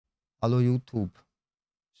Hallo YouTube.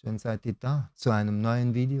 Schön seid ihr da zu einem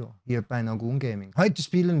neuen Video hier bei Nagun Gaming. Heute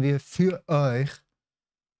spielen wir für euch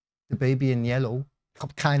The Baby in Yellow. Ich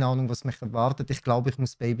habe keine Ahnung, was mich erwartet. Ich glaube, ich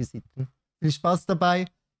muss babysitten. Viel Spaß dabei.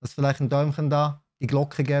 Lasst vielleicht ein Däumchen da. Die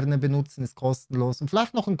Glocke gerne benutzen, ist kostenlos. Und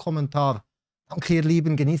vielleicht noch ein Kommentar. Danke ihr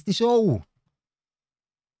Lieben, genießt die Show.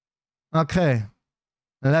 Okay.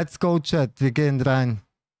 Let's go Chat. Wir gehen rein.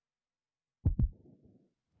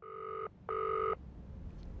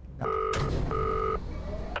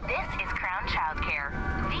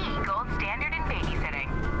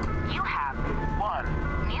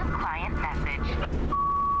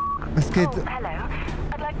 Es geht.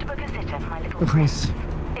 Ich muss.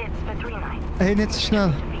 Hey, nicht so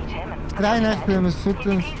schnell. 3 Nächte, wir müssen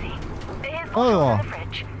füttern. Oh ja.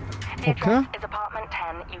 Okay.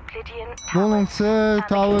 Wohnung C,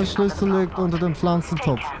 Tower, Schlüssel liegt unter dem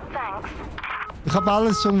Pflanzentopf. Ich habe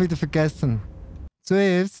alles schon wieder vergessen.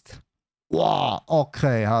 Zuerst. Wow,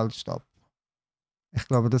 okay, halt, stopp. Ich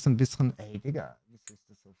glaube, das ist ein bisschen. Ey, Digga, wieso ist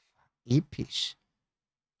das so episch?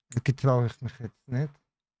 Da getraue ich mich jetzt nicht.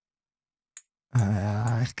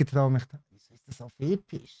 Ja, ich getraue mich. Wieso ist das so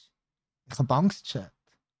episch? Ich habe Angst, Chat.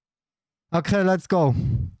 Okay, let's go.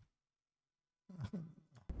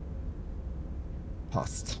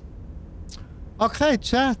 Passt. Okay,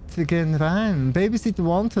 Chat, wir gehen rein. Babysitter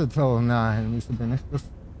wanted. Oh nein, wieso bin ich das?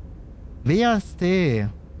 WASD.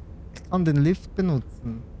 Ich kann den Lift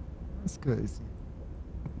benutzen. Das ist crazy.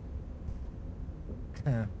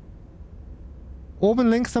 Okay. Oben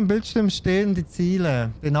links am Bildschirm stehen die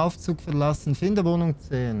Ziele. Den Aufzug verlassen. Finde Wohnung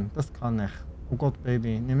 10. Das kann ich. Oh Gott,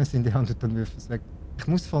 Baby. Nimm es in die Hand und dann wirf es weg. Ich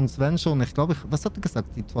muss von Sven schon. Ich glaube, was hat er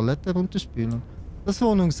gesagt? Die Toilette runterspülen. Das ist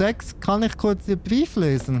Wohnung 6. Kann ich kurz den Brief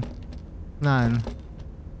lesen? Nein.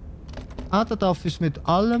 Ah, da darf ich mit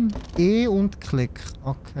allem E und Klick.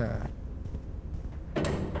 Okay.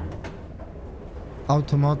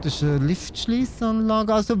 Automatische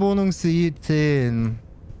Liftschließanlage. Also Wohnung 10.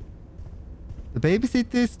 Der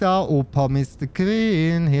Babysitter ist da. Opa Mr.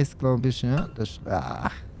 Green. Hier ist, glaube ich, ja. Das,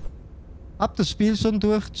 hab das Spiel schon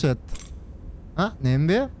durch, Chat. Ah, nehmen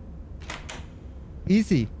wir.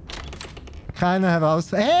 Easy. Keine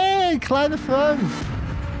Herausforderung. Hey, kleiner Freund.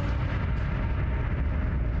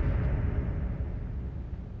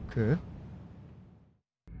 Okay.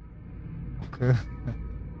 Okay.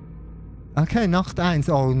 Okay, Nacht 1.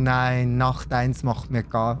 Oh nein, Nacht 1 macht mir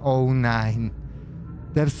gar... Oh nein.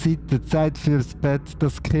 Der Sitter, Zeit fürs Bett,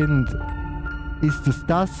 das Kind. Ist es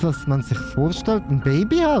das, was man sich vorstellt? Ein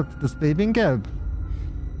Baby halt, das Baby in Gelb.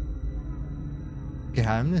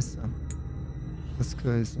 Geheimnisse. Das ist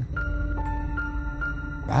crazy.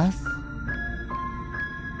 Was?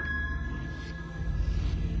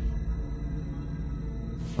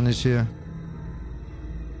 Und ist hier.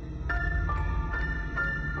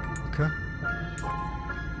 Okay.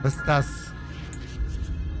 Was ist das?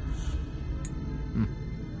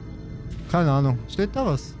 Keine Ahnung. Steht da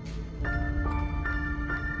was?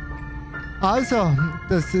 Also,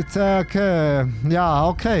 das ist jetzt okay. Ja,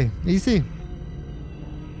 okay. Easy.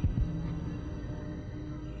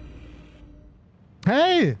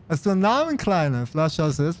 Hey! Hast du einen Namen, Kleiner? Flasche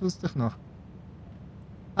aus, das wusste ich noch.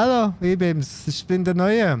 Hallo, Lebens. Ich bin der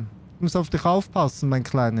Neue. Ich muss auf dich aufpassen, mein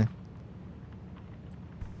Kleiner.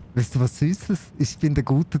 Weißt du was Süßes? Ich bin der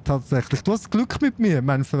Gute tatsächlich. Du hast Glück mit mir,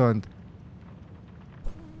 mein Freund.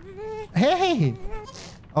 Hey!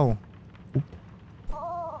 Oh.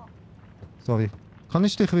 Sorry. Kann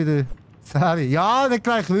ich dich wieder... Sorry. Ja, nicht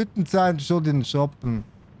gleich wütend sein. Schon in den Shoppen.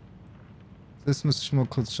 Das muss ich mal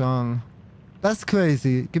kurz schauen. Das ist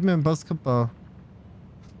crazy. Gib mir einen Basketball.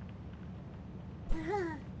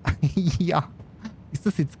 Ja. Ist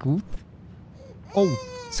das jetzt gut? Oh.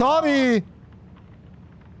 Sorry!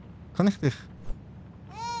 Kann ich dich?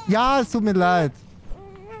 Ja, es tut mir leid.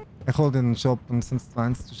 Ich hol den Shop und sonst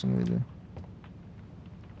weinst du schon wieder.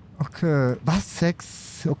 Okay. Was?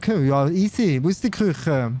 6? Okay, ja, easy. Wo ist die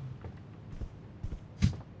Küche?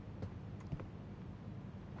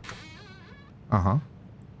 Aha.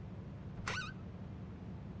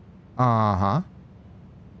 Aha.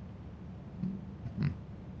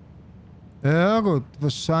 Ja gut,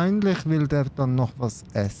 wahrscheinlich will der dann noch was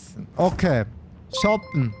essen. Okay.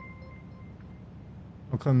 Shoppen.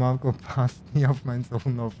 Okay, Marco passt nie auf meinen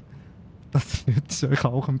Sohn auf. Das würde ich euch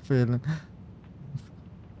auch empfehlen.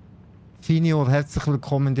 Finior, herzlich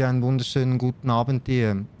willkommen dir, einen wunderschönen guten Abend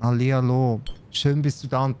dir. Hallihallo. Schön bist du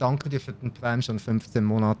da und danke dir für den Prime, schon 15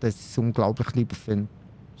 Monate. Es ist unglaublich, lieber Finn.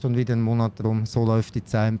 Schon wieder einen Monat rum, so läuft die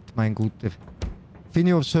Zeit, mein Guter.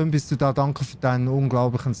 Finior, schön bist du da, danke für deinen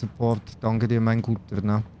unglaublichen Support. Danke dir, mein Guter,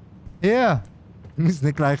 ne? Ja, yeah. Du musst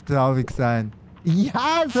nicht gleich traurig sein.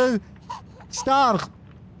 Ja, so stark.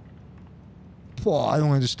 Boah,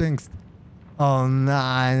 Junge, du stinkst. Oh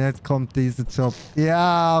nein, jetzt kommt dieser Job.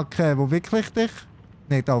 Ja, okay, wo wickel ich dich?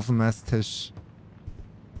 Nicht auf dem Esstisch.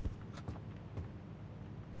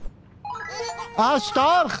 Ah,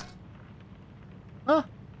 stark! Ah.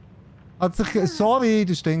 Hat sich... Sorry,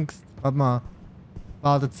 du stinkst. Warte mal.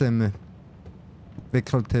 Badezimmer.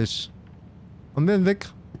 Wickeltisch. Und wir Wickel.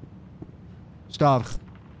 Stark.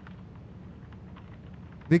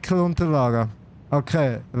 Wickelunterlage.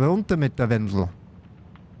 Okay, runter mit der Windel.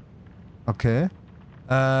 Okay.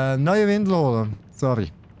 Neue Windel holen.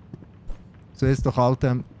 Sorry. Zuerst doch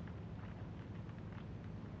alte...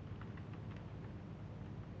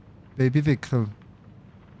 Babywickel.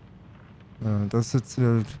 Das ist jetzt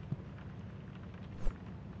wild.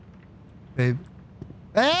 Baby...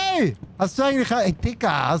 Hey! Hast du eigentlich... Ey,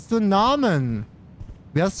 Digga, hast du einen Namen?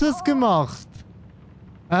 Wie hast du das gemacht?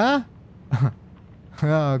 Ja,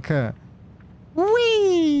 okay.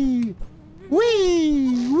 Whee!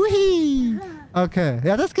 Whee! Whee! Okay,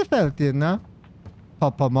 ja, das gefällt dir, ne?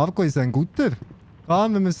 Papa Marco ist ein guter.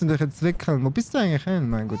 Komm, wir müssen dich jetzt wickeln. Wo bist du eigentlich hin,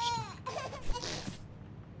 mein Gott?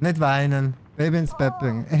 Nicht weinen. Baby ins Bett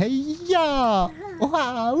bringen. Hey, ja!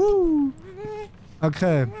 Oha,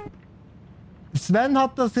 Okay. Sven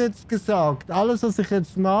hat das jetzt gesagt. Alles, was ich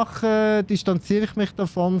jetzt mache, distanziere ich mich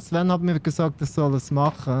davon. Sven hat mir gesagt, ich soll es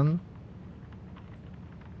machen.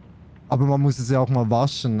 Aber man muss es ja auch mal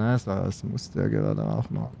waschen, ne? Das musst du ja gerade auch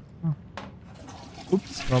mal.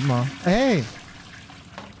 Ups, warte mal. Hey!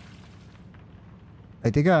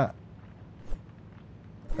 Hey, Digga.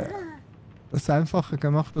 Das ist einfacher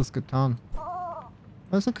gemacht als getan.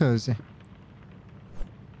 Also Kösi.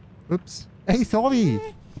 Ups. Hey, sorry!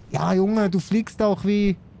 Ja, Junge, du fliegst auch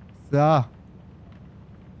wie... So.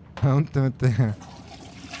 Und mit der...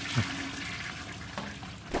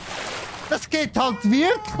 Das geht halt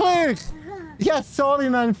wirklich! Ja, sorry,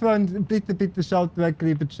 mein Freund. Bitte, bitte schaut weg,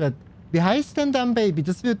 lieber Chat. Wie heißt denn dein Baby?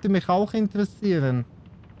 Das würde mich auch interessieren.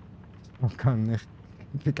 Oh, kann nicht.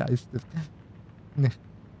 Begeistert. Nicht.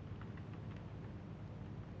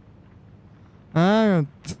 Ah, gut.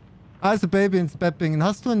 Also, Baby ins Bett bringen.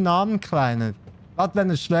 Hast du einen Namen, Kleiner? Warte, wenn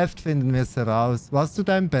er schläft, finden wir es heraus. Wo hast du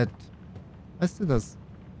dein Bett? Weißt du das?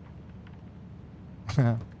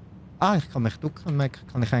 Ah, ich kann mich ducken, Mac.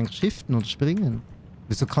 Kann ich eigentlich shiften oder springen?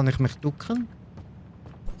 Wieso kann ich mich ducken?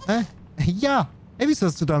 Ja! Hey, wieso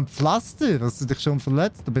hast du da ein Pflaster? Hast du dich schon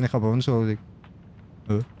verletzt? Da bin ich aber unschuldig.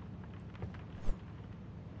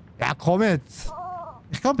 Ja, komm jetzt!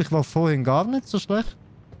 Ich glaube, ich war vorhin gar nicht so schlecht.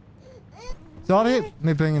 Sorry,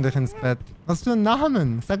 wir bringen dich ins Bett. Hast du einen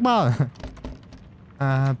Namen? Sag mal.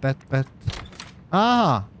 Bett.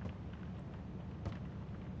 Aha.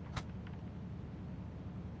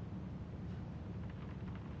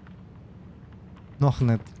 Noch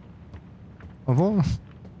nicht. Obwohl.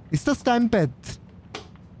 Ist das dein Bett?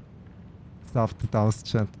 Das darf nicht aus,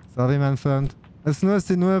 Chat. Sorry, mein Freund. Es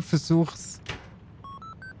sind nur Versuchs...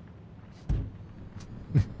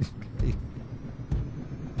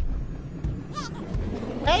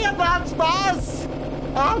 Hey, aber hat Spaß!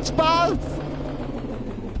 Hat Spaß!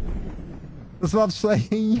 Das war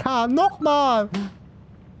schlecht. Ja, nochmal!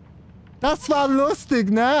 Das war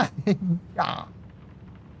lustig, ne? Ja.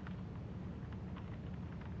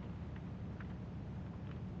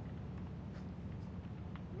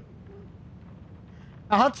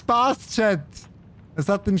 Er hat Spaß, Chat. Es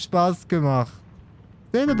hat ihm Spaß gemacht.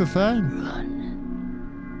 Szene befallen.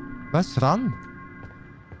 Was? Ran?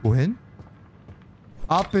 Wohin?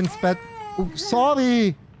 Ab ins Bett. Oh,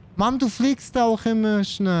 sorry. Mann, du fliegst auch immer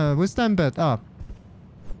schnell. Wo ist dein Bett? Ah.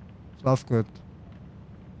 Schlaf gut.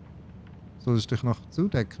 Soll ich dich noch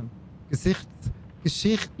zudecken?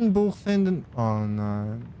 Geschichtenbuch finden. Oh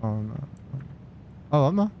nein. Oh nein. Oh,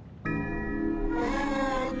 warte mal.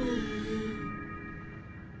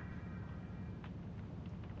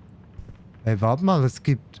 Ey, warte mal, es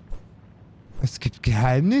gibt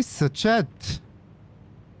Geheimnisse, Chat.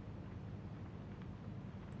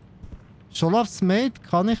 Schon aufs Mate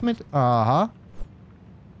kann ich mit... Aha.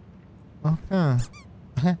 Okay.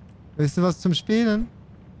 Weißt du was zum Spielen?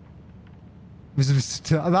 Wieso bist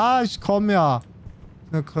du da? Ah, ich komme ja.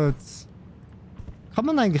 Nur kurz. Kann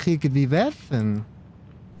man eigentlich irgendwie werfen?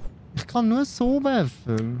 Ich kann nur so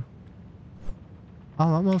werfen.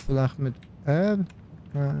 Ah, warte mal, vielleicht mit...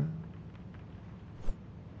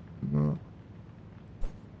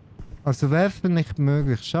 Also werfen nicht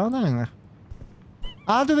möglich. Schade eigentlich.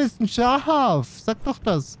 Ah, du bist ein Schaf. Sag doch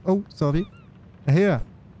das. Oh, sorry. Hier.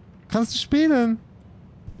 Kannst du spielen?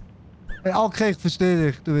 Okay, ich verstehe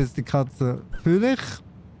dich. Du bist die Katze. Fühl ich.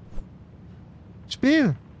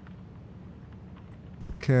 Spiel.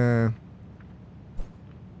 Hä?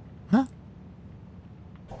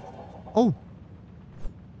 Oh.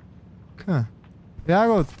 Okay. Ja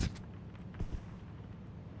gut.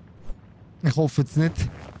 Ich hoffe jetzt nicht.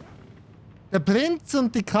 Der Prinz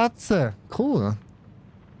und die Katze. Cool.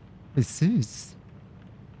 Wie süß.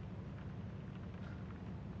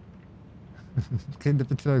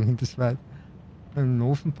 Kinderbetreuung in der Schweiz. In den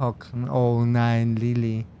Ofen packen. Oh nein,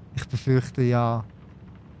 Lili. Ich befürchte ja.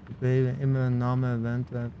 Baby, immer ein Name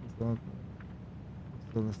erwähnt werden soll.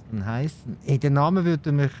 Was soll das denn heißen? Ey, der Name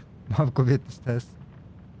würde mich... Marco wird es testen.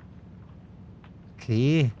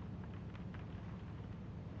 Okay.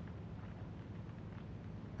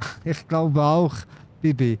 Ich glaube auch,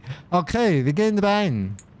 Bibi. Okay, wir gehen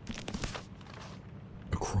rein.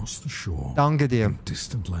 Across the shore, Danke dir. in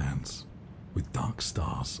distant lands, with dark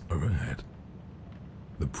stars overhead,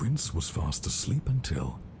 the prince was fast asleep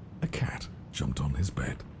until a cat jumped on his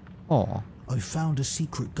bed. Oh. I found a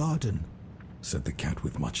secret garden, Said the cat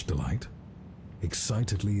with much delight.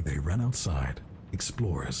 Excitedly they ran outside,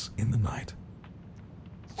 explorers in the night.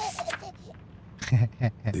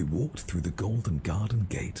 They walked through the golden garden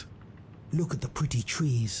gate. Look at the pretty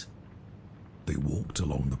trees. They walked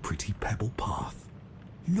along the pretty pebble path.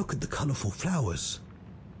 Look at the colourful flowers.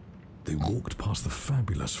 They walked past the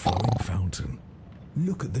fabulous flowing fountain.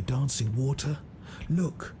 Look at the dancing water.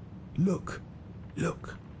 Look, look,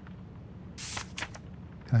 look.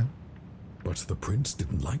 Okay. But the prince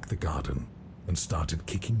didn't like the garden and started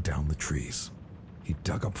kicking down the trees. He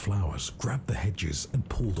dug up flowers, grabbed the hedges, and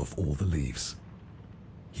pulled off all the leaves.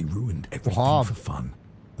 He ruined everything Wow. for fun.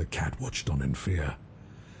 The cat watched on in fear.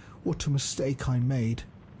 What a mistake I made.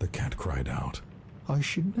 The cat cried out. I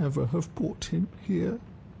should never have brought him here.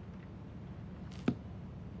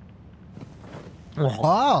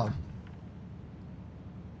 Oha!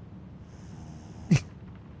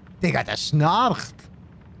 Digga, der schnarcht!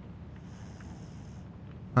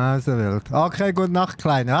 Also wild. Okay, gute Nacht,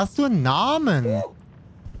 Kleine. Hast du einen Namen?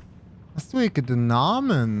 Hast du irgendeinen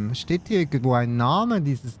Namen? Steht hier irgendwo ein Name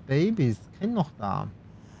dieses Babys? Kenn noch da.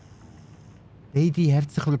 Lady,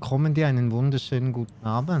 herzlich willkommen dir. Einen wunderschönen guten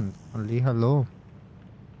Abend. Hallo.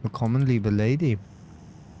 Willkommen, liebe Lady.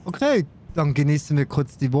 Okay, dann genießen wir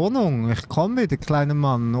kurz die Wohnung. Ich komme wieder, kleiner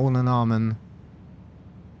Mann ohne Namen.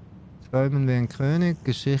 Träumen wie ein König,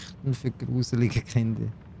 Geschichten für gruselige Kinder.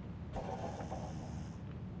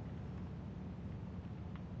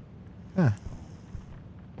 Ja.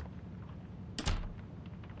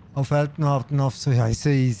 Auf Weltenarten auf so, ja, ist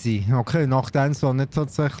ja easy. Okay, Nacht 1 war nicht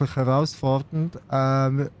tatsächlich herausfordernd.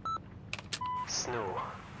 Snow.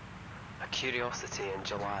 A curiosity in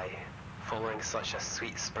July, following such a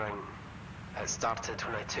sweet spring. It started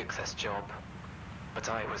when I took this job, but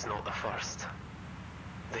I was not the first.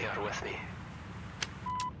 They are with me.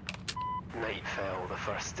 Night fell the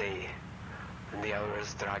first day, and the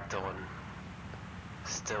hours dragged on.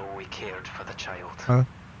 Still we cared for the child. Huh?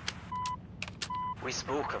 We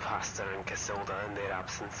spoke of Hastur and Casilda in their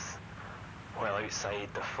absence, while outside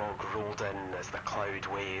the fog rolled in as the cloud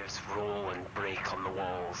waves roll and break on the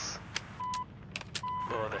walls.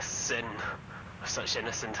 Oh, the sin of such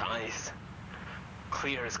innocent eyes,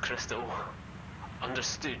 clear as crystal,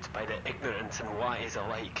 understood by the ignorant and wise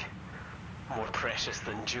alike, more precious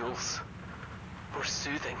than jewels, more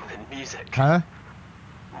soothing than music, Hä?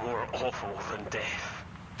 more awful than death.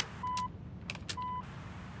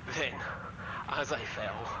 Then, as I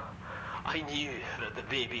fell, I knew that the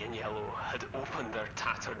baby in yellow had opened their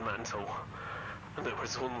tattered mantle, and there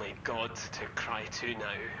was only God to cry to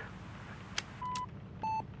now.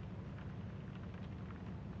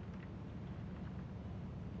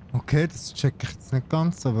 Okay, das check ich jetzt nicht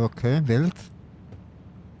ganz, aber okay, wild.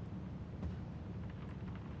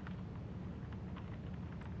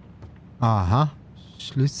 Aha.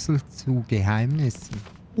 Schlüssel zu Geheimnissen.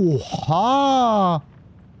 Oha!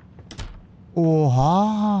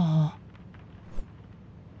 Oha!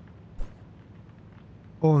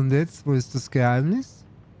 Und jetzt, wo ist das Geheimnis?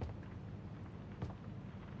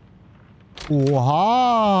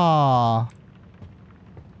 Oha!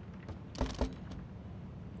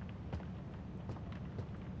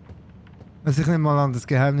 Also ich nehme mal an, das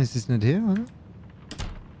Geheimnis ist nicht hier, oder?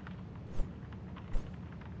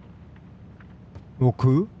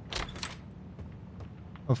 Okay.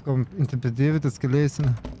 Aufgaben interpretiere das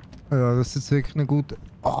Gelesene. Ja, das ist wirklich eine gute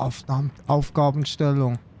verdammt,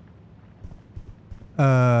 Aufgabenstellung. Ich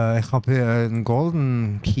habe hier einen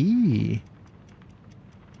Golden Key.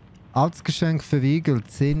 Arztgeschenk verriegelt,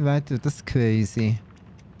 10 weiter, das ist crazy.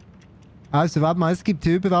 Also, warte mal, es gibt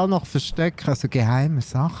hier überall noch Verstecke, also geheime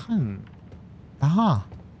Sachen. Aha.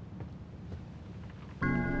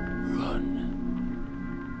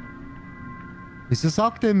 Wieso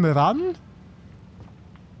sagt er immer an?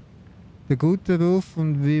 Der gute Ruf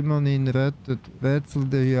und wie man ihn rettet. Rätsel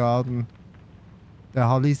der Jahren. Der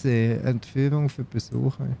Hallisee. Entführung für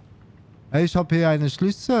Besucher. Hey, ich habe hier einen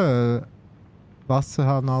Schlüssel.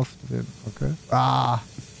 Wasserhahn aufdrehen. Okay. Ah!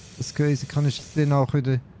 Das ist crazy. Kann ich den auch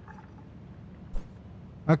wieder...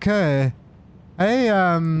 Okay. Hey,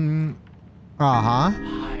 aha.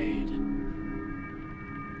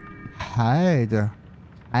 Hide.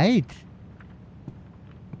 Hide?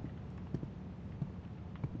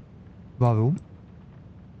 Warum?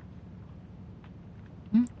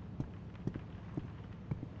 Hm?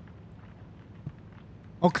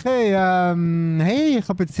 Okay, hey, ich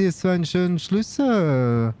habe jetzt hier so einen schönen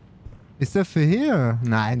Schlüssel. Ist der für hier?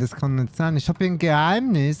 Nein, das kann nicht sein. Ich habe hier ein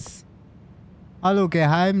Geheimnis. Hallo,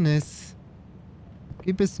 Geheimnis.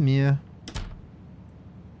 Gib es mir.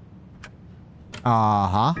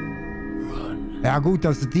 Aha. Ja gut,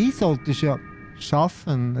 also die sollte ich ja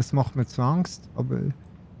schaffen. Es macht mir zwar Angst, aber...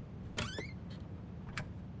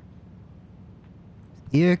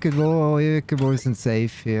 Irgendwo ist ein Safe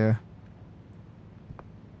hier.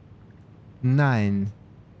 Nein.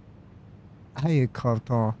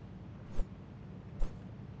 Eierkarton.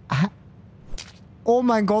 Oh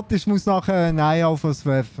mein Gott, ich muss nachher ein Ei auf was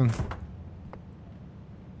werfen.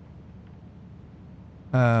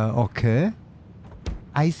 Okay.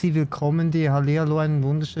 Eisi, willkommen dir. Hallihallo, einen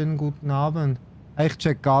wunderschönen guten Abend. Ich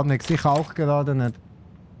check gar nichts. Ich auch gerade nicht.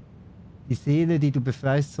 Die Seele, die du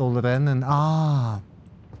befreist, soll rennen. Ah.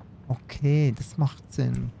 Okay, das macht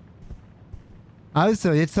Sinn.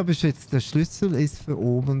 Also, jetzt habe ich jetzt... Der Schlüssel ist für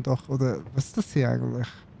oben doch... Oder was ist das hier eigentlich?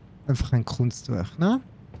 Einfach ein Kunstwerk, ne?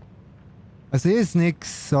 Also hier ist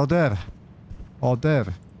nix, oder? Oder?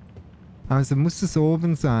 Also muss es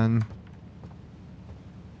oben sein.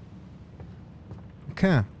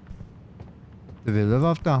 Okay. Der Wille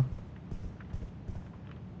war da.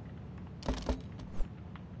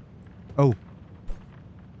 Oh.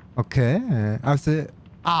 Okay. Also...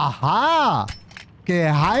 Aha!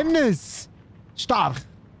 Geheimnis! Stark!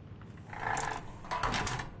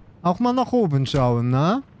 Auch mal nach oben schauen,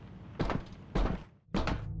 ne?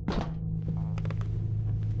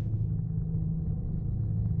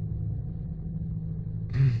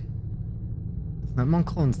 Das nennt man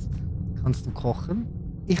Kunst. Kannst du kochen?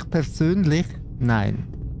 Ich persönlich? Nein.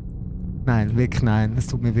 Nein, wirklich nein. Es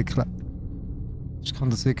tut mir wirklich leid. Ich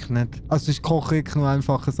kann das wirklich nicht. Also ich koche wirklich nur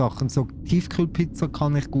einfache Sachen. So Tiefkühlpizza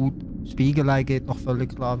kann ich gut. Spiegelei geht noch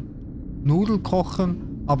völlig klar. Nudeln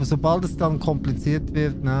kochen. Aber sobald es dann kompliziert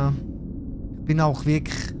wird, ne. Ich bin auch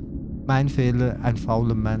wirklich, mein Fehler, ein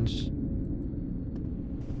fauler Mensch.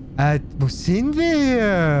 Wo sind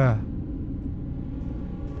wir?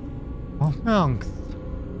 Macht mir Angst.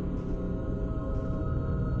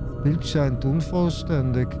 Das Bild scheint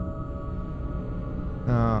unvollständig.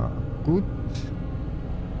 Ja, gut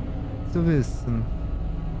zu wissen.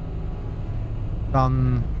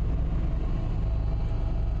 Dann...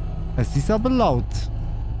 Es ist aber laut.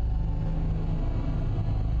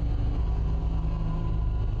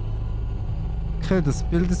 Okay, das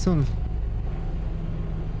Bild ist so...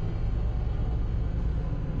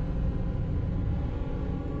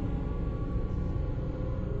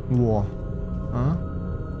 Wow. Ah?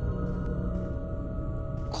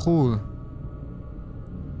 Cool.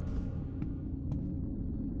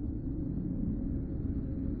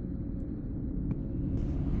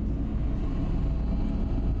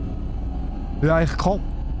 Ja, ich komm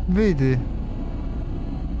wieder.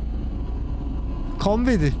 Komm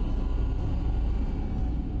wieder.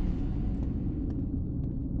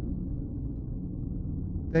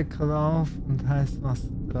 Deckel auf und heißt was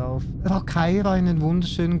drauf. Rakaira, einen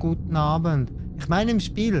wunderschönen guten Abend. Ich meine im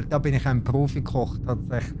Spiel, da bin ich ein Profikoch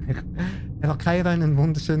tatsächlich. Rakaira, einen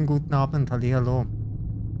wunderschönen guten Abend. Hallihallo.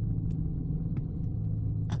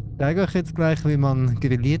 Ich zeige euch jetzt gleich, wie man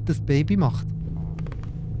grilliertes Baby macht.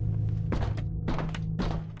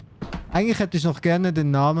 Eigentlich hätte ich noch gerne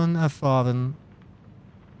den Namen erfahren.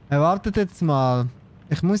 Wartet jetzt mal.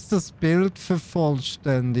 Ich muss das Bild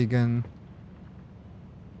vervollständigen.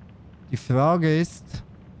 Die Frage ist,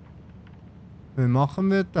 wie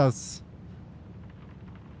machen wir das?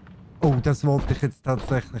 Oh, das wollte ich jetzt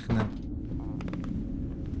tatsächlich nicht.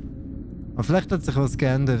 Aber vielleicht hat sich was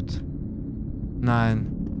geändert. Nein.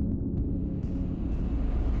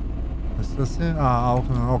 Was ist das hier? Ah, auch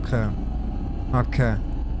noch. Okay. Okay.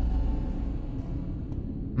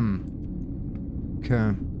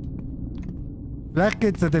 Okay. Vielleicht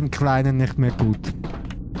geht es ja dem Kleinen nicht mehr gut.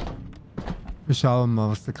 Wir schauen mal,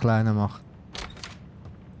 was der Kleine macht.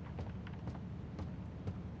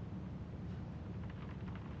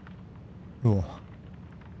 So.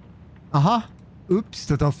 Aha, Ups,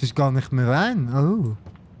 da darf ich gar nicht mehr rein. Oh.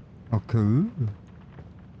 Okay.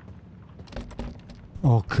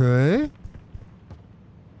 Okay.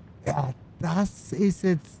 Ja, das ist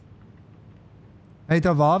jetzt... Hey,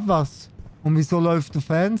 da war was. Und wieso läuft der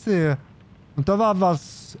Fernseher? Und da war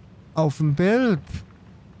was auf dem Bild.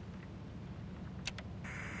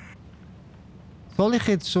 Soll ich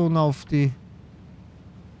jetzt schon auf die...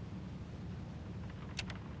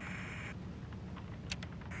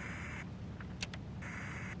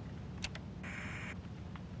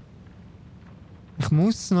 Ich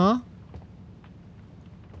muss noch.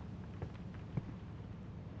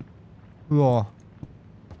 Ja.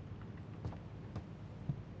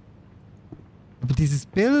 Aber dieses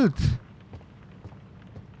Bild.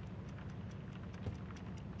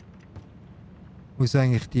 Wo ist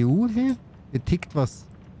eigentlich die Uhr hier? Hier tickt was.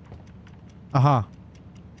 Aha.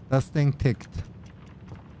 Das Ding tickt.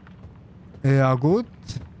 Ja gut.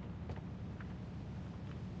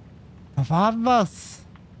 Da war was.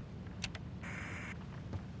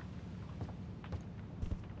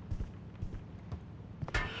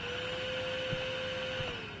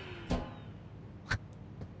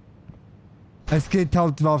 Es geht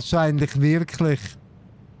halt wahrscheinlich wirklich.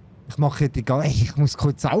 Ich mache jetzt egal. Ey, ich muss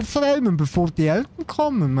kurz aufräumen, bevor die Eltern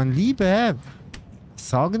kommen. Mein lieber Herr. Was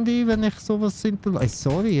sagen die, wenn ich sowas hinterlasse?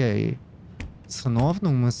 Sorry, ey. Das ist in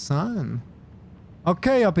Ordnung, muss sein.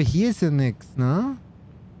 Okay, aber hier ist ja nichts, ne?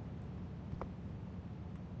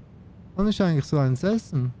 Wann ist eigentlich so eins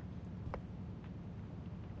essen?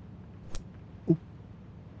 Oh.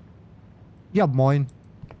 Ja, moin.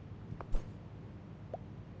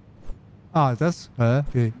 Ah, das?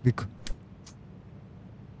 Wie?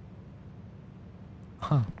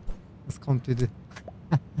 Ah, das kommt wieder.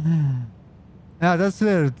 Ja, das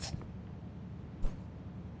wird.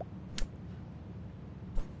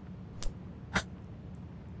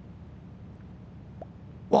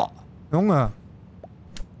 Boah, Junge.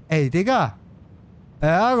 Ey, Digga.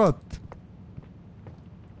 Ja, gut.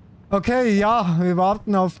 Okay, ja, wir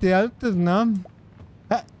warten auf die Eltern, ne?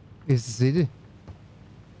 Hä? Ist es wieder?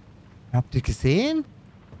 Habt ihr gesehen?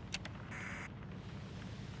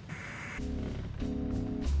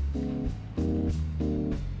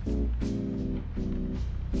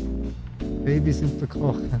 Babysitter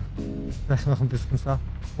kochen. Vielleicht noch ein bisschen so.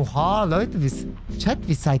 Oha, Leute, Chat,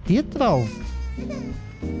 wie seid ihr drauf?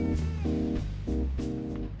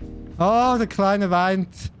 Oh, der Kleine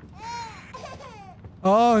weint.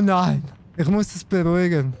 Oh nein, ich muss es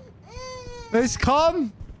beruhigen. Ich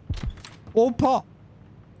komm! Opa!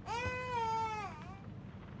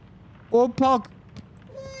 Opa!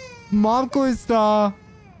 Marco ist da!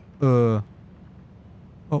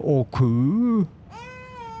 Okay.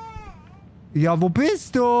 Ja, wo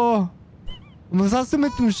bist du? Und was hast du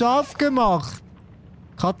mit dem Schaf gemacht?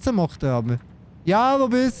 Katze macht er aber. Ja, wo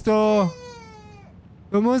bist du?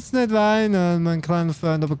 Du musst nicht weinen, mein kleiner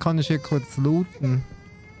Freund, aber kann ich hier kurz looten?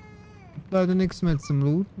 Leider nichts mehr zum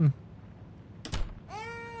Looten.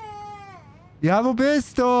 Ja, wo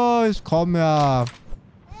bist du? Ich komme ja.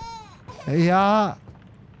 Ja.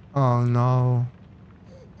 Oh no.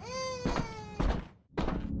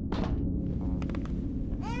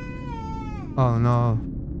 Oh no.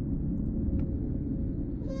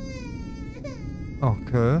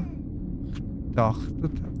 Okay. Ich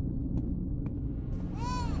dachte.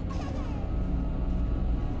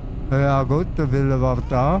 Ja gut, der Wille war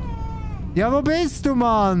da. Ja, wo bist du,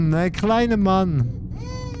 Mann? Ein kleiner Mann.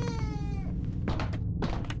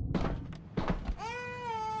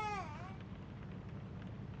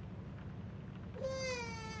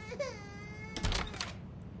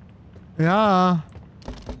 Ja.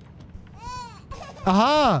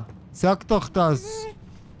 Aha, sag doch das.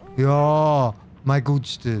 Ja, mein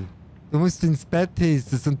Gutste. Du musst ins Bett,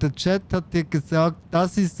 hieß es. Und der Chat hat dir gesagt,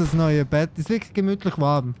 das ist das neue Bett. Ist wirklich gemütlich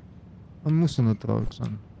warm. Man muss schon noch traurig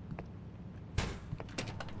sein.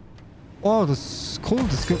 Oh, das ist cool.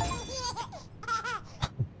 Das geht.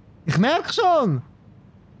 Ich merke schon.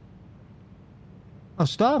 Ah,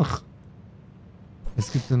 stark.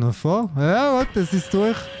 Es gibt ja noch vor. Ja, gut, das ist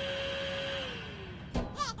durch.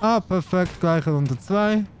 Ah, perfekt, gleiche Runde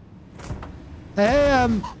 2. Hey,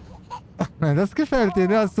 nein, das gefällt dir,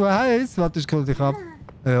 das ist so heiß. Warte, ich hol dich ab.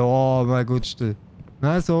 Ja, mein Gutste.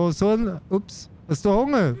 Nein, so ein... Ups, hast du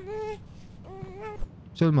Hunger?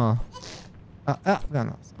 Chill mal. Ah, ja,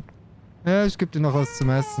 genau. Ja, ich geb dir noch was zum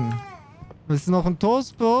Essen. Willst du noch ein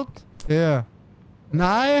Toastbrot? Ja.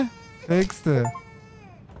 Nein, kriegst du.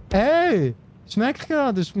 Hey, schmeckt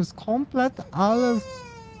gerade, ich muss komplett alles...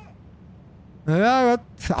 Ja,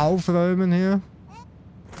 gut, aufräumen hier.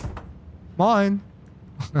 Moin.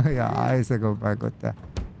 Ja, ist ja gut, mein Gott.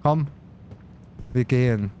 Komm. Wir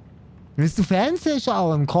gehen. Willst du Fernsehen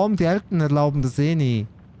schauen? Komm, die Eltern erlauben das eh nie.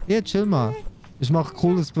 Hier, chill mal. Ich mache ein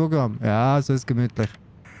cooles Programm. Ja, so ist gemütlich.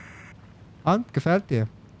 Und? Gefällt dir?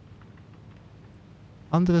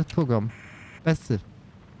 Anderes Programm. Besser.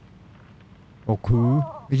 Okay.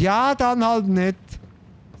 Ja, dann halt nicht.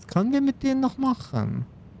 Was können wir mit denen noch machen?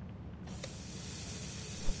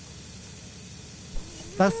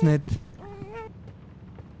 Das nicht.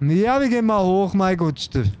 Ja, wir gehen mal hoch, mein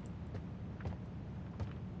Gutster.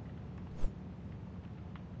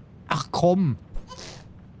 Ach komm.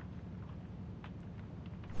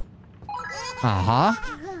 Aha.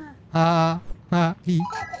 Ja,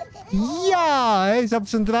 ich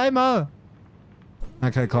hab's schon 3-mal.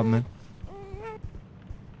 Okay, komm.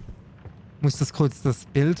 Muss das kurz das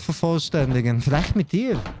Bild vervollständigen. Vielleicht mit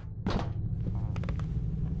dir.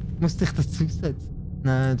 Musste ich das zusetzen?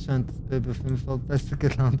 Nein, jetzt scheint das Baby 5-mal besser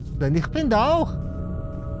gelandet zu sein. Ich bin da auch.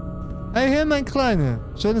 Hey, hier, mein Kleiner.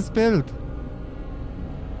 Schönes Bild.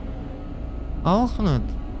 Auch nicht.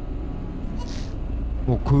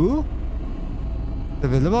 Okay.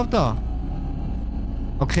 Der will überhaupt da.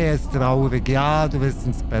 Okay, er ist traurig. Ja, du willst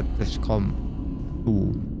ins Bett. Komm.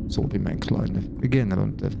 So wie mein Kleiner. Wir gehen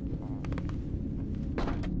runter.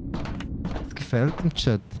 Das gefällt dem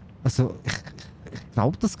Chat. Also, ich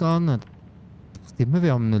glaube das gar nicht. Ich dachte immer,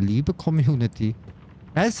 wir haben eine liebe Community.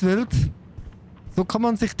 Er ist wild. So kann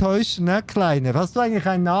man sich täuschen, ne, Kleiner? Hast du eigentlich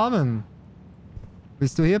einen Namen?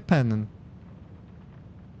 Willst du hier pennen?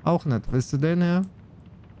 Auch nicht. Willst du den her?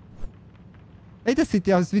 Ey, das sieht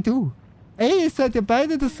ja aus wie du. Ey, ihr seid ja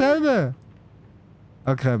beide dasselbe.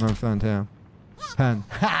 Okay, mein Freund, her. Pen.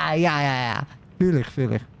 Ha, ja. Fühl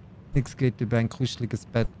ich. Nichts geht über ein kuscheliges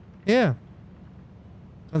Bett. Hier.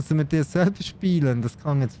 Kannst du mit dir selber spielen? Das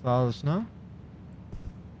klang jetzt falsch, ne?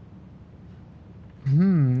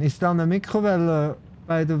 Ist da eine Mikrowelle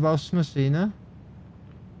bei der Waschmaschine?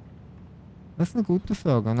 Das ist eine gute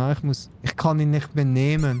Frage. Nein, ich kann ihn nicht mehr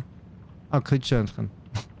nehmen. Ah, Kritschönchen.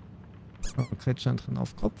 Kritschönchen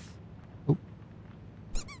auf Kopf. Oh.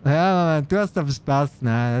 Ja, du hast aber Spaß.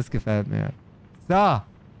 Nein, das gefällt mir. So.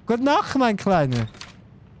 Gute Nacht, mein Kleiner.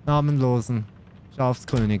 Namenlosen.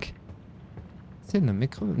 Schafskönig. Ist hier eine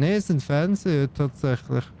Mikrowelle? Ne, es ist ein Fernseher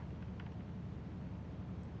tatsächlich.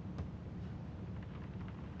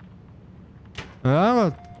 Ja,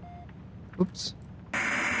 gut. Ups.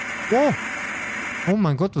 Oh! Oh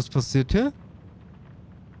mein Gott, was passiert hier?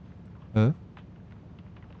 Hä?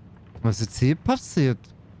 Was ist jetzt hier passiert?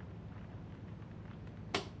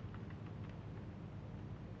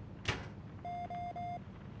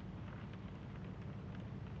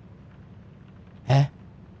 Hä?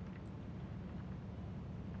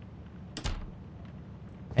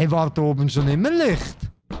 Ey, war da oben schon immer Licht?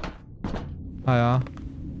 Ah ja.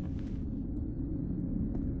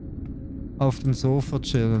 Auf dem Sofa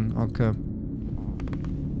chillen, okay.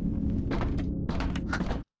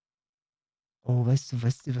 Oh, weißt du,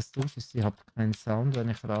 was doof ist? Ich habe keinen Sound, wenn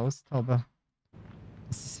ich raus habe.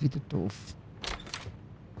 Das ist wieder doof.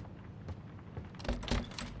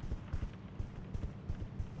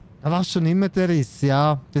 Da war schon immer der Riss,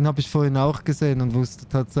 ja. Den habe ich vorhin auch gesehen und wusste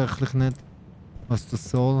tatsächlich nicht, was das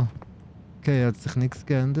soll. Okay, hat sich nichts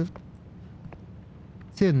geändert.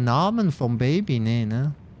 Ist hier ein Namen vom Baby? Nee,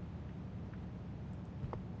 ne?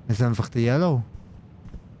 Das ist einfach der Yellow.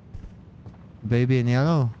 Baby in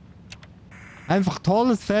Yellow. Einfach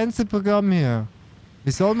tolles Fernsehprogramm hier.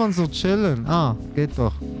 Wie soll man so chillen? Ah, geht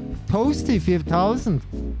doch. Toasty 4000.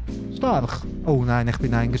 Stark. Oh nein, ich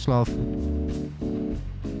bin eingeschlafen.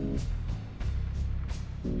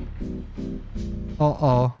 Oh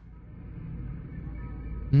oh.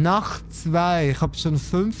 Nacht 2. Ich habe schon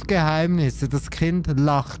 5 Geheimnisse. Das Kind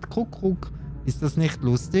lacht. Kuckuck. Ist das nicht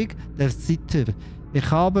lustig? Der Sitter. Ich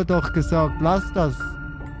habe doch gesagt, lass das.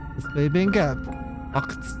 Das Baby in Gelb.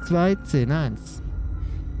 Akt 2, Szene 1.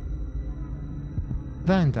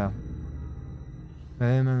 Rein da.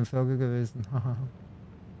 Wäre immer eine Frage gewesen. Haha.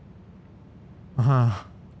 Aha.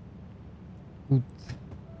 Gut.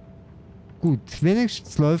 Gut,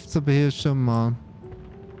 wenigstens läuft es aber hier schon mal.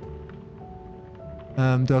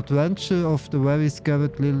 The Adventure of the Very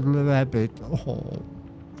Scared Little Rabbit. Oh.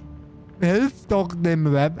 Hilf doch dem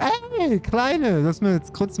Rabbit. Ey, Kleine, du hast mir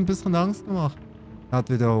jetzt kurz ein bisschen Angst gemacht. Er hat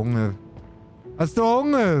wieder Hunger. Hast du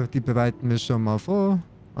Hunger? Die bereiten wir schon mal vor.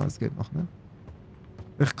 Ah, es geht noch, ne?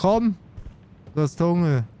 Ich komm. Du hast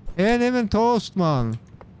Hunger. Hey, nimm einen Toast, Mann.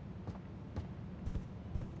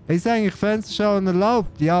 Ist eigentlich Fernsehschauen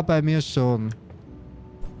erlaubt? Ja, bei mir schon.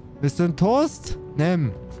 Willst du einen Toast?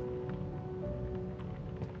 Nimm.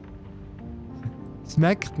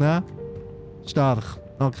 Schmeckt, ne? Stark.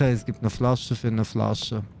 Okay, es gibt eine Flasche für eine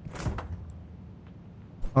Flasche.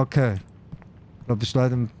 Okay. Ich glaube, ich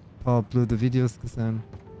leider ein paar blöde Videos gesehen.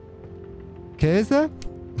 Käse?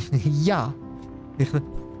 Ja.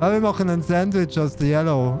 Wir machen ein Sandwich aus der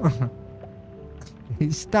Yellow.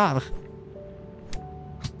 Stark.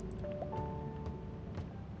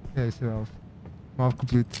 Ja, ich höre auf. Mal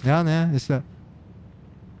aufgeblüht. Ja, ne, ist ja.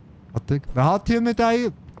 Warte, wer hat hier mit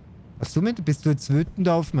ein? Was du mit? Bist du jetzt wütend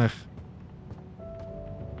auf mich?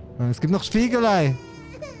 Es gibt noch Spiegelei.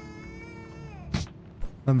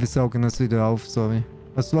 Wir saugen das wieder auf, sorry.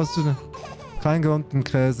 Was hast du denn? Kein Grund, den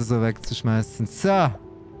Käse so wegzuschmeißen. So.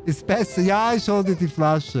 Ist besser. Ja, ich hol dir die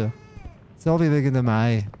Flasche. Sorry wegen dem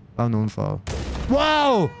Ei. War ein Unfall.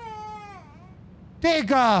 Wow!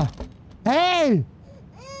 Digga! Hey!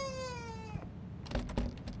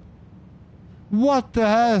 What the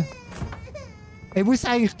hell? Ey, wo ist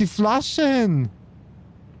eigentlich die Flasche hin?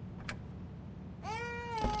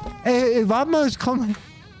 Ey, warte mal, ich komm...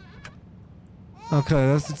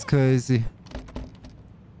 Okay, das ist jetzt crazy.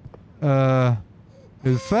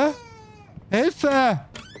 Hilfe? Hilfe!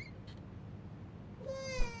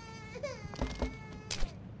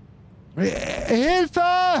 Hilfe!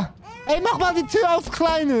 Ey, mach mal die Tür auf,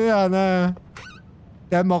 Kleine! Ja, ne.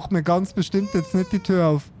 Der macht mir ganz bestimmt jetzt nicht die Tür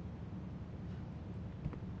auf.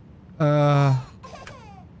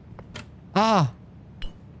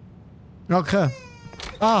 Okay.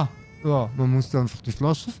 Ja, man muss einfach die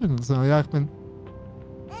Flasche finden. So, ja, ich bin...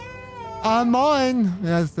 Moin!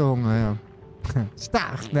 Ja, ist der Hunger, ja.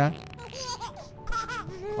 Stark, ne?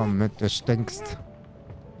 Komm mit, du stinkst.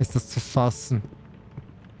 Ist das zu fassen?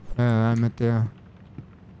 Ja, mit der...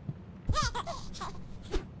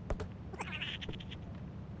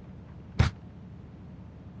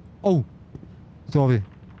 Oh! Sorry.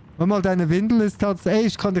 Hör mal, deine Windel ist tatsächlich... Ey,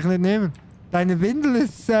 ich kann dich nicht nehmen. Deine Windel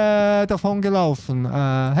ist davon gelaufen.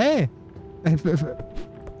 Hey!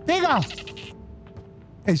 Digga!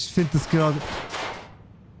 Ich finde das gerade...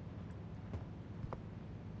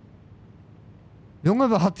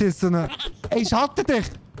 Junge, wer hat hier so eine... Ey, ich hatte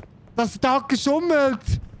dich! Das ist da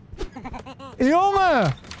geschummelt!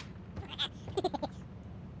 Junge!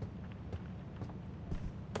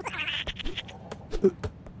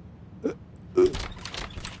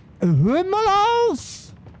 Hör mal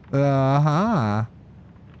auf! Aha.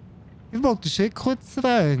 Ich wollte schick kurz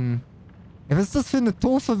rein. Ja, was ist das für eine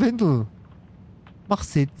doofe Windel? Mach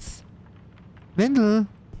Sitz. Windel.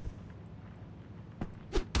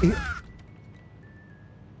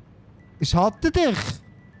 Ich hatte dich.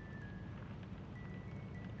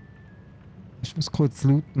 Ich muss kurz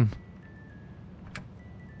looten.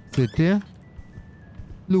 Seht ihr?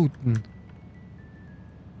 Looten.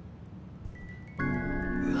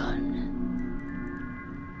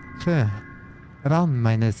 Okay. Ran,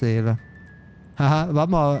 meine Seele. Haha,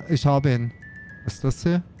 warte mal, ich habe ihn. Was ist das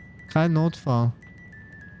hier? Kein Notfall.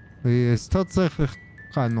 Wie ist tatsächlich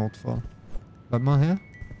kein Notfall. Bleib mal her.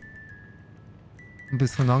 Ein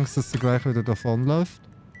bisschen Angst, dass sie gleich wieder davonläuft.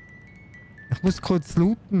 Ich muss kurz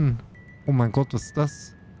looten. Oh mein Gott, was ist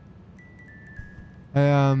das?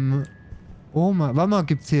 Oh mein... Warte mal,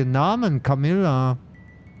 gibt's hier Namen? Camilla.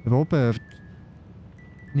 Robert.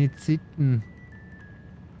 Nicht sitten.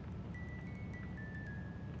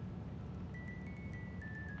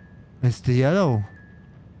 Mr. Yellow.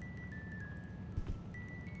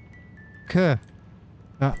 Okay.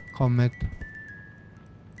 Ja, komm mit.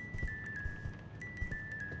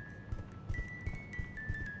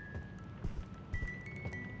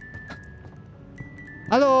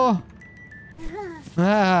 Hallo!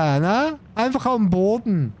 Na? Einfach am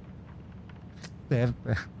Boden.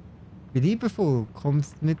 Sterbe. Wie liebevoll.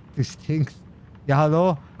 Kommst mit, du stinkst. Ja,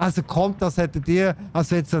 hallo. Also kommt, das hättet ihr,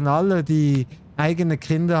 also jetzt an alle, die eigene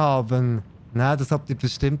Kinder haben. Na, das habt ihr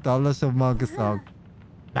bestimmt alle schon mal gesagt.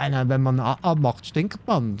 Nein, wenn man A macht, stinkt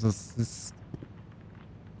man. Das ist...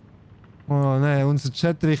 Oh ne, unser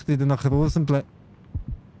Chat richtet nach Rosenblättern.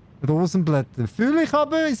 Fühle ich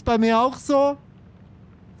aber, ist bei mir auch so.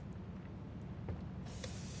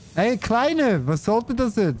 Hey, Kleine, was sollte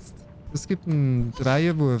das jetzt? Es gibt einen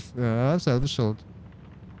Dreierwurf. Ja, selber schuld.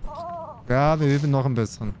 Ja, wir üben noch ein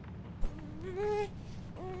bisschen.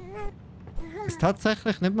 Ist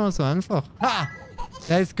tatsächlich nicht mal so einfach. Ha!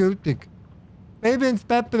 Der ist gültig. Baby ins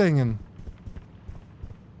Bett bringen.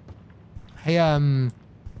 Hey,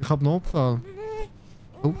 ich hab Notfall.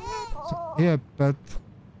 Oh, hier, Bett.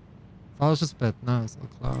 Falsches Bett, nein, ist auch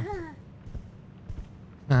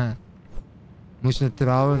klar. Muss nicht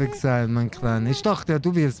traurig sein, mein Kleiner. Ich dachte ja,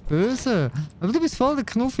 du wirst böse. Aber du bist voll der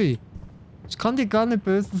Knuffi. Ich kann dir gar nicht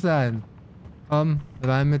böse sein. Komm,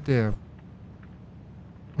 rein mit dir.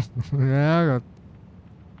 Ja, Gott.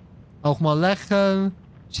 Auch mal lächeln.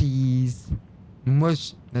 Cheese.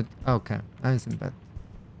 Muss nicht. Okay, eins im Bett.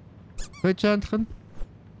 Bitte,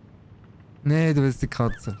 nee, du bist die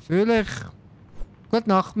Katze. Fühl ich. Gute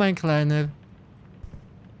Nacht, mein Kleiner.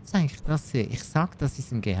 Was ist eigentlich das hier? Ich sag, das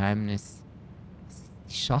ist ein Geheimnis. Das ist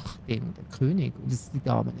die Schachtel, der König. Und das ist die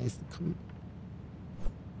Dame, der ist der König.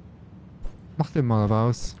 Mach den mal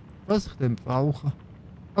raus. Was ich den brauche.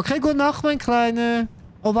 Okay, gute Nacht, mein Kleiner.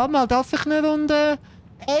 Oh, warte mal, darf ich eine Runde?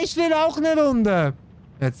 Ich will auch eine Runde.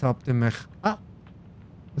 Jetzt habt ihr mich. Ah.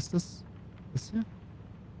 Was ist das? Was hier?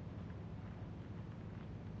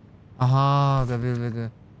 Aha, da will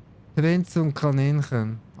wieder. Prinz und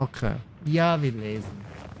Kaninchen. Okay. Ja, wir lesen.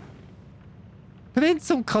 Prinz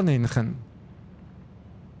und Kaninchen.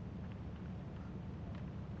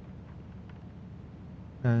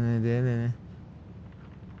 Nee.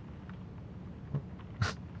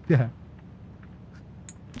 Ja.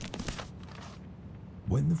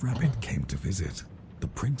 When the rabbit came to visit, the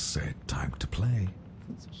prince said time to play.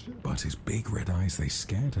 But his big red eyes, they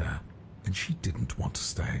scared her, and she didn't want to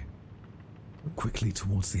stay. Quickly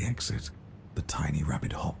towards the exit, the tiny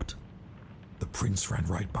rabbit hopped. The prince ran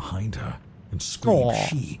right behind her and screamed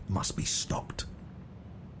she must be stopped.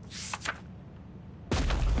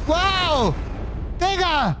 Wow!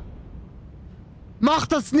 Digga! Mach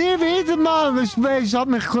das nie wieder mal! Ich hab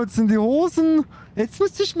mich kurz in die Hosen. Jetzt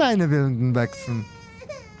muss ich meine Wilden wechseln.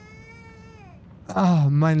 Ah,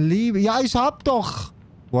 mein Lieber. Ja, ich hab doch.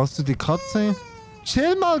 Wo hast du die Katze?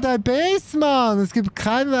 Chill mal dein Base, Mann. Es gibt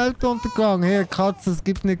keinen Weltuntergang. Hier, Katze, es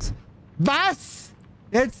gibt nichts. Was?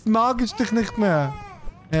 Jetzt mag ich dich nicht mehr.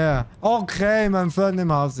 Ja. Okay, mein Freund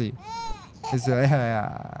im Hausi. Also,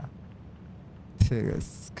 ja. Das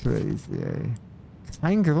ist crazy, ey.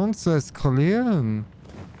 Kein Grund zu eskalieren.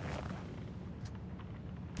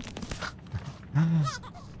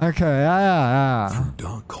 Okay, ja. Through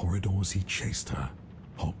dark corridors he chased her.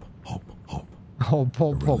 Hop, hop, hop. Hop,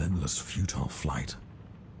 hop, A hop. relentless, futile flight.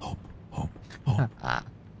 Hop, hop, hop.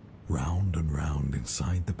 Round and round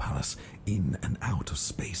inside the palace, in and out of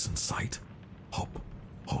space and sight. Hop,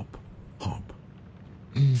 hop, hop.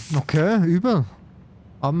 Okay, übel.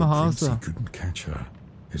 Arme The prince, he Hase. couldn't catch her.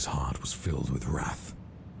 His heart was filled with wrath.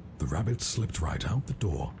 The rabbit slipped right out the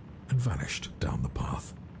door and vanished down the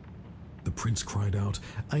path. The prince cried out,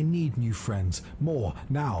 I need new friends. More,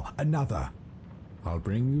 now, another. I'll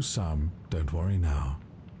bring you some, don't worry now,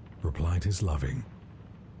 replied his loving,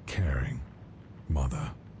 caring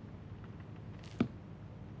mother.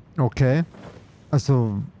 Okay.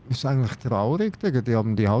 Also, ist eigentlich traurig, Digga. Die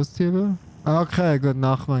haben die Haustiere. Okay, gute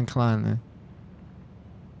Nacht, mein Kleiner.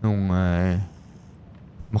 Junge.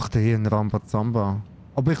 Macht er hier einen Rambazamba.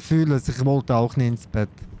 Aber ich fühle es, ich wollte auch nicht ins Bett.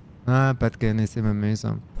 Bett gehen ist immer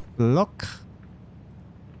mühsam. Block.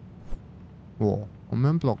 Wow, und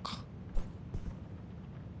ein Block.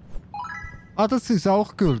 Ah, das ist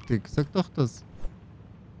auch gültig. Sag doch das.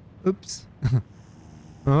 Ups.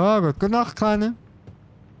 Ah, gut. Gute Nacht, Kleine.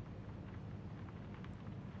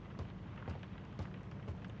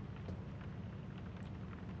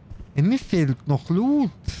 Mir fehlt noch Loot.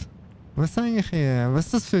 Was ist eigentlich hier? Was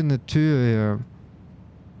ist das für eine Tür hier?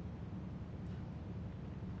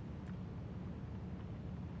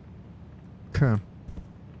 Okay.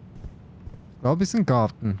 Ich glaube, es ist ein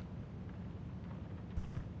Garten.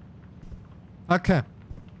 Okay.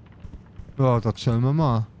 Ja, das schauen wir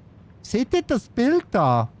mal. Seht ihr das Bild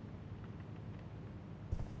da?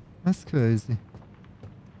 Das ist crazy.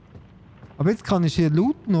 Aber jetzt kann ich hier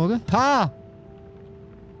looten, oder? Ha!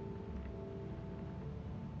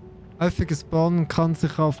 Häufiges Spawnen kann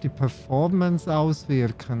sich auf die Performance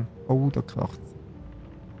auswirken. Oh, da kracht's.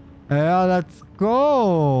 Ja, let's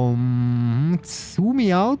go!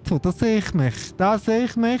 Zumi-Auto, da sehe ich mich. Da sehe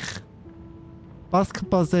ich mich.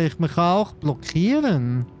 Basketball sehe ich mich auch.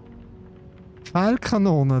 Blockieren.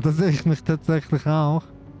 Pfeilkanone, da sehe ich mich tatsächlich auch.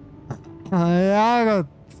 Ja, gut.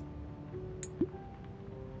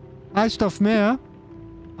 Ein Stoff mehr?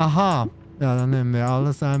 Aha. Ja, dann nehmen wir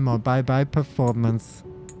alles einmal. Bye-bye Performance.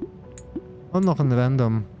 Und noch ein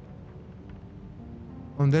Random.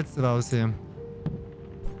 Und jetzt raus hier.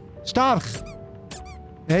 Stark!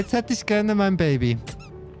 Jetzt hätte ich gerne mein Baby.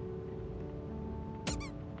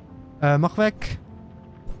 Mach weg.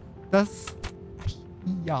 Das.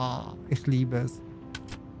 Ja, ich liebe es.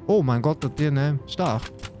 Oh mein Gott, das dir, ne? Stark.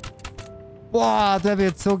 Boah, der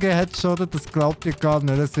wird so geheadshottet, das glaubt ihr gar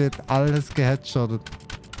nicht. Das wird alles geheadshottet.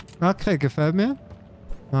 Okay, gefällt mir.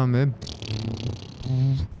 Amen.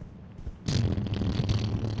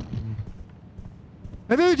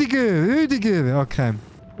 Wütige! Okay.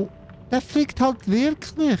 Oh, der fliegt halt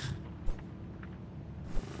wirklich.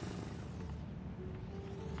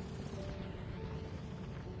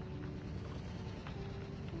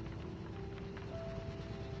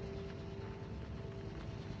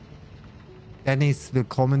 Dennis,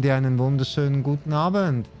 willkommen dir, einen wunderschönen guten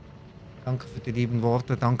Abend. Danke für die lieben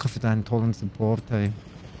Worte, danke für deinen tollen Support, hey.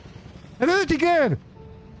 Rüdiger!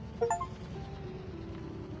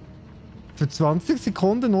 Für 20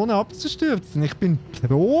 Sekunden ohne abzustürzen. Ich bin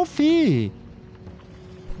Profi.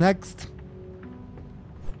 Next.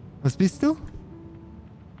 Was bist du?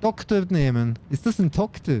 Doktor nehmen. Ist das ein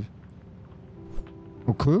Doktor?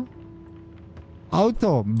 Okay.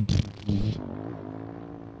 Auto.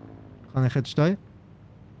 Kann ich jetzt steuern?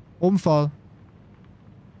 Unfall.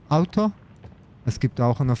 Auto. Es gibt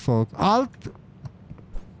auch einen Erfolg. Alt.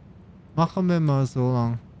 Machen wir mal so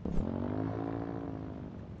lang.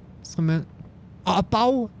 Ah,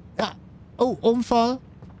 Bau! Ja! Oh, Unfall!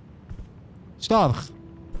 Stark!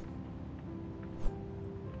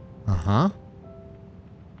 Aha.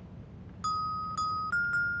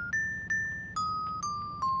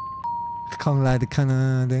 Ich kann leider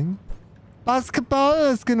keine Ding.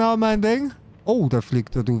 Basketball ist genau mein Ding. Oh, da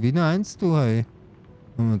fliegt ja du wie eine Eins, du, hey.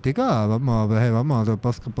 Digga, warte mal, aber hey, warte mal, der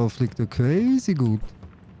Basketball fliegt ja crazy gut.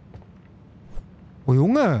 Oh,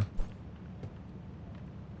 Junge!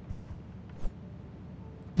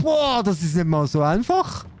 Boah, das ist nicht mal so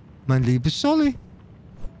einfach. Mein liebes Scholli.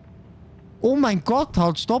 Oh mein Gott,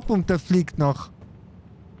 halt, stopp und der fliegt nach.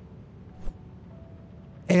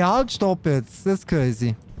 Ey, halt, stopp jetzt. Das ist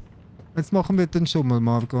crazy. Jetzt machen wir den Schummel,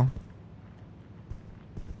 Marco.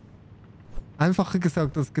 Einfacher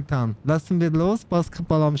gesagt als getan. Lassen wir los.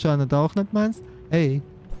 Basketball anscheinend auch nicht meins. Ey,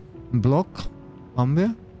 ein Block haben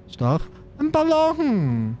wir. Stark. Ein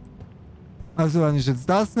Ballon. Also wenn ich jetzt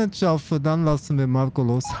das nicht schaffe, dann lassen wir Marco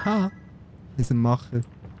los. Ha! Diese Mache.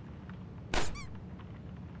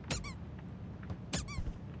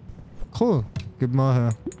 Cool. Gib mal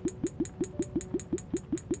her.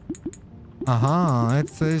 Aha,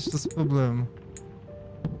 jetzt sehe ich das Problem.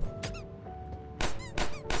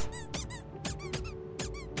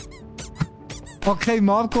 Okay,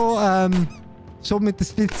 Marco, schon mit dem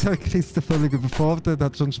Spielzeug ist er völlig überfordert,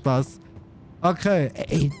 hat schon Spaß. Okay,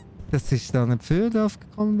 ey, dass ich da nicht für drauf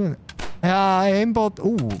gekommen bin. Ja, Aimbot,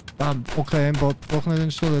 okay, Aimbot, doch nicht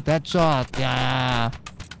in Schule. Deadshot, ja.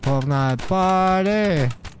 Fortnite Party.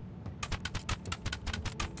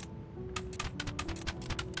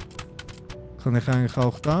 Kann ich eigentlich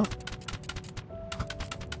auch da?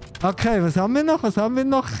 Okay, was haben wir noch? Was haben wir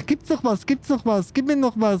noch? Gibt's noch was? Gibt's noch was? Gib mir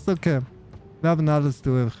noch was, okay. Wir haben alles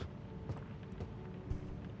durch.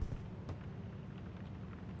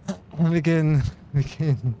 Wir gehen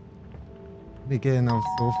aufs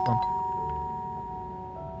Sofa.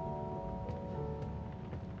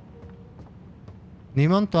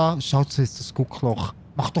 Niemand da? Schaut, so ist das Guckloch.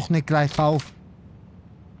 Mach doch nicht gleich auf.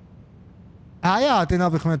 Ah ja, den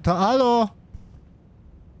habe ich mit. Hallo!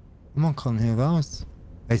 Man kann hier raus.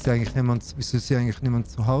 Ist eigentlich niemand, wieso ist hier eigentlich niemand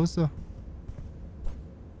zu Hause?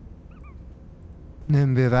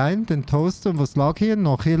 Nehmen wir rein, den Toaster. Und was lag hier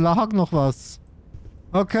noch? Hier lag noch was.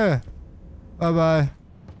 Okay. Bye bye.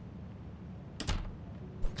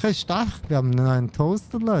 Okay, stark. Wir haben einen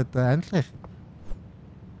Toaster, Leute. Endlich.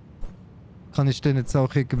 Kann ich den jetzt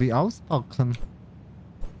auch irgendwie auspacken?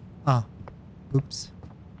 Ah. Ups.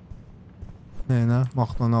 Nee, ne?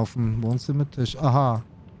 Macht man auf dem Wohnzimmertisch. Aha.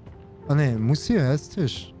 Ah ne, muss hier,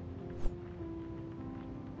 Esstisch.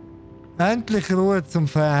 Endlich Ruhe zum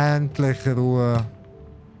endlich Ruhe.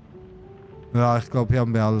 Ja, ich glaube, hier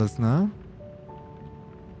haben wir alles, ne?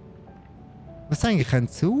 Was ist eigentlich ein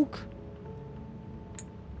Zug?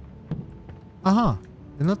 Aha.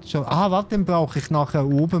 Den hat schon. Ah, warte, den brauche ich nachher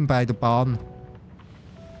oben bei der Bahn.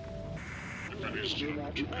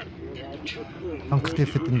 Danke dir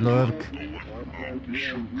für den Lurk.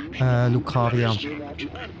 Lucaria.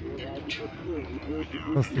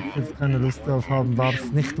 Dass ich jetzt keine Lust drauf haben, war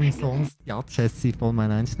es nicht umsonst. Ja, Jessie, voll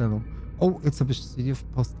meine Einstellung. Oh, jetzt habe ich das Video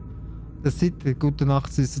verpasst. Das sieht, gute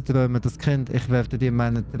Nacht, süße Träume, das kennt. Ich werde dir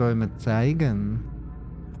meine Träume zeigen.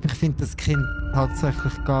 Ich finde das Kind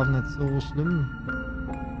tatsächlich gar nicht so schlimm.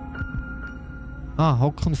 Ah,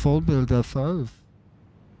 Hocken Vollbild F11.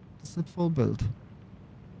 Das ist nicht Vollbild.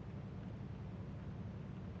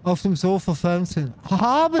 Auf dem Sofa Fernsehen.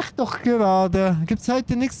 Habe ich doch gerade. Gibt's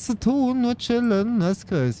heute nichts zu tun, nur chillen. Das ist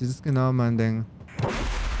crazy, das ist genau mein Ding.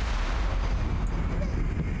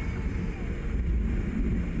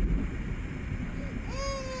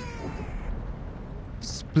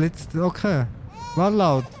 Blitzt, okay. War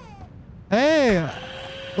laut. Hey!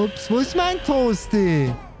 Ups, wo ist mein Toasty?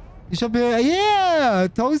 Ich hab hier. Yeah!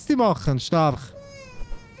 Toasty machen, stark.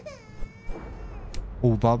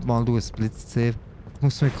 Oh, warte mal, du, es blitzt sehr. Ich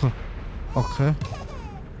muss mir. Okay.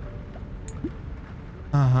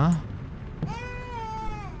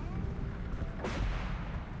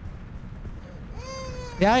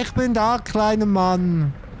 Ja, ich bin da, kleiner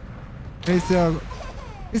Mann. Ist ja...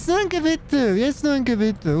 Ist nur ein Gewitter. Jetzt nur ein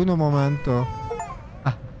Gewitter. Uno momento.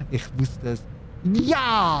 Ah, ich wusste es.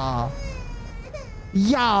 Ja!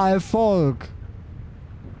 Ja, Erfolg!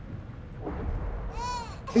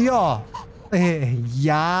 Ja!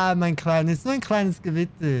 Ja, mein Kleines. Nur ein kleines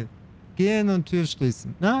Gewitter. Gehen und Tür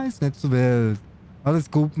schließen. Nein, ist nicht so wild.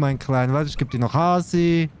 Alles gut, mein Kleiner. Warte, ich gebe dir noch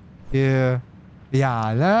Hasi. Hier.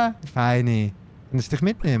 Ja, ne? Feini. Kann ich dich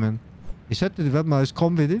mitnehmen? Ich hätte... Warte mal, ich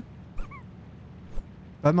komme wieder.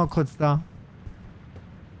 Bleib mal kurz da.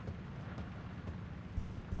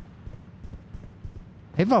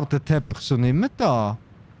 Hey, war der Teppich schon immer da?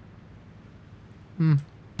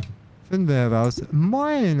 Finden wir heraus.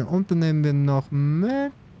 Moin! Und dann nehmen wir noch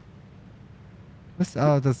mit. Was?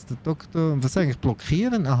 Ah, das ist der Doktor. Was eigentlich?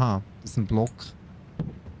 Blockieren? Aha, das ist ein Block.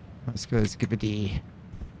 Was geht? Ich gebe die.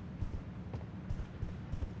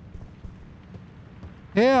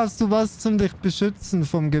 Hey, hast du was zum dich beschützen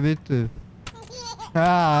vom Gewitter?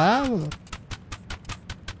 Ja.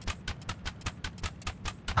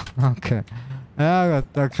 Okay. Ja,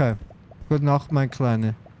 gut, okay. Gute Nacht, mein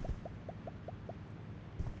Kleiner.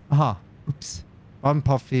 Aha. Ups. War ein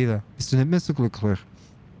paar Fehler. Bist du nicht mehr so glücklich?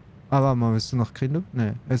 Aber mal, willst du noch Kinder?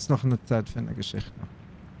 Nee, jetzt noch eine Zeit für eine Geschichte.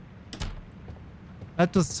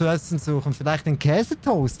 Etwas zu essen suchen. Vielleicht einen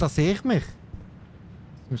Käsetoast, da sehe ich mich.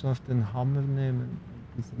 Ich muss auf den Hammer nehmen.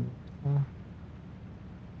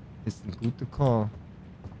 Ist ein guter Call.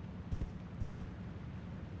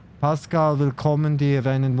 Pascal, willkommen dir.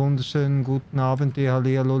 Einen wunderschönen guten Abend dir.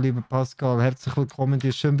 Hallihallo, lieber Pascal. Herzlich willkommen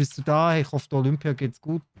dir. Schön bist du da. Ich hoffe, der Olympia geht's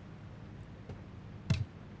gut.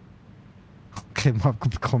 Okay, Marco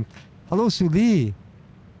bekommt. Hallo, Julie.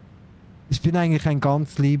 Ich bin eigentlich ein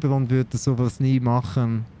ganz Lieber und würde sowas nie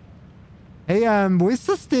machen. Hey, wo ist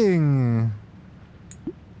das Ding?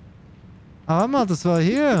 Ah, mal, das war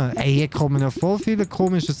hier. Ey, hier kommen ja voll viele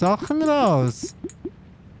komische Sachen raus.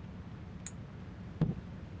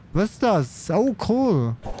 Was ist das? Oh,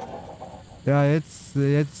 cool. Ja, jetzt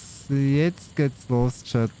geht's los,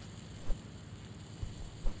 Chat.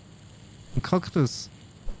 Ein Kaktus.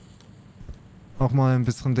 Auch mal ein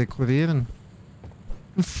bisschen dekorieren.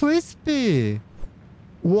 Ein Frisbee.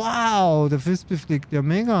 Wow, der Frisbee fliegt ja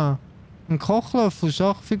mega. Ein Kochlöffel,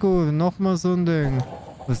 Schachfiguren, nochmal so ein Ding.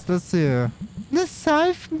 Was ist das hier? Eine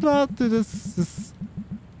Seifenplatte, das ist...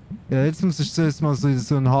 Ja, jetzt muss ich zuerst mal so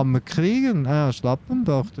einen Hammer kriegen. Ah ja, Schlappen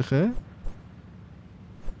dachte ich, eh.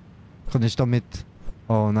 Kann ich damit...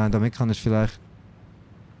 Oh nein, damit kann ich vielleicht...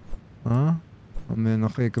 Ah, haben wir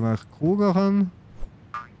noch irgendwelche Kugeln?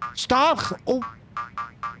 Stark! Oh!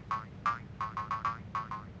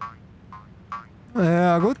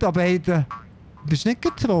 Ja gut, aber hey, du bist nicht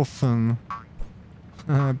getroffen.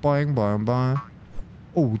 Boing, boing, boing.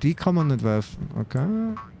 Oh, die kann man nicht werfen. Okay.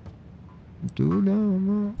 Du da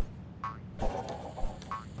mal.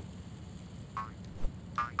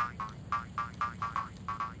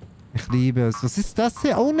 Ich liebe es. Was ist das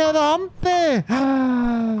hier? Oh, eine Rampe!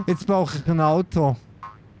 Jetzt brauche ich ein Auto.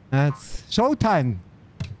 Jetzt. Showtime!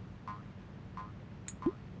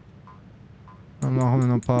 Dann machen wir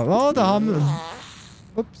noch ein paar... Oh, da haben wir...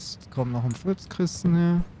 Ups, da kommt noch ein Fritzkissen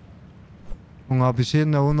hier. Und habe ich hier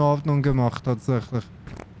eine Unordnung gemacht, tatsächlich.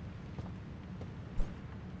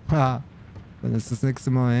 Ja, wenn es das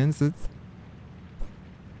nächste Mal hinsitzt.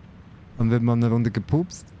 Dann wird man eine Runde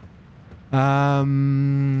gepupst.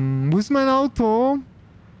 Wo ist mein Auto?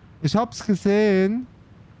 Ich hab's gesehen.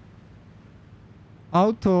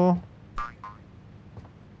 Auto.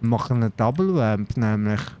 Wir machen eine Double Ramp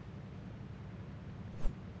nämlich.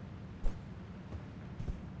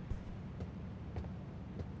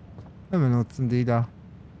 Wir benutzen die da.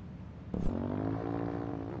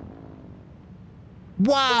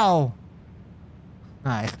 Wow!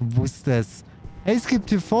 Ah, ich wusste es. Hey, es gibt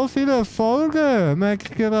hier voll viele Erfolge, merke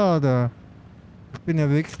ich gerade. Ich bin ja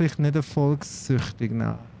wirklich nicht erfolgssüchtig,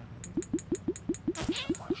 nein.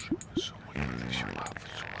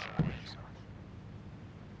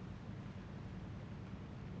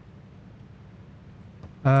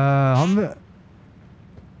 Haben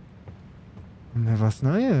wir was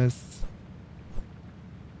Neues?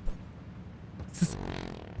 Ist das...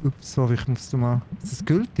 Ups, sorry, ich musste mal... Ist das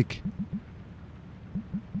gültig?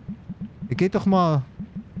 Geht doch mal.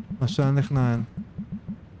 Wahrscheinlich nein.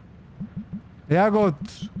 Ja gut.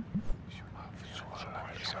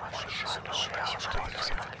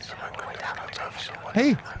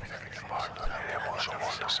 Hey!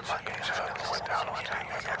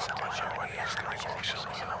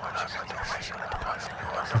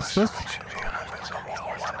 Was ist das?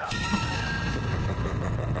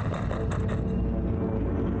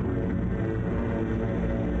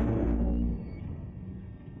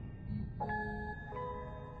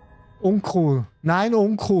 Uncool. Nein,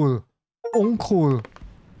 uncool. Uncool.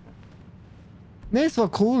 Nee, es war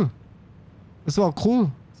cool. Es war cool.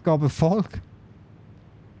 Es gab Erfolg.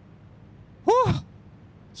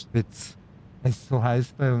 Spitz. Es ist so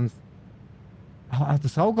heiß bei uns. Ah,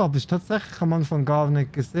 das Auge habe ich tatsächlich am Anfang gar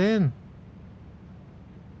nicht gesehen.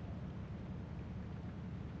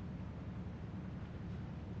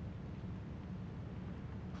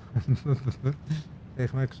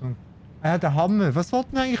 Ich merke schon. Ah, der Hammer. Was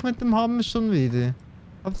wollten wir eigentlich mit dem Hammer schon wieder?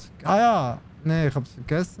 Ah ja. Nee, ich hab's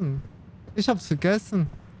vergessen. Ich hab's vergessen.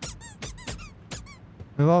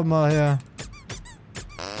 Wir waren mal hier.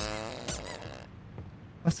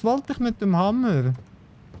 Was wollte ich mit dem Hammer?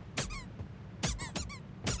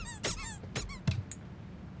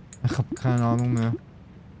 Ich hab keine Ahnung mehr.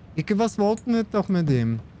 Irgendwas wollten wir doch mit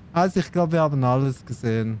ihm. Also ich glaube, wir haben alles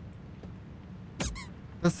gesehen.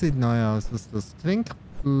 Das sieht neu aus. Was ist das?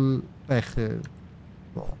 Trinkbecher.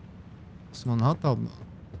 Boah. Was man hat, aber.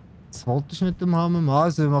 Was wollte ich mit dem Hammer machen?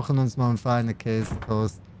 Also wir machen uns mal einen feinen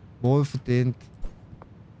Käsetoast. Wohlverdient.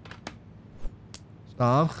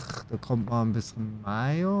 Stark. Da kommt mal ein bisschen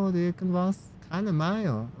Mayo oder irgendwas. Keine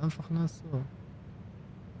Mayo. Einfach nur so.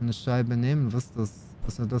 Eine Scheibe nehmen. Was ist das?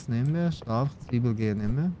 Also das nehmen wir. Stark. Zwiebel gehen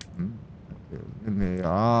immer. Okay, nehmen wir.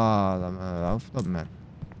 Ja, dann auf damit.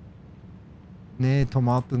 Nee,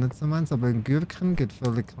 Tomate nicht so meins, aber ein Gürkchen geht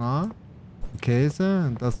völlig klar.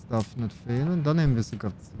 Käse, das darf nicht fehlen. Dann nehmen wir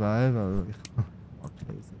sogar 2, weil ich mag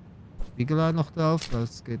Käse. Spiegelei noch drauf,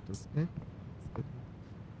 das geht, das geht.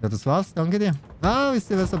 Ja, das war's, danke dir. Ah, wisst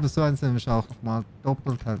ihr was, aber so eins nehme ich auch nochmal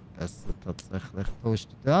doppelt halt besser tatsächlich. Toast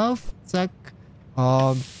drauf, zack.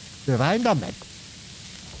 Und rein damit.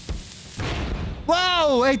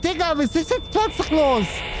 Wow, ey Digga, was ist jetzt plötzlich los?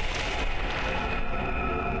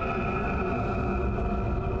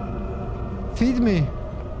 Feed me.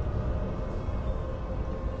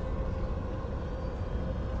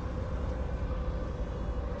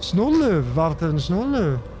 Schnulle, warte, ein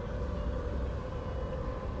Schnulle.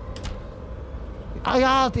 Ah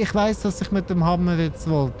ja, ich weiß, was ich mit dem Hammer jetzt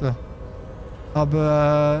wollte.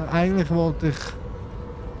 Aber eigentlich wollte ich...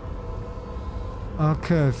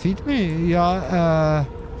 Okay, feed me. Ja,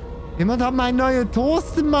 jemand hat meinen neuen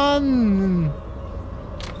Toaster, Mann.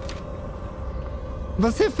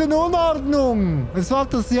 Was ist für eine Unordnung? Was war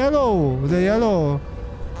das Yellow? Oder Yellow?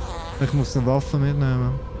 Ich muss eine Waffe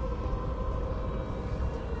mitnehmen.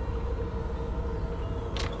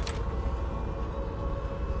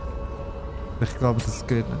 Ich glaube, das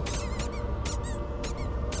geht nicht.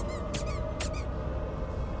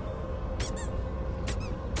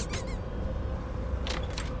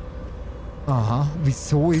 Aha,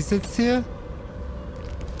 wieso ist jetzt hier?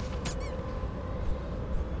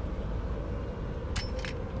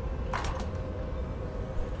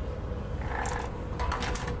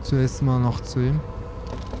 Zuerst mal noch zu ihm.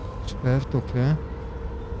 Sperrt, okay.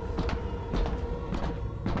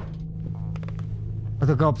 Ah,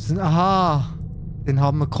 da gab es einen... Aha! Den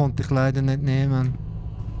Hammer konnte ich leider nicht nehmen.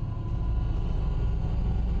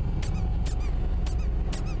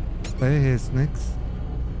 Okay, hier ist nichts.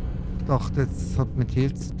 Ich dachte, es hat mit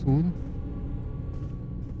hier zu tun.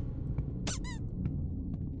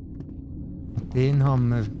 Den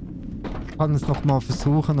Hammer. Ich kann es noch mal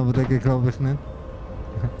versuchen, aber den glaube ich nicht.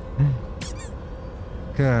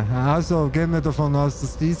 Okay, also gehen wir davon aus,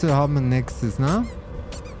 dass diese Hammer nichts ist, ne?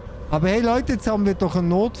 Aber hey Leute, jetzt haben wir doch einen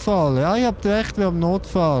Notfall. Ja, ihr habt recht, wir haben einen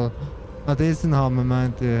Notfall. Ah, diesen Hammer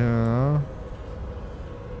meint ihr, ja.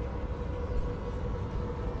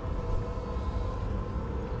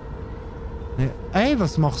 Nee. Ey,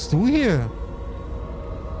 was machst du hier?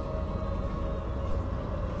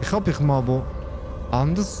 Ich hab mich mal wo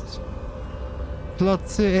anders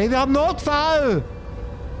platziert. Ey, wir haben Notfall!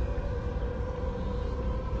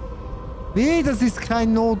 Wie? Das ist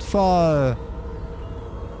kein Notfall.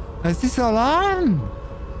 Es ist Alarm.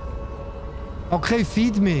 Okay,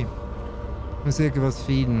 feed me. Ich muss irgendwas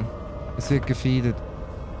feeden. Es wird gefeedet.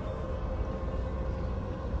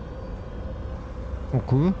 Oh,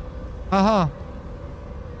 cool. Aha.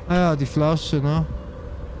 Ah ja, die Flasche, ne?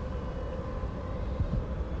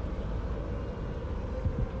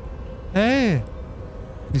 Hey.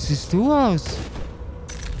 Wie siehst du aus?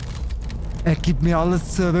 Er gibt mir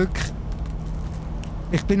alles zurück.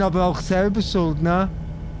 Ich bin aber auch selber schuld, ne?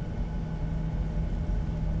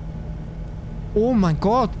 Oh mein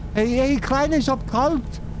Gott. Ey, Kleine, ich hab kalt.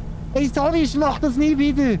 Ey, sorry, ich mach das nie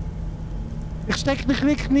wieder. Ich steck mich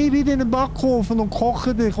wirklich nie wieder in den Backofen und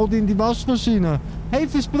koche dich oder in die Waschmaschine. Hey,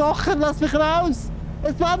 versprochen, lass mich raus.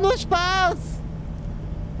 Es war nur Spaß.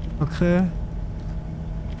 Okay.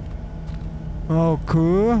 Oh,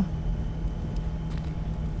 cool.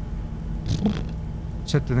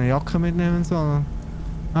 Ich hätte eine Jacke mitnehmen sollen.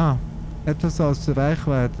 Ah, etwas aus der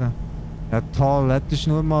Reichweite. Ja toll, hätte ich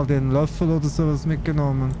nur mal den Löffel oder sowas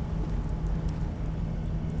mitgenommen.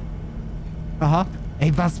 Aha.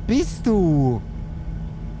 Ey, was bist du?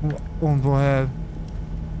 Und woher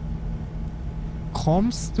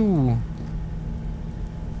kommst du?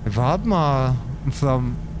 Hey, warte mal.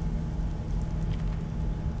 From...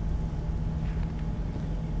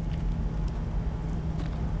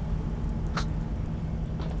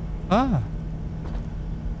 Ah.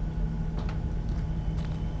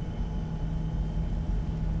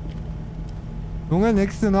 Junge,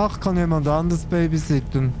 nächste Nacht kann jemand anders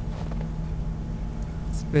babysitten.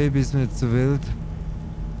 Das Baby ist mir zu wild.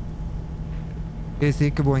 Hier ist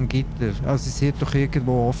irgendwo ein Gitter. Also es ist doch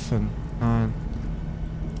irgendwo offen. Nein.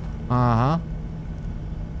 Aha.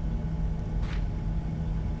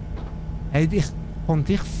 Hey, von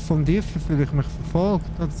dir fühle ich mich verfolgt,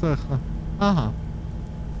 tatsächlich. Aha.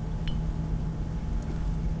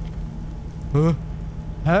 Hä?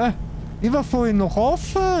 Hä? Ich war vorhin noch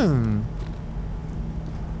offen!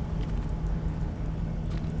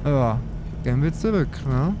 Ja, gehen wir zurück,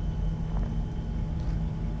 ne?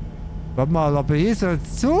 Warte mal, aber hier soll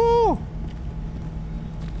zu!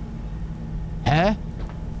 Hä?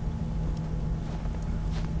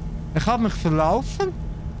 Ich habe mich verlaufen?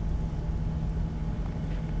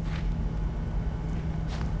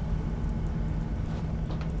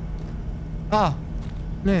 Ah!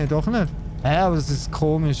 Nee, doch nicht. Hä, aber das ist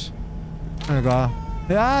komisch. Egal.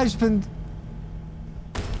 Ja, ich bin...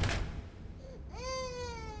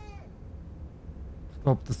 Ich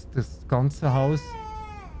glaube, das ganze Haus...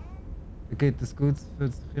 Da geht es gut,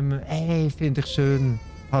 fühlt sich immer... Ey, finde ich schön,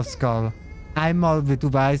 Pascal. Einmal, wie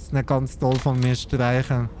du weißt, nicht ganz toll von mir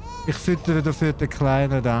streichen. Ich füttere dafür den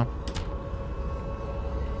Kleinen da.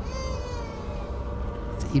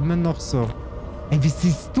 Ist immer noch so. Ey, wie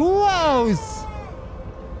siehst du aus?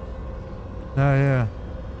 Ja, ja.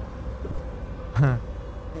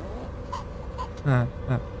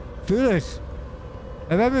 Fühl ich.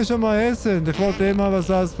 Ja, wenn wir schon mal hier sind, ich wollte eh mal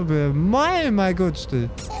was ausprobieren. Mein Gott,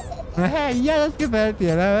 ja, das gefällt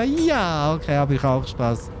dir. Ja, okay, habe ich auch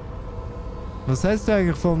Spaß. Was heißt du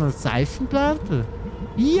eigentlich von einer Seifenplatte?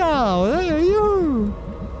 Ja, oder? Juhu.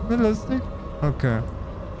 Nicht lustig? Okay.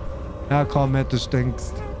 Ja, komm, du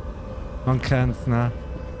stinkst. Man kennt's, ne?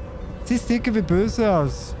 Siehst irgendwie böse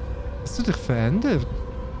aus. Hast du dich verändert?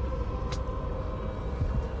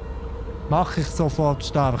 Mach ich sofort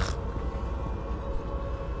stark.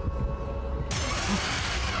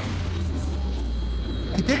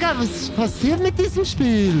 Hey, Digga, was passiert mit diesem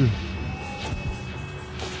Spiel?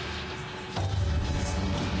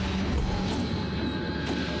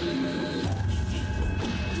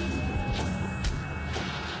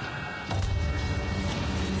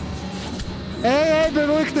 Hey,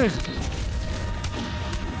 beruhig dich!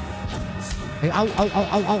 Hey, au.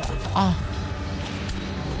 Ah.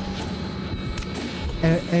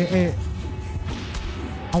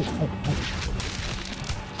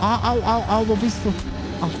 Au. Au, wo bist du?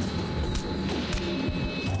 Ah.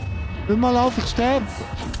 Hör mal auf, ich sterbe!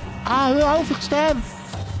 Ah, hör auf, ich sterbe!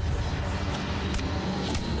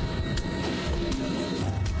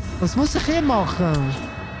 Was muss ich hier machen?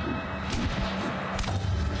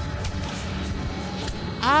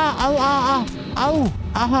 Au!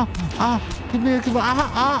 Gib mir,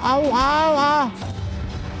 au!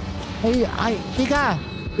 Hey, Digga!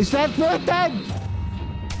 Ich werd wütend!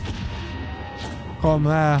 Komm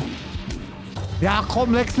her! Ja,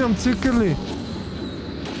 komm, leg's mir am Zuckerli!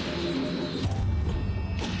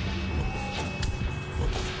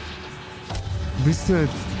 Wo bist du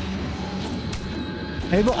jetzt?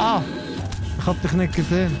 Hey, wo? Ah! Ich hab dich nicht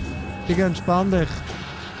gesehen. Digga, entspann dich.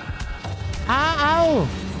 Au!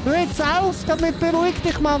 Hör jetzt auf, damit beruhig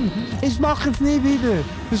dich, Mann! Ich mache es nie wieder!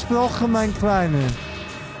 Versprochen, mein Kleiner!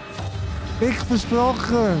 Ich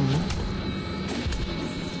versprochen!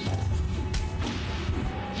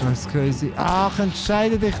 Das ist crazy. Ach,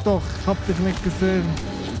 entscheide dich doch! Ich hab dich nicht gesehen!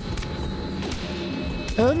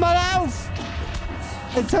 Hör mal auf!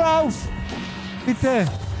 Jetzt hör auf! Bitte!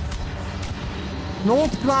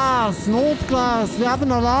 Notglas! Wir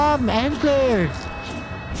haben Alarm! Endlich!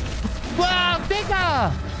 Wow,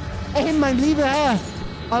 Digga! Ey, mein lieber Herr!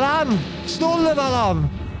 Alarm! Stullenalarm!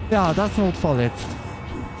 Ja, das ist Notfall jetzt.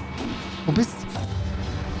 Wo bist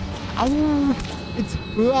du? Au! Jetzt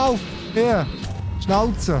hör auf! Hier!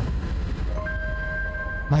 Schnauze!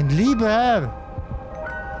 Mein lieber Herr!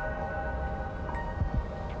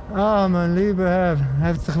 Ah, mein lieber Herr!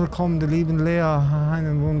 Herzlich willkommen, der lieben Lea.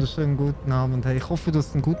 Einen wunderschönen guten Abend. Hey, ich hoffe, du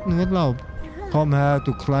hast einen guten Urlaub. Komm her,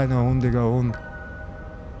 du kleiner hundiger Hund.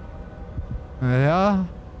 Ja.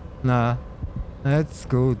 Nein. Jetzt ist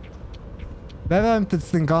gut. Wer räumt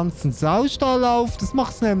jetzt den ganzen Saustall auf? Das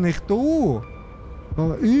macht's nämlich du.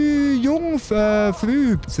 Oh, jung,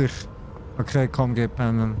 früh übt sich. Okay, komm, geh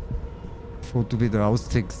pennen. Bevor du wieder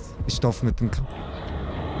austickst. Ich stoff mit dem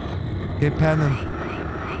Geh pennen.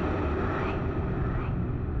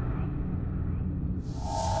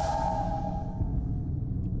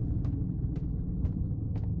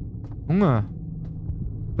 Junge.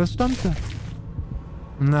 Was stand da?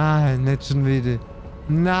 Nein, nicht schon wieder.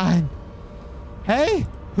 Nein. Hey,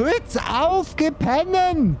 hör jetzt auf, geh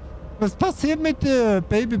pennen. Was passiert mit dir?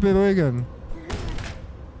 Baby beruhigen.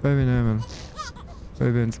 Baby nehmen.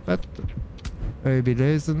 Baby ins Bett. Baby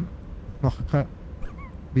lesen. Noch kein...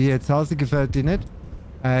 Wie jetzt? Hase gefällt dir nicht?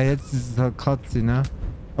 Jetzt ist es halt Katze, ne?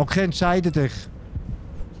 Okay, entscheide dich.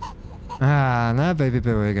 Ah, ne? Baby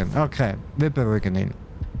beruhigen. Okay, wir beruhigen ihn.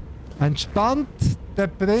 Entspannt der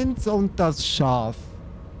Prinz und das Schaf.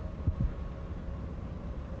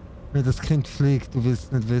 Wie das Kind fliegt, du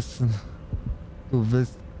willst nicht wissen. Du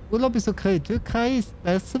willst... Urlaub ist okay. Türkei ist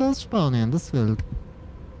besser als Spanien, das will.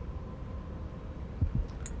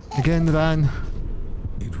 Wir gehen rein.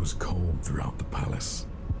 It was cold throughout the palace.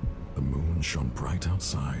 The moon shone bright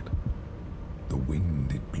outside. The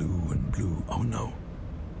wind, it blew and blew. Oh no!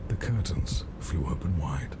 The curtains flew open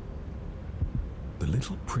wide. The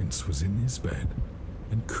little prince was in his bed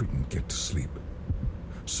and couldn't get to sleep.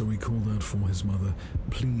 So he called out for his mother,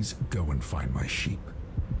 "Please go and find my sheep."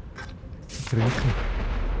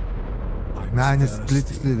 Nein, es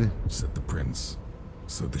blitzt wieder, said the prince.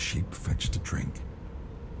 So the sheep fetched a drink.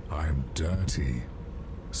 "I'm dirty,"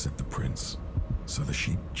 said the prince. So the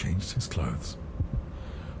sheep changed his clothes.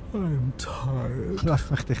 "I'm tired," Lass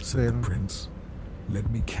mich dich said the sehen. prince. "Let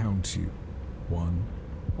me count you. 1,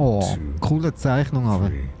 Oh, 2, coole Zeichnung aber.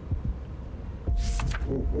 3.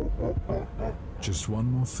 "Just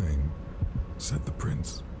one more thing," said the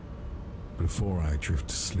prince. "Before I drift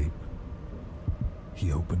to sleep."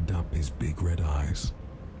 He opened up his big red eyes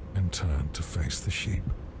and turned to face the sheep.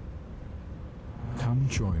 "Come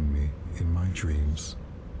join me in my dreams.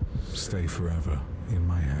 Stay forever in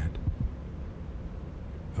my head."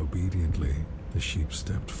 Obediently, the sheep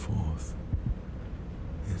stepped forth,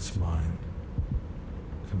 its mind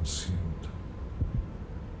consumed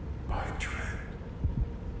by dread.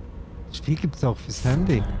 Das Spiel gibt's auch fürs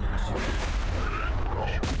Handy.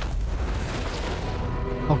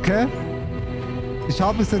 Okay. Ich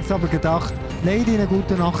habe es jetzt aber gedacht. Lady, eine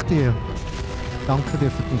gute Nacht dir. Danke dir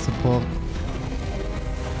für den Support.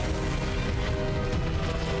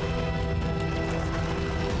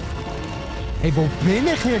 Hey, wo bin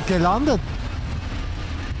ich hier gelandet?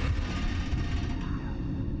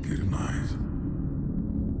 Good night.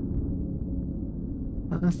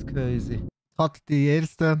 Das ist crazy. Hat die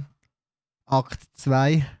erste Akt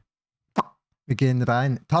 2. Wir gehen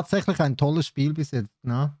rein. Tatsächlich ein tolles Spiel bis jetzt,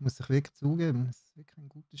 ne? Muss ich wirklich zugeben. Das ist wirklich ein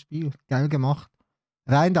gutes Spiel. Geil gemacht.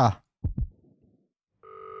 Rein da.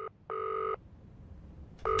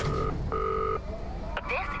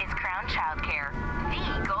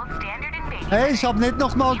 Hey, ich hab nicht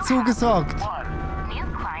nochmal zugesagt.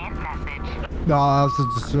 Ja, also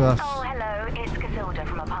das ist...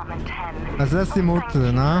 Also das ist die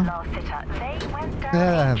Mutter, ne?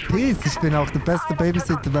 Ja, peace. Ich bin auch der beste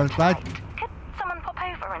Babysitter weltweit.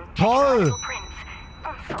 Toll!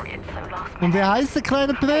 Und wie heißt der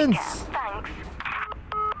kleine Prinz?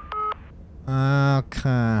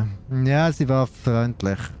 Okay. Ja, sie war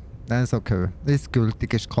freundlich. Das ist okay. Ist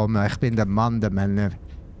gültig, ist gekommen. Ich bin der Mann der Männer.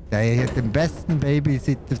 Der hier den besten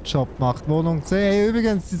Babysitter-Job macht. Wohnung C. Hey,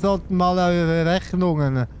 übrigens, Sie sollten mal eure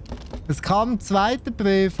Rechnungen. Es kam ein zweiter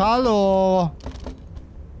Brief. Hallo!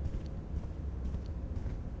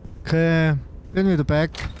 Okay. Bin wieder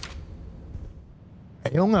back.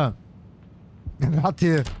 Hey, Junge! Wer hat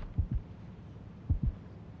hier...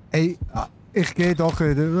 Ey, ich gehe doch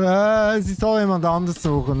wieder. Sie soll jemand anders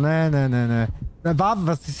suchen. Nee.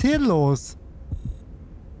 Was ist hier los?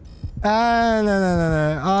 Nee.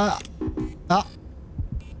 Ah.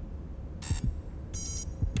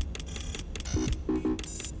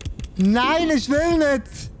 Nein, ich will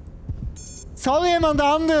nicht! Soll jemand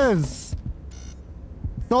anders?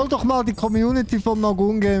 Soll doch mal die Community von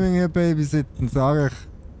Nagun Gaming hier babysitten, sag ich.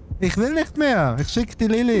 Ich will nicht mehr. Ich schicke die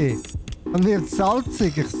Lilly. Dann wird es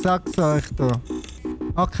salzig, ich sag's euch da.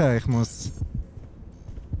 Okay, ich muss.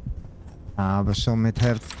 Aber schon mit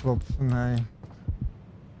Herzklopfen, nein.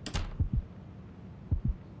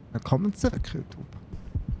 Willkommen zurück, YouTube.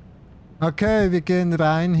 Okay, wir gehen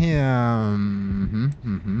rein hier.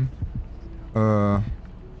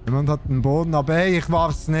 Jemand hat den Boden, aber hey, ich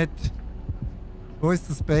war's nicht. Wo ist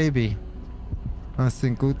das Baby? Das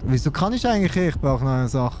sind gut. Wieso kann ich eigentlich? Ich brauche neue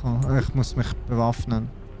Sachen. Ich muss mich bewaffnen.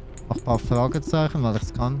 Noch ein paar Fragezeichen, weil ich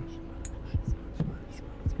es kann.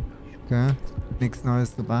 Okay. Nichts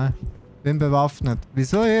Neues dabei. Bin bewaffnet.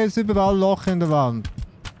 Wieso hier ist überall Loch in der Wand?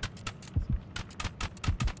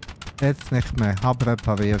 Jetzt nicht mehr. Hab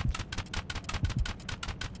repariert.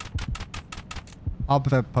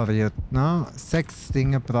 Abrepariert, ne? 6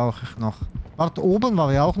 Dinge brauche ich noch. Warte, oben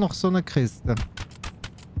war ja auch noch so eine Kiste.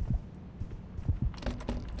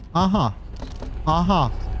 Aha.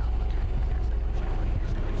 Aha.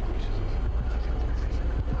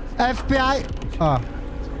 FBI! Ah.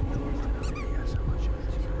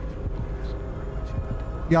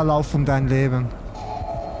 Ja, lauf um dein Leben.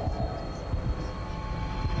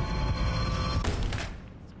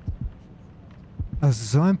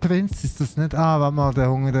 Also so ein Prinz ist das nicht. Ah, warte mal, der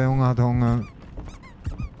Junge hat Hunger.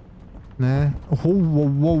 Ne? Oh,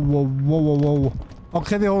 wow, wow, wow, wow, wow.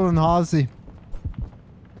 Okay, wir holen Hasi.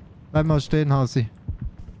 Bleib mal stehen, Hasi.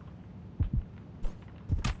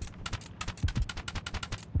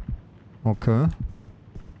 Okay.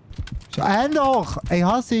 Doch! Ey,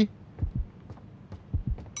 Hasi!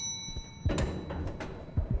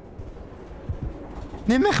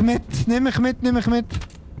 Nimm mich mit! Nimm mich mit! Nimm mich mit!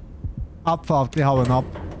 Abfahrt, wir hauen ab.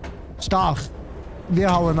 Stark!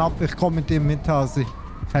 Wir hauen ab, ich komme mit dir mit, Hasi.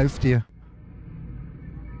 Ich helfe dir.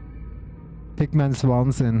 Pigments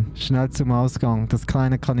Wahnsinn. Schnell zum Ausgang. Das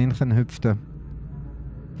kleine Kaninchen hüpfte.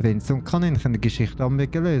 Prinz und Kaninchen, die Geschichte haben wir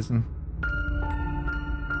gelesen.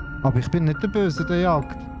 Aber ich bin nicht der Böse der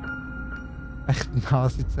Jagd. Echten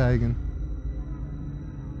Hasi zeigen.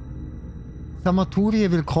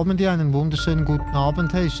 Samaturi, willkommen dir, einen wunderschönen guten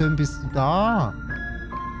Abend. Hey, schön bist du da.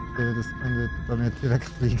 Das können wir bei mir direkt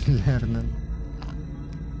fliegen lernen.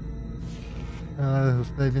 Das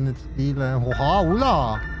Baby nicht spielen. Oha,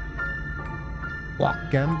 Ula! Wow,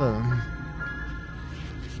 Gamble.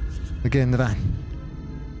 Wir gehen rein.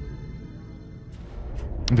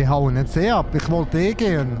 Wir hauen jetzt eh ab. Ich wollte eh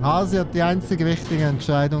gehen. Hasi hat die einzige richtige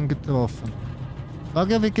Entscheidung getroffen.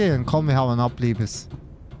 Sag ja, wir gehen. Komm, wir hauen ab, Liebes.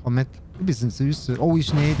 Komm mit. Du bist ein Süßer. Oh, ich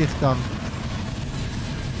schnee dich dann.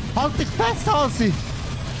 Halt dich fest, Hasi!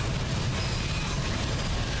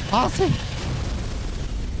 Hasi!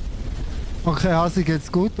 Okay, Hasi,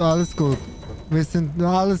 geht's gut? Alles gut. Wir sind...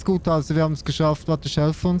 Alles gut, Hasi. Wir haben es geschafft. Warte,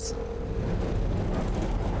 helf uns.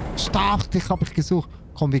 Stark, dich habe ich gesucht.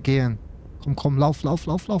 Komm, wir gehen. Komm, komm, lauf, lauf,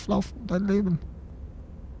 lauf, lauf, lauf. Dein Leben.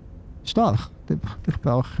 Stark. Dich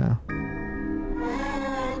brauche ich, ja.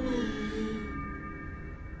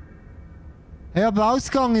 Hey, aber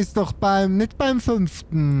Ausgang ist doch nicht beim 5.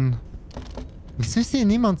 Wieso ist hier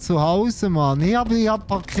niemand zu Hause, Mann? Ich hab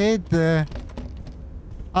Pakete.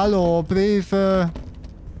 Hallo, Briefe.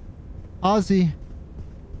 Hasi.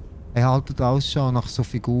 Hey, haltet Ausschau nach so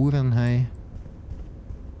Figuren, hey.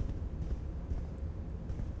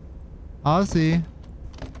 Hasi.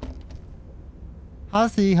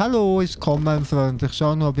 Hasi, hallo, ich komme, mein Freund. Ich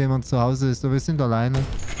schaue nur, ob jemand zu Hause ist, aber wir sind alleine.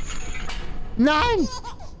 Nein!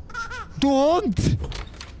 Du Hund!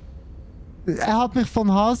 Er hat mich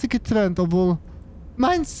vom Hasi getrennt, obwohl...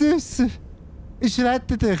 Mein Süßer! Ich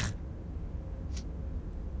rette dich!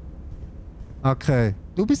 Okay.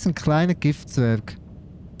 Du bist ein kleiner Giftzwerg.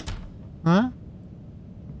 Hä?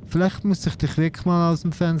 Vielleicht muss ich dich wirklich mal aus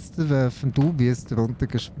dem Fenster werfen. Du wirst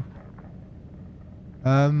runtergeschmissen.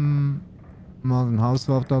 Mal den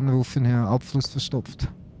Hauswart anrufen, hier. Abfluss verstopft.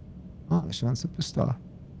 Ah, ist ein Superstar.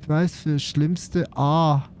 Preis für schlimmste...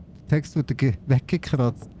 Ah, der Text wurde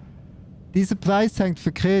weggekratzt. Dieser Preis hängt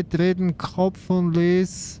verkehrt. Reden, Kopf und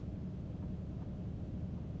Les.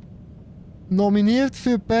 Nominiert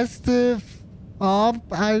für beste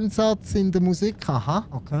Farbeinsatz in der Musik. Aha,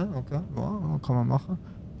 okay, okay. Wow, kann man machen.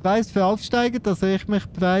 Preis für Aufsteiger, da sehe ich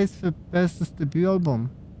mich. Preis für bestes Debütalbum.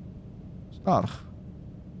 Stark.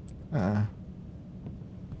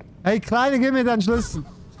 Hey, Kleine, gib mir den Schlüssel.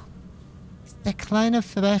 Ist der Kleine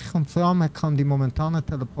frech und vor allem er kann die momentane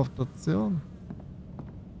Teleportation.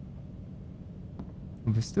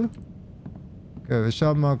 Wo bist du? Okay, wir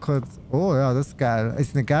schauen mal kurz. Oh ja, das ist geil.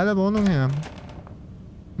 Ist eine geile Wohnung hier.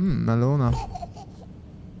 Melona.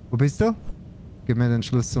 Wo bist du? Gib mir den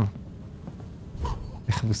Schlüssel.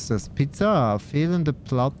 Ich wusste das. Pizza, fehlende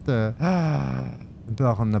Platte. Wir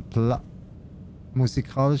brauchen eine Platte.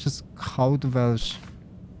 Musikalisches Kauderwelsch.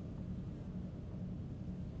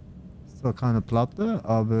 Ist zwar keine Platte,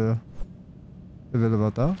 aber... Wer will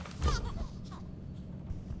was da?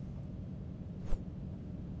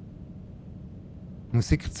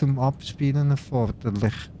 Musik zum Abspielen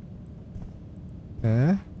erforderlich.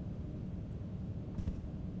 Okay.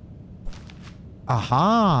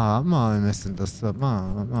 Aha, mal, wir müssen das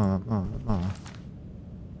mal.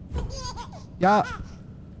 Ja,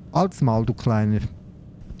 als Mal, du Kleiner.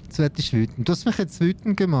 Jetzt werd ich wütend. Du hast mich jetzt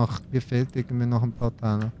wütend gemacht. Mir fehlt irgendwie noch ein paar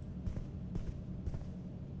Teile.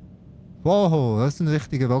 Wow, das ist ein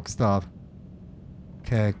richtiger Rockstar.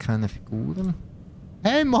 Okay, keine Figuren.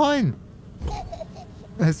 Hey, moin!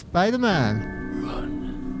 Spider-Man!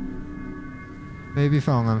 Baby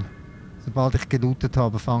fangen. Sobald ich gelootet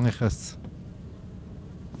habe, fange ich es.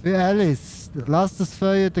 Für Alice. Lass das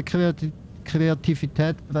Feuer der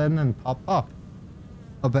Kreativität brennen, Papa.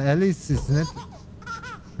 Aber Alice ist nicht...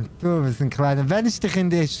 Du bist ein kleiner... Wenn ich dich in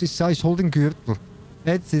die... Ich hol den Gürtel.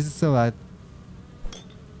 Jetzt ist es soweit.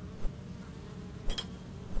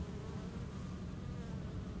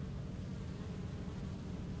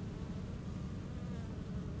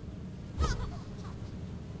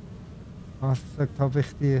 Was sagt, habe ich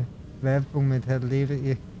die Werbung mit Herr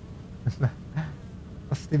Levi?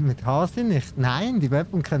 Was stimmt mit Hase nicht? Nein, die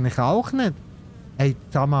Werbung kenne ich auch nicht. Hey,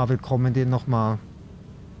 Sama, willkommen dir nochmal.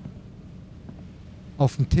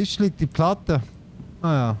 Auf dem Tisch liegt die Platte.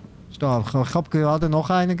 Ah ja, stark. Ich habe gerade noch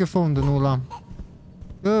eine gefunden, Ulla.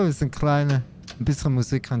 Ja, ist ein kleiner. Ein bisschen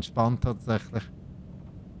Musik entspannt tatsächlich.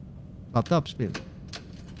 Platte abspielen.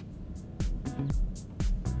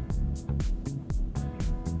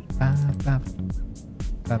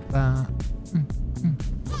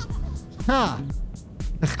 Ha!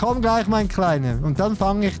 Ich komm gleich, mein Kleiner. Und dann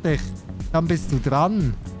fange ich dich. Dann bist du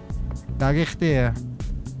dran. Sag ich dir.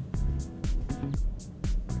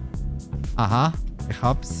 Aha, ich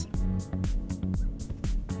hab's.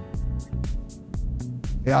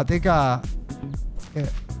 Ja, Digga.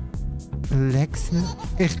 Lex,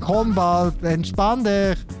 ich komm bald. Entspann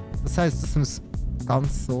dich. Das heißt, es muss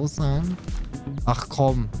ganz so sein. Ach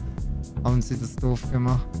komm. Haben sie das doof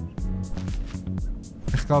gemacht?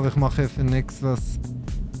 Ich glaube, ich mache für nichts was.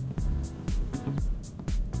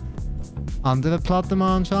 Andere Platte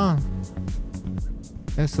mal anschauen.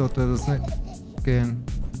 Es sollte das nicht gehen.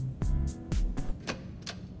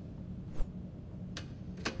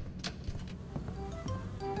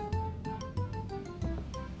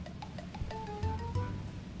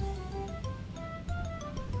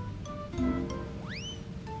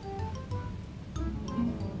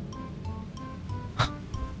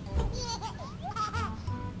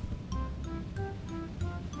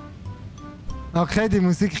 Okay, die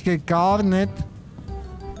Musik geht gar nicht.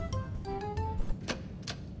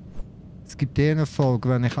 Es gibt eh eine Folge,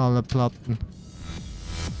 wenn ich alle Platten...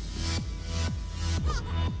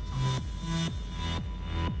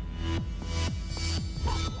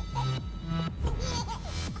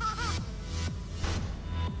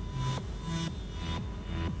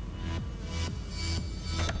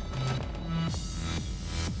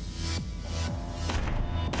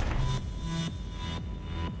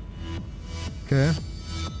 Okay.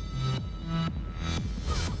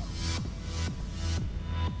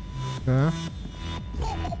 Okay.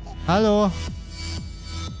 Hallo.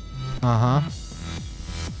 Aha.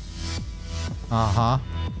 Aha.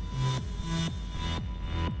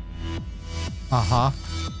 Aha.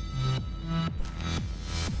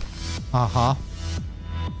 Aha.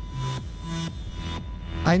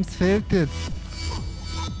 Eins fehlt jetzt.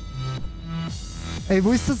 Ey,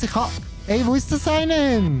 wo ist das? Ey, wo ist das eine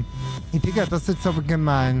hin? Hey, Digga, das ist jetzt aber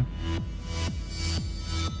gemein.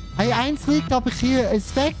 Hey, eins liegt aber hier.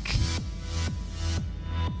 Ist weg.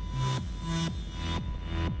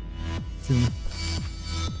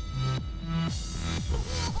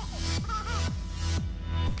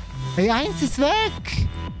 Hey, eins ist weg.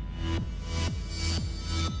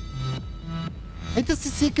 Hey, das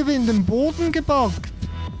ist irgendwie in den Boden gebackt.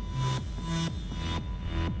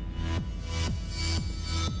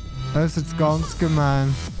 Das ist jetzt ganz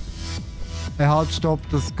gemein. Hey, halt, stopp,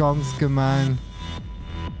 das ist ganz gemein.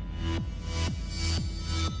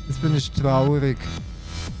 Jetzt bin ich traurig.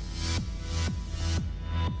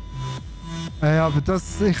 Hey, aber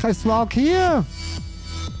es lag hier.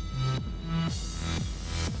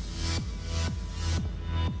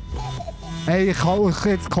 Hey,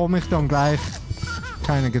 jetzt komme ich dann gleich.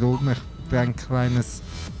 Keine Geduld mehr. Ich ein kleines...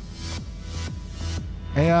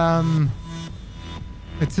 Hey,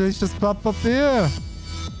 jetzt will ich das Blatt Papier.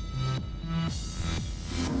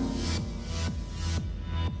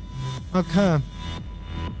 Okay.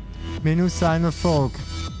 Minus ein Erfolg.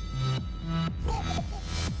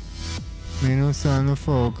 Minus ein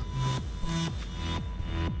Erfolg.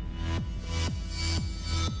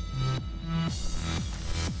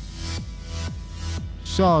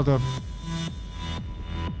 Schade.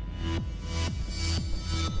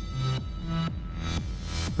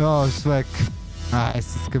 Ja, ist weg. Ah,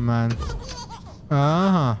 ist das gemein.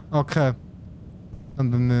 Aha, okay. Dann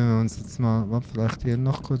bemühen wir uns jetzt mal. Warte, vielleicht hier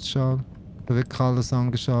noch kurz schauen. Ich habe wirklich alles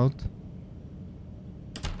angeschaut.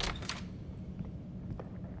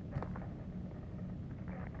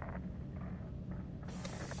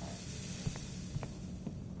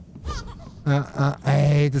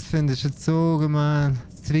 Ey, das finde ich jetzt so gemein.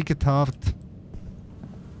 Es triggert hart.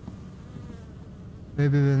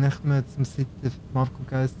 Baby will nicht mehr zum Sitte Marco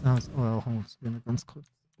Geisterhaus. Oh ja, komm, jetzt gehen wir ganz kurz.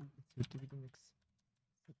 Jetzt wird wieder nichts.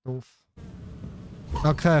 Doof.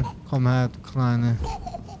 Okay, komm her, du Kleine.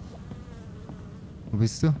 Wo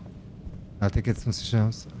bist du? Ja, da geht's muss ich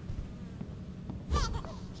raus.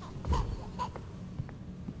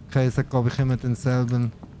 Okay, es hat glaube ich immer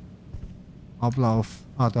denselben Ablauf.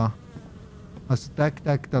 Ah, da. Also Deck,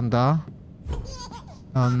 dann da.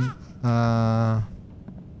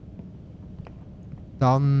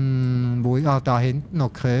 Dann, wo, da hinten,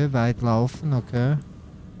 okay, weit laufen, okay.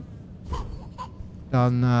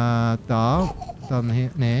 Dann, da, dann hier,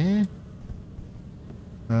 nee.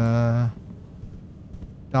 Dann,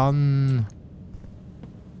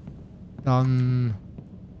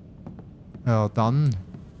 ja, dann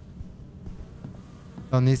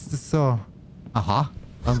ist es so. Aha,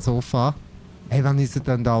 dann Sofa. Hey, wann ist er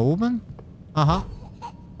denn da oben? Aha.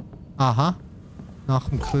 Aha. Nach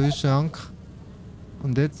dem Kühlschrank.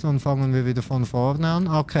 Und jetzt, wann fangen wir wieder von vorne an?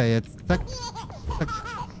 Okay, jetzt. Zack. Zack.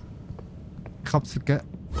 Ich hab's vergessen.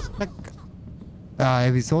 Zack. Ja,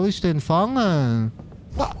 ey, wie soll ich den fangen?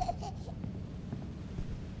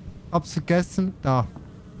 Hab's vergessen. Da.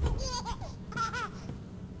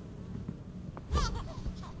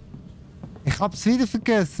 Ich hab's wieder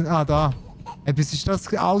vergessen. Ah, da. Ey, bis ich das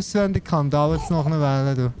auswendig kann, dauert es noch eine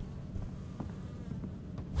Weile, du.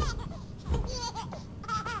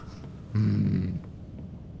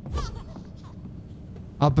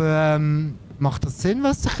 Aber, macht das Sinn,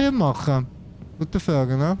 was ich hier mache? Gute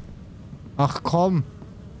Frage, ne? Ach komm.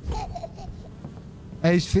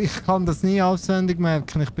 Ey, ich kann das nie auswendig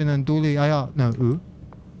merken, ich bin ein Dulli. Ah ja, ne,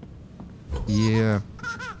 Hier.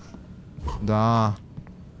 Da.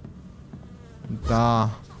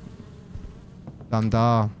 Da. Dann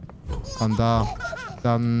da. Dann da.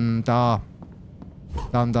 Dann da.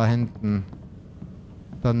 Dann da hinten.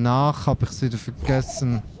 Danach habe ich es wieder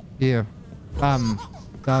vergessen. Hier. Bam.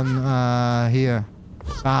 Dann hier.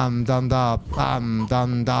 Bam. Dann da. Bam.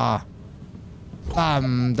 Dann da.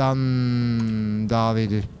 Bam. Dann da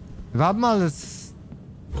wieder. Warte mal, das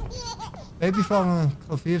Baby fangen,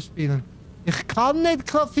 Klavier spielen. Ich kann nicht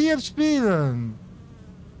Klavier spielen.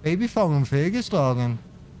 Baby fangen, fehlgeschlagen.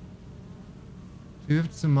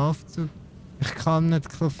 Tür zum Aufzug. Ich kann nicht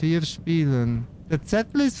Klavier spielen. Der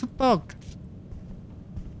Zettel ist verpackt.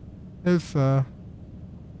 Hilfe.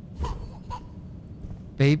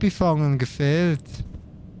 Baby fangen gefehlt.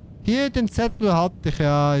 Hier, den Zettel hatte ich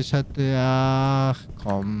ja. Ich hätte ja.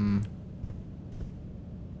 Komm.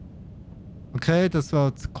 Okay, das war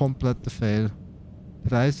jetzt kompletter Fail.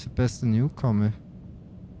 Preis für beste Newcomer.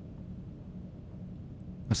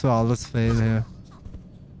 Das war alles Fail hier.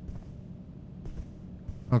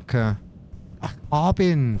 Okay. Ach, ich hab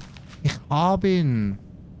ihn. Ich hab ihn.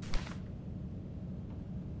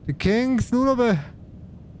 The King's Lullaby.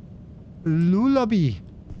 Lullaby.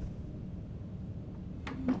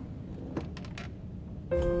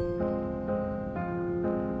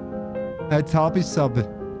 Jetzt hab ich's aber.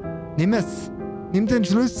 Nimm es. Nimm den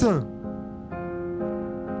Schlüssel.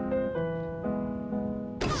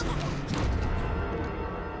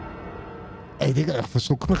 Ey, Digga, ich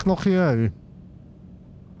verschluck mich noch hier.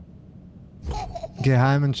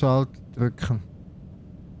 Geheimen Schalter drücken.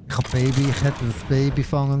 Ich hätte das Baby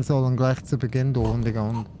fangen sollen, gleich zu Beginn der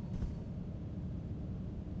Runde.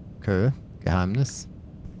 Okay, Geheimnis.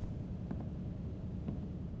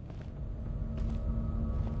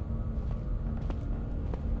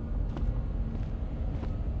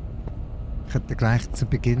 Ich hätte gleich zu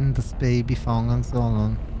Beginn das Baby fangen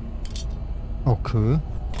sollen. Okay.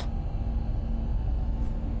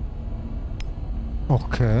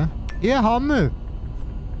 Okay. Ihr Hammer!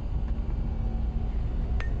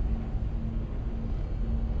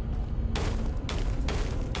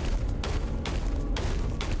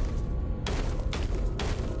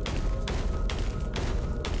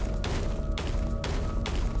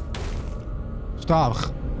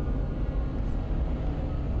 Stark.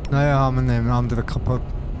 Naja, haben wir den anderen kaputt.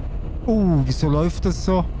 Wieso läuft das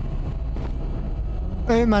so?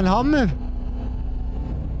 Ey, mein Hammer!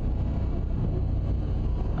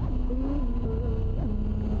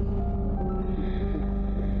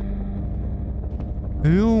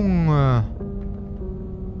 Junge!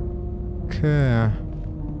 Okay.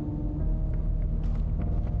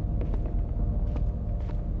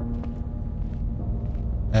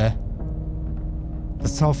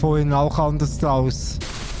 sah vorhin auch anders aus.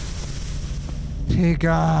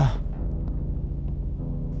 Digga.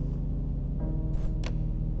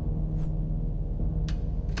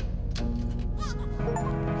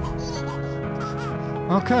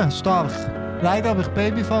 Okay, stark. Leider habe ich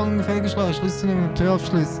Babyfangen fehlgeschlagen. Schlüssel nehmen und Tür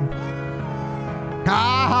aufschließen.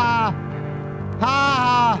 Haha!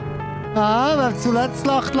 Haha! Ah, wer zuletzt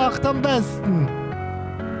lacht, lacht am besten.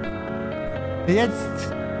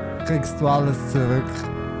 Jetzt kriegst du alles zurück.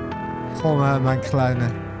 Komm her, mein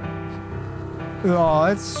Kleiner. Ja,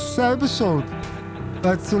 jetzt selber schuld.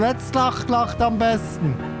 Wer zuletzt lacht, lacht am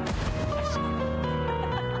besten.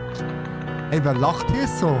 Ey, wer lacht hier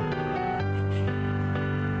so?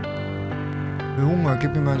 Junge,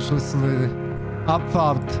 gib mir meinen Schlüssel wieder.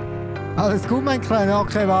 Abfahrt. Alles gut, mein Kleiner?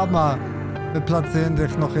 Okay, warte mal. Wir platzieren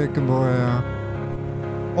dich noch irgendwo, ja.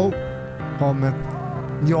 Oh, komm mit.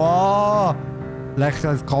 Ja!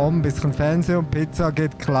 Lächeln, komm, bisschen Fernsehen und Pizza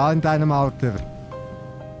geht klar in deinem Alter.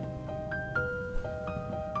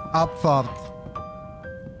 Abfahrt.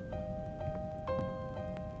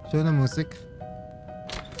 Schöne Musik.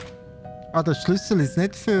 Ah, der Schlüssel ist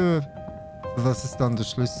nicht für... Was ist dann der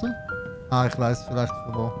Schlüssel? Ah, ich weiß vielleicht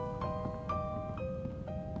für wo.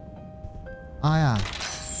 Ah ja.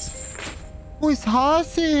 Wo ist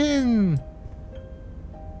Hasi hin?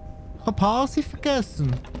 Ich hab Hasi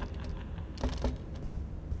vergessen.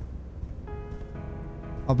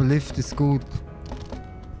 Aber Lift ist gut.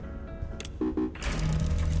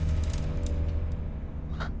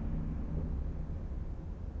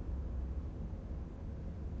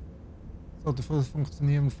 So, das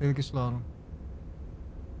funktioniert und fehlgeschlagen.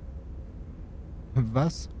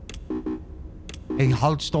 Was? Ey,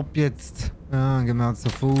 halt, stopp jetzt. Ja, gehen wir zu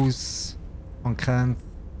Fuß. Man kennt.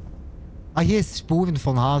 Ah, hier ist Spuren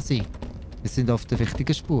von Hasi. Wir sind auf der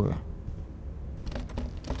richtigen Spur.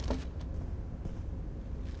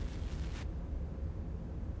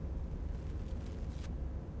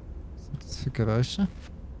 Was sind das für Geräusche?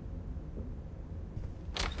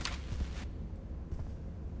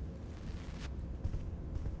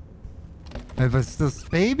 Ey, was ist das?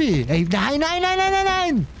 Baby? Ey, nein, nein, nein, nein, nein,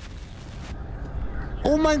 nein!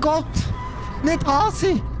 Oh mein Gott! Nicht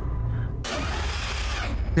Hasi!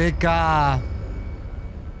 Digga!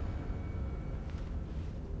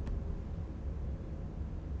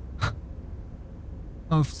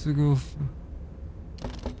 Aufzurufen.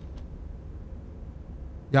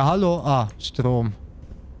 Ja, hallo? Ah, Strom.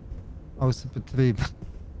 Außer Betrieb.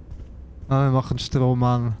 Ah, wir machen Strom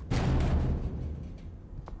an.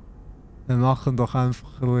 Wir machen doch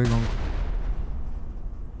einfach ruhig.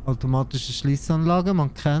 Automatische Schließanlage,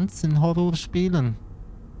 man kennt es in Horrorspielen.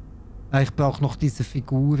 Ich brauche noch diese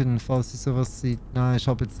Figuren, falls ihr sowas sieht. Nein, ich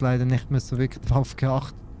habe jetzt leider nicht mehr so wirklich drauf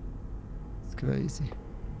geachtet. Das ist crazy.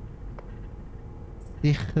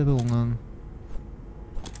 Sicherungen.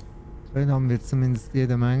 Okay, dann haben wir zumindest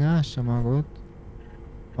jede Menge, ist schon mal gut.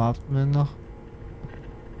 Warten wir noch.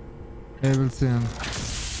 Hebel sehen.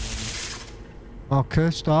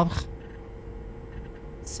 Okay, stark.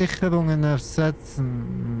 Sicherungen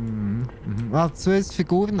ersetzen. Ah, zuerst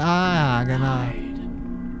Figuren. Ah, genau.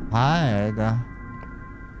 Alter.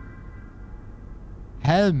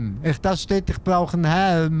 Helm. Da steht, ich brauche einen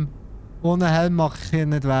Helm. Ohne Helm mache ich hier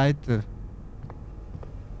nicht weiter.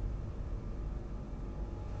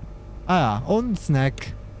 Ah ja, und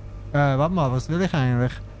Snack. Warte mal, was will ich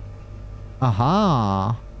eigentlich?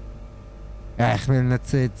 Aha. Ja, ich will eine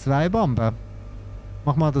C2-Bombe.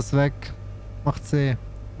 Mach mal das weg. Mach C.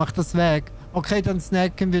 Mach das weg. Okay, dann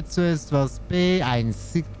snacken wir zuerst was. B1.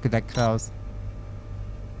 Sieht lecker aus.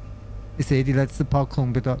 Ich sehe die letzte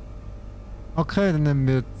Packung, bitte. Okay, dann nehmen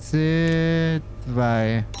wir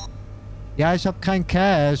C2. Ja, ich habe kein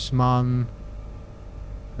Cash, Mann.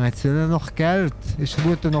 Jetzt will er noch Geld. Ich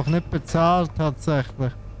wurde noch nicht bezahlt,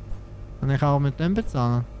 tatsächlich. Kann ich auch mit dem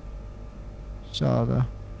bezahlen? Schade.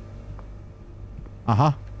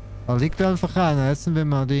 Aha. Da liegt einfach einer. Essen wir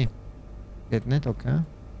mal die. Geht nicht, okay.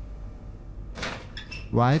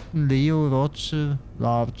 Whiten, Leo, Roger,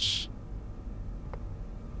 Large.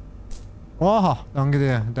 Oha, danke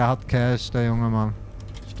dir. Der hat Cash, der junge Mann.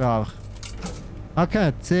 Stark.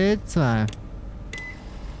 Okay, C2.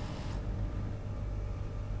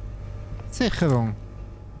 Sicherung.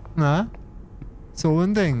 Na? So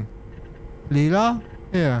ein Ding. Lila?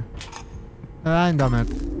 Hier. Rein damit.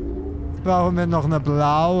 Jetzt brauchen wir noch eine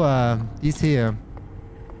blaue. Die ist hier.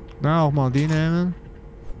 Na, auch mal die nehmen.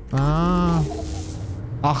 Ah.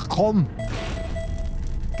 Ach komm.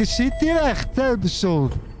 Geschieht dir recht, selber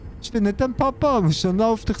schuld. Ich bin nicht dein Papa, du musst schon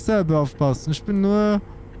auf dich selber aufpassen. Ich bin nur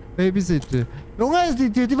Babysitter. Junge,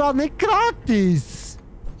 die war nicht gratis.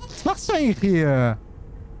 Was machst du eigentlich hier?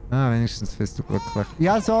 Ah, wenigstens bist du glücklich.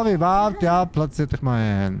 Ja, sorry, warte, ja, platzier dich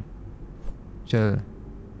mal hin. Chill.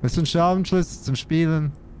 Willst du einen Schraubenschlüssel zum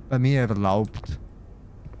Spielen? Bei mir erlaubt.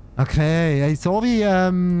 Okay, hey, sorry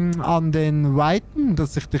an den Whiten,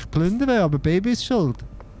 dass ich dich plündere, aber Baby ist schuld.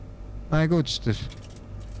 Mein Gutster.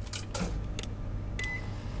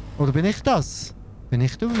 Oder bin ich das? Bin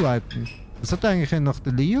ich der Whiten? Was hat eigentlich noch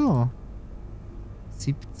der Leo?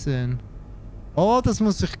 17. Oh, das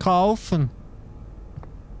muss ich kaufen.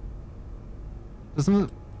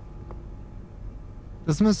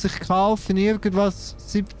 Das muss ich kaufen. Irgendwas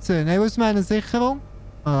 17. Hey, wo ist meine Sicherung?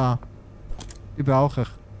 Ah. Die brauche ich.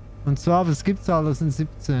 Und zwar, was gibt's alles in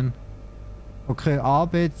 17? Okay, A,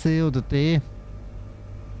 B, C oder D.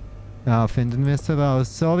 Ja, finden wir es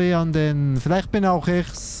heraus. Sorry an den... Vielleicht bin auch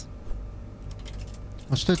ich's.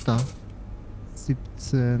 Was steht da?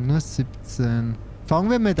 17, nur 17.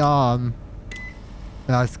 Fangen wir mit A an.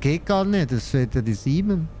 Ja, es geht gar nicht. Es fehlt ja die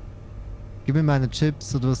 7. Gib mir meine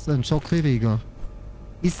Chips oder was? Ein Schokoriegel.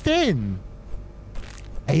 Ist den?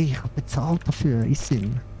 Ey, ich hab bezahlt dafür. Ist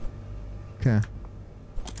den? Okay.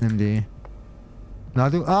 Nimm die. Na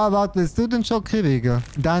du... Ah, warte, willst du den Schokoriegel?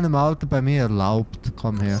 In deinem Alter bei mir erlaubt.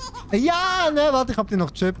 Komm her. Ja, ne, warte, ich hab dir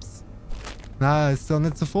noch Chips. Nein, ist doch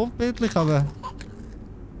nicht so vorbildlich, aber...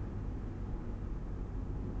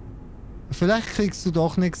 Vielleicht kriegst du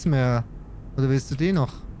doch nichts mehr. Oder willst du die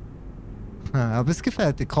noch? Aber es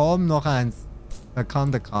gefällt dir. Komm, noch eins. Wer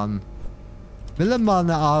kann, der kann. Will er mal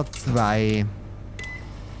eine A2?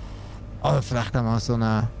 Oh, vielleicht einmal so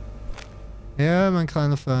eine... Ja, mein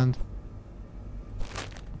kleiner Freund.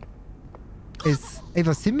 Ey,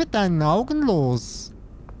 was ist mit deinen Augen los?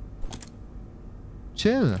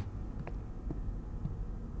 Chill.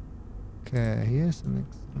 Okay, hier ist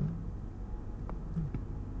nichts.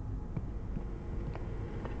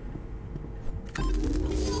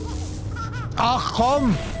 Ach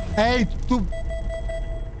komm! Ey, du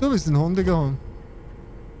bist ein Hundegehund.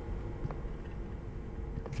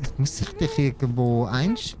 Jetzt muss ich dich irgendwo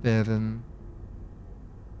einsperren.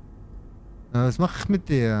 Na, was mache ich mit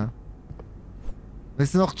dir?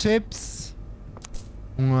 Willst du noch Chips?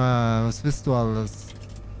 Was willst du alles?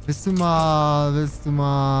 Willst du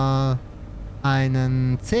mal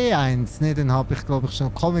einen C1? Ne, den habe ich glaube ich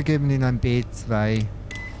schon. Komm, wir geben ihn ein B2.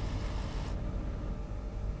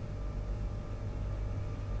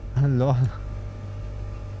 Hallo.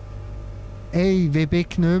 Ey, WB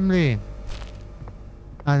Knömli.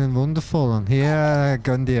 Einen wundervollen. Hier,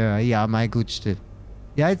 gönn dir. Ja, mein Gutste.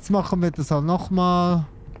 Ja, jetzt machen wir das halt nochmal.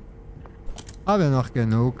 Aber noch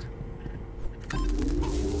genug.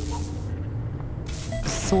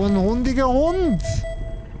 So ein hundiger Hund.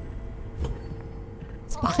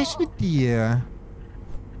 Was mache ich mit dir?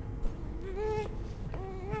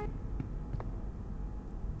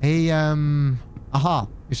 Hey, aha,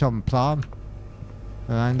 ich habe einen Plan.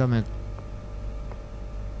 Rein damit.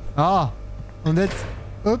 Ah, und jetzt...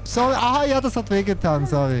 Ups, sorry. Ah, ja, das hat wehgetan,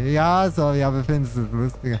 sorry. Ja, sorry, aber findest du es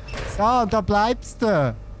lustiger. So, und da bleibst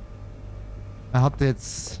du. Er hat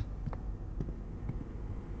jetzt...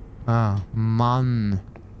 Ah, Mann.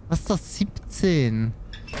 Was ist das? 17?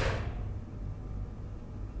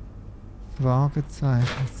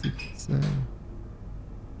 Fragezeichen 17.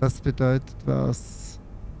 Das bedeutet was?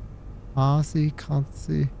 Hasi,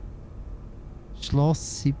 Katze.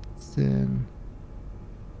 Schloss 17.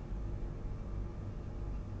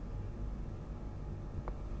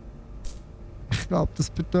 Ich glaube, das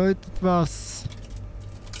bedeutet was.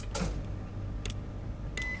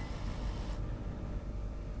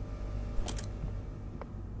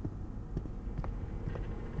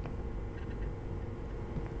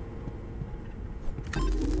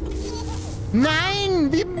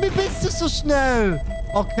 Nein! Wie bist du so schnell?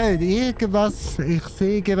 Okay, irgendwas. Ich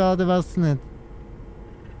sehe gerade was nicht.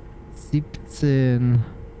 17.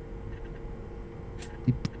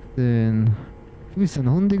 17. Du bist ein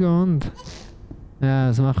hundiger Hund. Ja,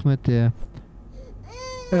 was mach mit dir?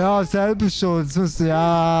 Ja, selber schuld. Das muss,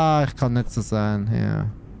 ja, ich kann nicht so sein. Ja.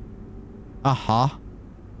 Aha.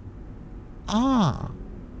 Ah.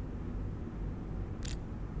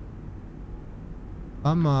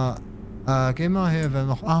 Mama. Geh mal her, wer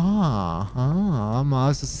noch... Aha,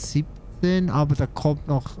 also 17, aber da kommt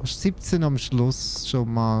noch 17 am Schluss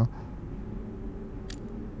schon mal.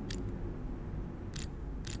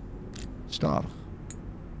 Stark.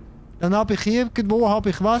 Dann habe ich irgendwo,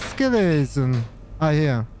 was gelesen? Ah,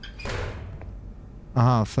 hier.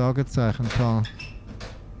 Aha, Fragezeichen, toll.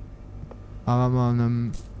 Aber mal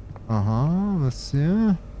einem... Aha, was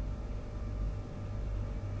hier?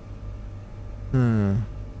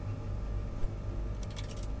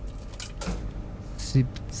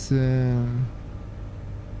 17.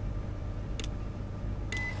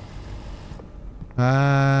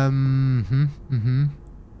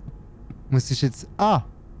 Muss ich jetzt... Ah!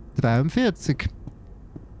 43.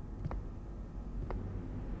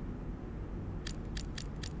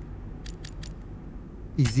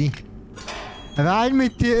 Easy. Rein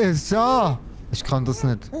mit dir! So! Ich kann das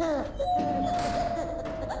nicht.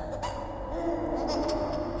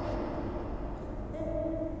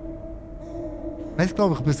 Ich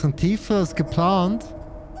glaube, ich bin ein bisschen tiefer als geplant.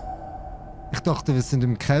 Ich dachte, wir sind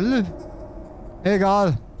im Keller.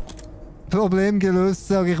 Egal. Problem gelöst,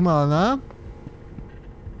 sag ich mal, ne?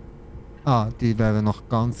 Ah, die wäre noch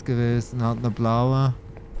ganz gewesen. Hat eine blaue.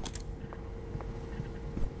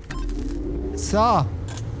 So.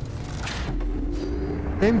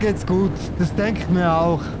 Dem geht's gut. Das denke ich mir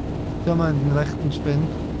auch. Schau mal in den rechten Spind.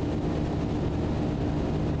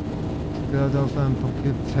 Gerade auf einem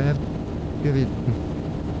Papierpferd geritten.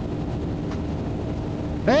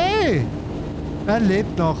 Hey! Er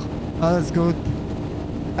lebt noch. Alles gut.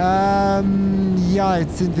 Ja,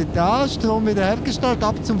 jetzt sind wir da. Strom wieder hergestellt.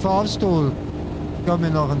 Ab zum Fahrstuhl. Ich kann mir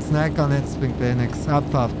noch einen Snack an. Jetzt bringt eh nichts.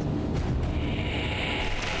 Abfahrt.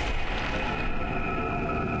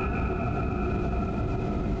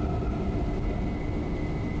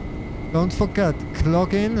 Don't forget,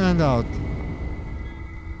 clock in and out.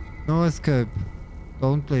 No escape.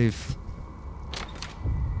 Don't leave.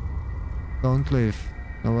 Don't leave.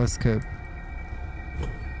 No escape.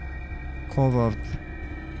 Covered.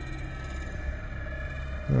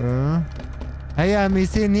 Hey, wir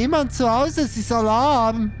sehen niemand zu Hause. Es ist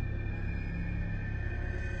Alarm.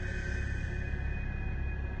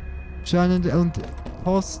 Scheinen und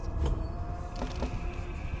Post.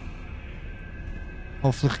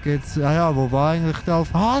 Hoffentlich geht's... Ah ja, wo war eigentlich der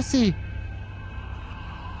auf... Hasi!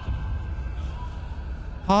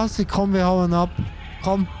 Hasi, komm, wir hauen ab.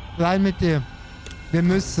 Komm, rein mit dir. Wir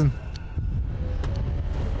müssen.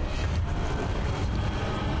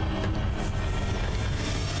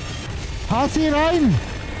 Hasi, rein!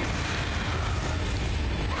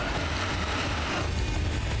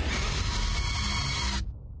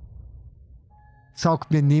 Sagt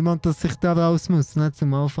mir niemand, dass ich da raus muss, nicht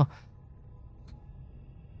zum Anfang.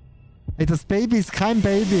 Ey, das Baby ist kein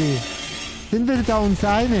Baby. Sind wir da uns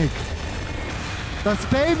einig? Das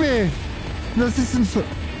Baby! Das ist ein...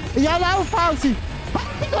 Ja, lauf, Hausi!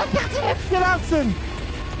 Du hast dich zurückgelassen!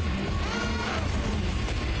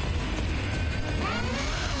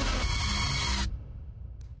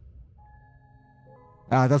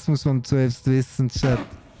 Ja, das muss man zuerst wissen, Chat.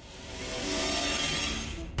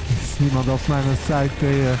 Ist niemand auf meiner Seite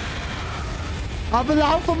hier. Aber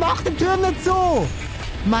lauf und mach die Tür nicht zu!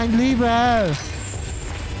 Mein lieber Herr!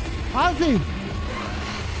 Hasi!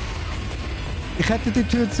 Ich hätte die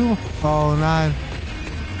Tür zu. Oh nein.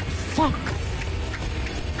 Fuck!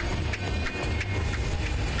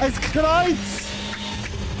 Es kreuzt!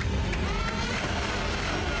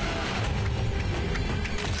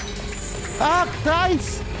 Ah,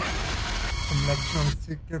 Kreuz! Und leckt noch ein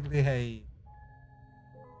Zuckerli, hey.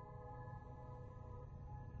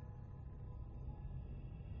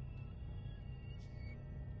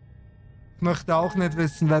 Ich möchte auch nicht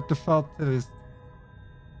wissen, wer der Vater ist.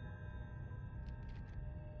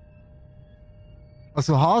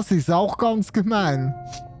 Also Hasi ist auch ganz gemein.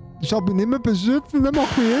 Ich habe ihn immer beschützt und dann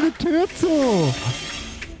macht mir jede Tür zu.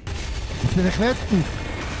 Jetzt will ich wetten.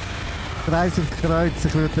 Kreis und Kreuz,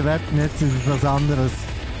 ich würde wetten, jetzt ist es was anderes.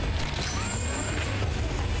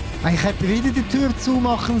 Ich hätte wieder die Tür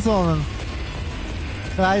zumachen sollen.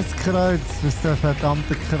 Kreis, Kreuz, was ist der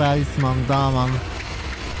verdammte Kreis, Mann, da, Mann.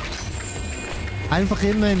 Einfach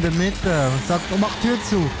immer in der Mitte und sagt, oh, mach Tür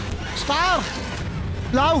zu. Stark!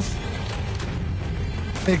 Lauf!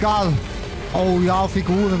 Egal. Oh ja,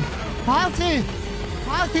 Figuren. Hasi!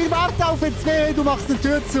 Hasi, warte auf jetzt, weh, du machst die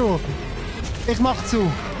Tür zu. Ich mach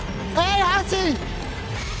zu. Hey, Hasi!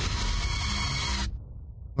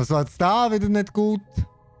 Was war jetzt da wieder nicht gut?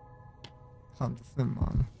 Ich kann das nicht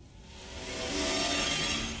machen.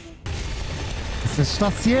 Ist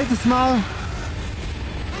das jedes Mal?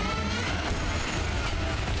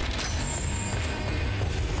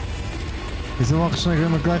 Wieso machst du nicht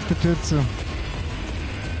immer gleich die Tür zu?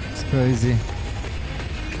 Das ist crazy.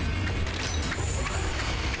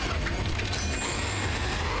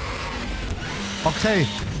 Okay.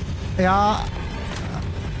 Ja.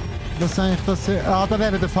 Das ist eigentlich das. Ah, da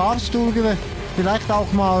wäre der Fahrstuhl gewesen. Vielleicht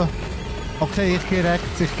auch mal. Okay, ich gehe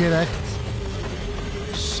rechts, ich gehe rechts.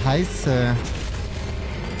 Scheiße.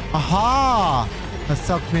 Aha! Das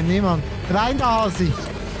sagt mir niemand. Rein da, Hasi!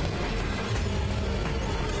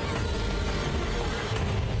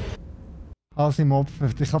 Hasi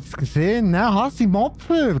mopfert. Ich hab's gesehen, ne? Hasi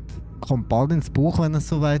mopfert! Kommt bald ins Buch, wenn er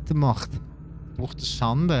so weitermacht. verruchte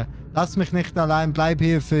Schande. Lass mich nicht allein, bleib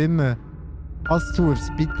hier für immer. Was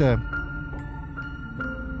tust, bitte.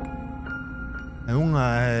 Junge,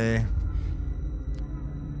 hey.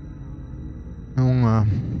 Junge.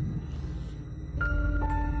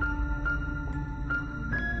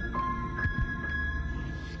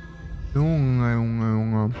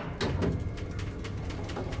 Junge.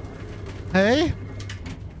 Hey?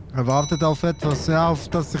 Er wartet auf etwas, ja, auf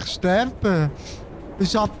das ich sterbe.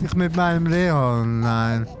 Beschatt dich mit meinem Leon.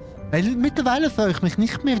 Nein. Weil mittlerweile freue ich mich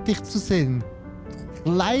nicht mehr, dich zu sehen.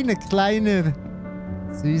 Kleiner.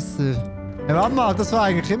 Süßer. Hey, warte mal, das war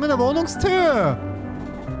eigentlich immer eine Wohnungstür.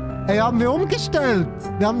 Hey, haben wir umgestellt?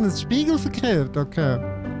 Wir haben den Spiegel verkehrt, okay.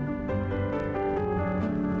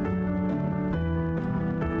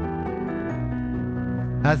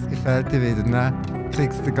 Es gefällt dir wieder, ne?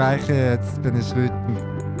 Kriegst du gleiche, jetzt bin ich wütend.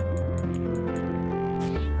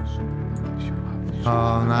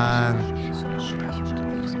 Oh nein.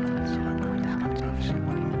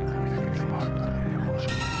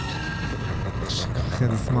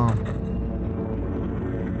 Jedes Mal.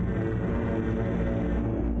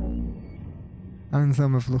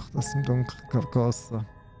 Einsame Flucht aus dem dunklen Karkasse.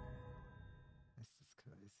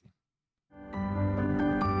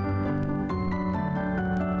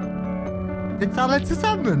 Jetzt alle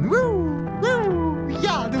zusammen. Woo.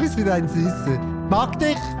 Ja, du bist wieder ein Süßer. Mag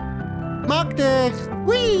dich.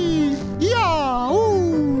 Wee. Ja.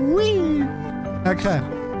 Wee. Okay.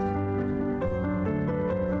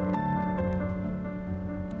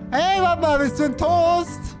 Hey, warte mal, willst du einen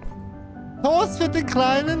Toast? Toast für den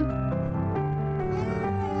Kleinen?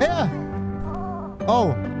 Ja.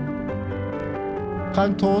 Oh.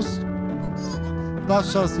 Kein Toast.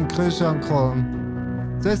 Lass aus dem Kühlschrank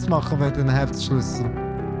holen. Zuerst machen wir den Herzschlüssel.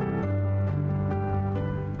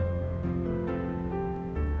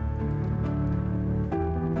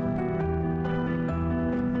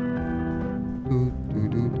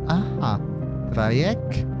 Aha.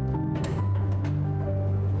 Dreieck.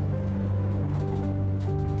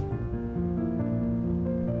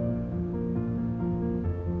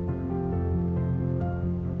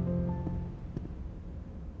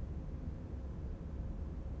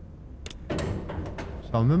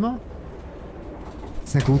 Schauen wir mal.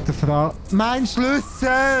 Das ist eine gute Frage. Mein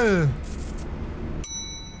Schlüssel!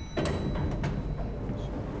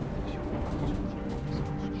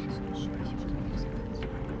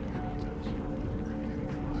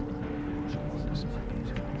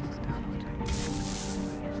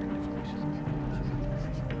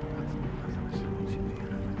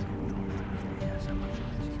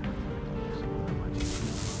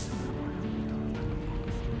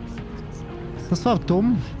 Das war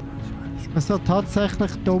dumm. Das war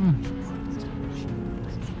tatsächlich dumm.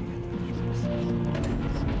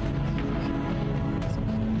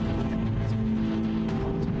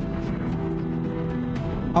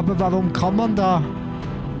 Aber warum kann man da?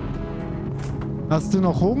 Hast du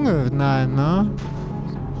noch Hunger? Nein, ne?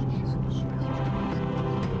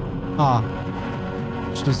 Ah.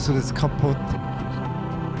 Schlüssel ist kaputt.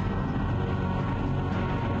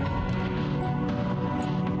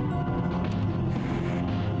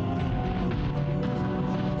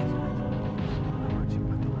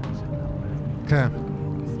 Okay.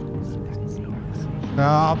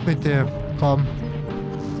 Ja, ab mit dir. Komm.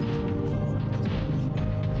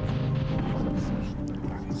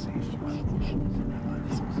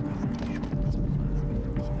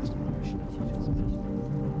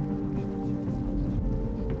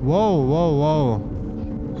 Wow.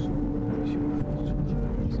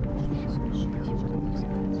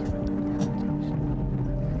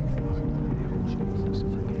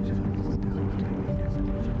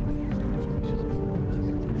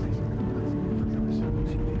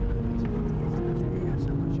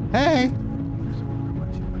 Hey!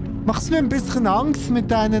 Machst mir ein bisschen Angst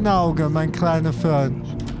mit deinen Augen, mein kleiner Freund.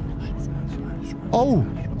 Oh!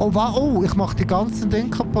 Oh, ich mach die ganzen Dinge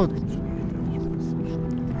kaputt.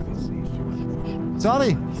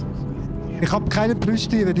 Sorry! Ich hab keine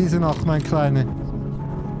Plüschtiere diese Nacht, mein Kleiner.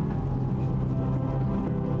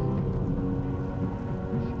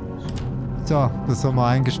 So, das soll mal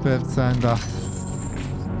eingesperrt sein da.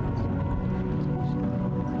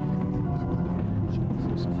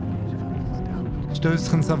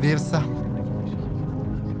 Stößchen serviersa.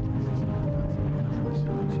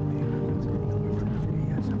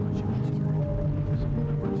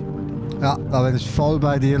 Ja, da bin ich voll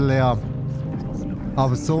bei dir, Lea.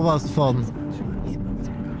 Aber sowas von. Ich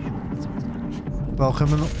brauche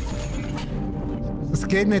immer noch. Das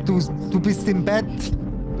geht nicht, du bist im Bett.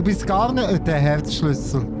 Du bist gar nicht der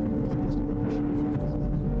Herzschlüssel.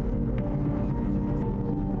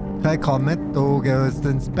 Ich kann nicht da, gehst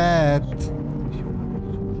ins Bett.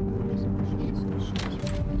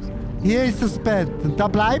 Hier ist das Bett und da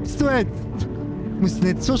bleibst du jetzt. Du musst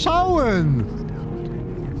nicht so schauen.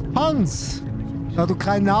 Hans, da du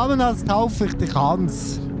keinen Namen hast, taufe ich dich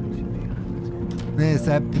Hans. Nee,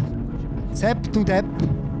 Sepp. Sepp, du Depp.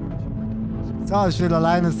 So, ich will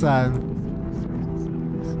alleine sein.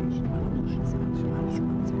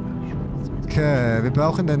 Okay, wir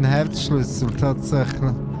brauchen den Herzschlüssel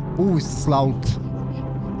tatsächlich. Ist es laut.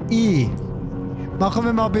 Machen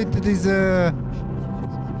wir mal bitte diese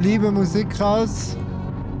liebe Musik aus.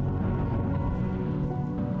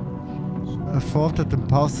 Erfordert den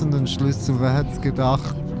passenden Schlüssel. Wer hätte es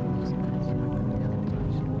gedacht?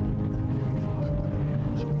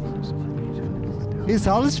 Ist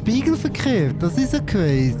alles spiegelverkehrt. Das ist ja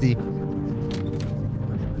crazy.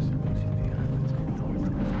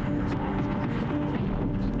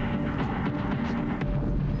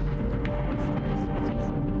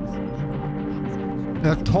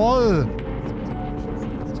 Ja, toll!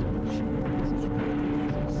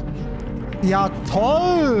 Ja,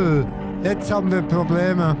 toll! Jetzt haben wir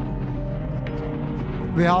Probleme.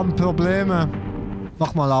 Wir haben Probleme.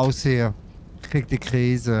 Mach mal aus hier. Ich krieg die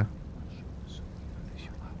Krise.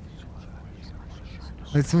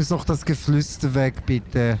 Jetzt muss noch das Geflüster weg,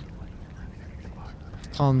 bitte.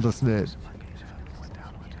 Ich kann das nicht.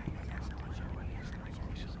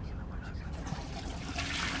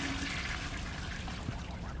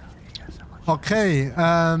 Okay,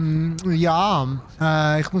 ja,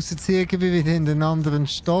 ich muss jetzt irgendwie wieder in den anderen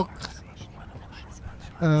Stock,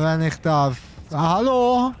 wenn ich darf.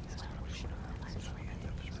 Hallo?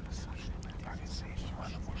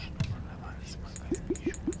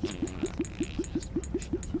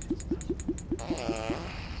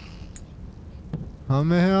 Haben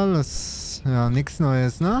wir hier alles? Ja, nichts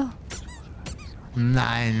Neues, ne?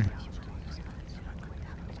 Nein.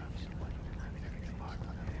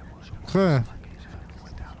 Okay.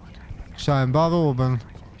 Scheinbar oben.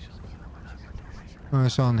 Mal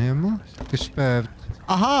schauen hier mal. Gesperrt.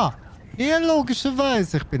 Aha! Hier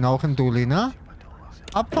logischerweise. Ich bin auch ein Dulli, ne?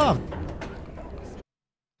 Abfahrt!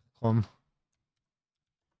 Komm.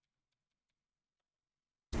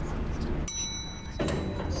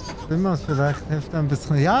 Stimmt, vielleicht hilft ein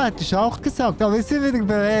bisschen. Ja, hätte ich auch gesagt. Aber wir sind wieder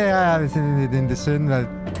wir sind wieder in der schönen Welt.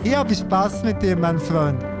 Ich habe Spaß mit dir, mein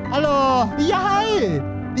Freund. Hallo! Ja, hi!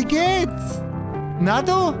 Wie geht's? Na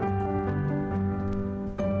du?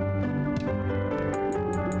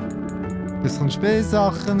 Bisschen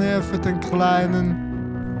Spielsachen hier für den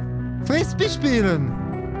Kleinen. Frisbee spielen!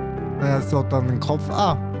 Er so dann den Kopf.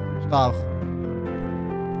 Ah, stark.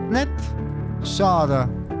 Nett. Schade.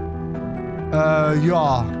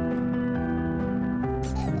 Ja.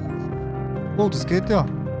 Oh, das geht ja.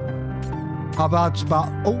 Aber hat Spaß.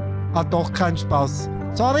 Oh, hat doch keinen Spaß.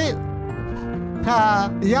 Sorry. Ha,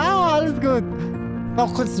 ja, alles gut.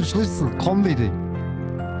 Noch kurz den Schlüssel. Komm wieder.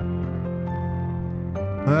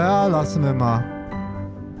 Ja, lassen wir mal.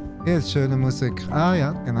 Hier ist schöne Musik. Ah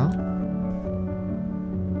ja, genau.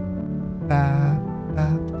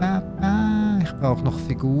 Ich brauche noch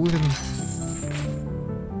Figuren.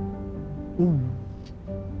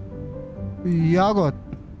 Ja gut.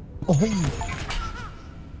 Oh.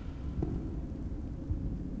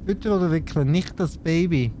 Füttern oder wickeln, nicht das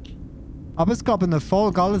Baby. Aber es gab einen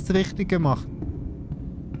Erfolg, alles richtig gemacht.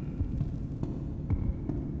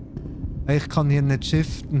 Ich kann hier nicht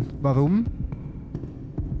shiften. Warum?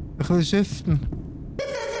 Ich will shiften.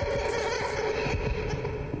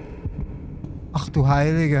 Ach du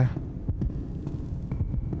Heilige.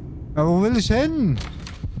 Ja, wo will ich hin?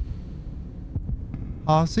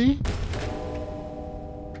 Hasi?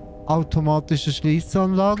 Automatische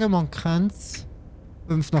Schließanlage, man kennt's.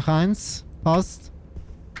 5 nach 1, passt.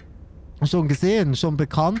 Schon gesehen, schon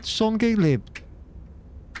bekannt, schon gelebt.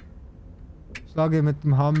 Schlage mit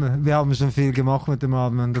dem Hammer. Wir haben schon viel gemacht mit dem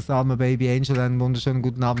Hammer. Und das arme Baby Angel, einen wunderschönen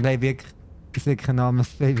guten Abend. Hey, wirklich. Ist wirklich ein armes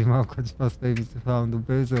Baby. Man kann Spaß, Baby zu fahren. Du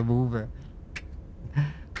böse Bube.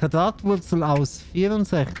 Quadratwurzel aus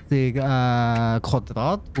 64.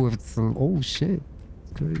 Quadratwurzel. Oh shit.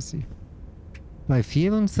 Crazy. Bei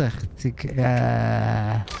 64.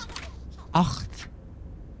 8.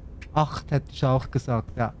 8 hätte ich auch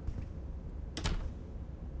gesagt, ja.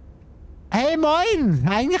 Hey moin!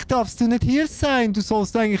 Eigentlich darfst du nicht hier sein. Du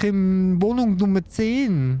sollst eigentlich in Wohnung Nummer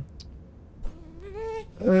 10.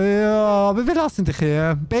 Ja, aber wir lassen dich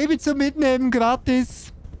hier. Baby zum Mitnehmen,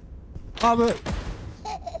 gratis. Aber...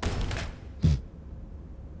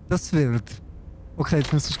 Das wird. Okay,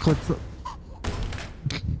 jetzt muss ich kurz...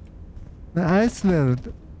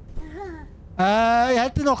 Eiswild. Ich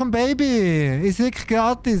hätte noch ein Baby. Ist wirklich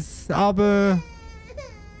gratis, aber...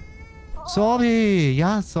 Sorry.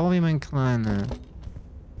 Ja, sorry, mein Kleiner.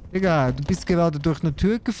 Digga, du bist gerade durch eine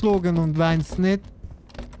Tür geflogen und weinst nicht.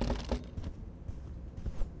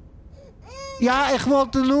 Ja, ich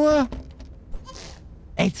wollte nur...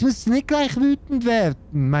 Jetzt musst du nicht gleich wütend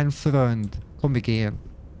werden, mein Freund. Komm, wir gehen.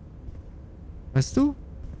 Weißt du?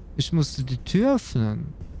 Ich musste die Tür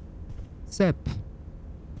öffnen. Sepp.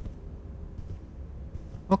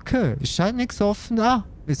 Okay, es scheint nichts offen. Ah,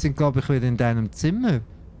 wir sind, glaube ich, wieder in deinem Zimmer.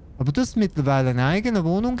 Aber du hast mittlerweile eine eigene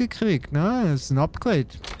Wohnung gekriegt, ne? Das ist ein Upgrade.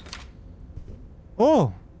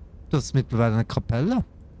 Oh, du hast mittlerweile eine Kapelle.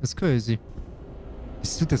 Das ist crazy.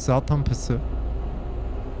 Bist du der Satan-Person?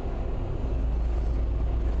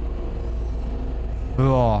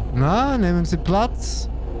 Ja, na, nehmen Sie Platz.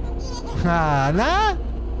 Na, na?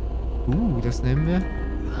 Das nehmen wir.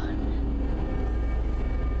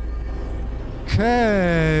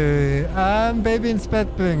 Okay, ein Baby ins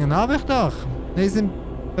Bett bringen. Hab ich doch. Wir sind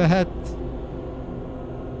Bett.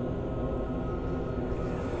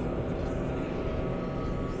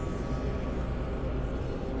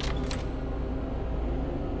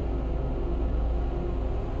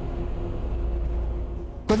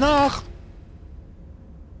 Gute Nacht.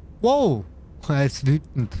 Wow, er ist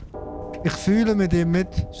wütend. Ich fühle mit ihm mit.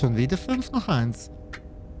 Schon wieder 5 nach 1.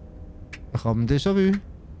 Ich habe ein Déjà-vu.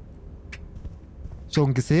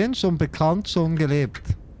 Schon gesehen, schon bekannt, schon gelebt.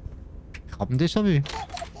 Ich habe ein Déjà-vu.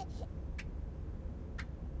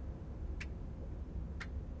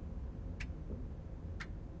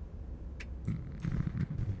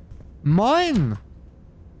 Moin!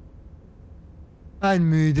 Ein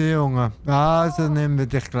müde Junge. Also nehmen wir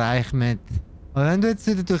dich gleich mit. Und wenn du jetzt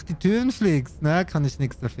wieder durch die Türen fliegst, ne, kann ich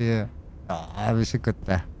nichts dafür. Ja, aber ist ja gut.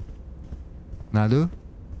 Na du?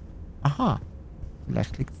 Aha.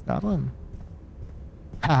 Vielleicht liegt es daran.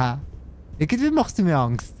 Haha. Irgendwie machst du mir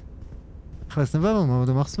Angst. Ich weiß nicht warum, aber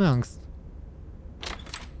du machst mir Angst.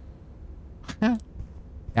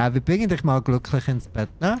 Ja, wir bringen dich mal glücklich ins Bett,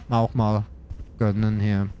 ne? Auch mal gönnen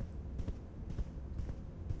hier.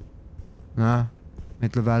 Na,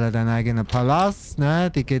 mittlerweile dein eigener Palast, ne?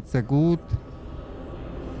 Dir geht's ja gut.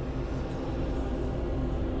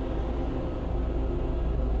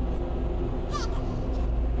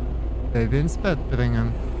 Baby ins Bett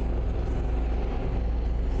bringen.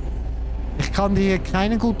 Ich kann dir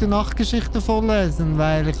keine gute Nachtgeschichte vorlesen,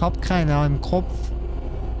 weil ich habe keine im Kopf.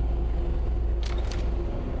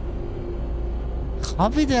 Ich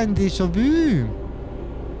habe wieder ein Déjà-vu.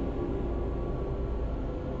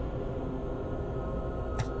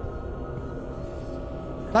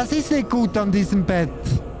 Was ist nicht gut an diesem Bett?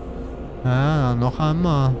 Ah, noch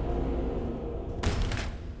einmal.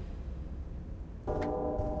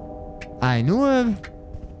 1 Uhr.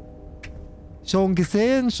 Schon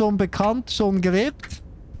gesehen, schon bekannt, schon gelebt.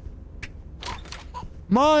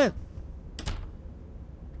 Mal.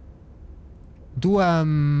 Du,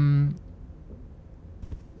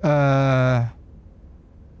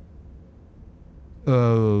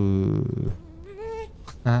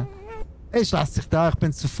 ich lass dich da, ich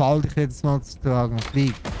bin zu faul, dich jedes Mal zu tragen.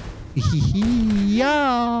 Flieg.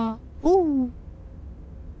 Ja.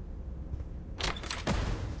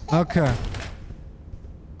 Okay.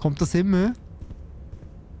 Kommt das immer?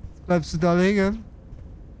 Jetzt bleibst du da liegen?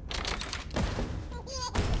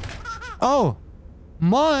 Oh!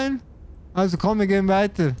 Moin! Also komm, wir gehen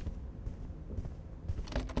weiter.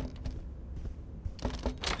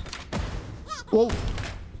 Oh!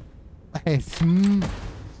 Hey,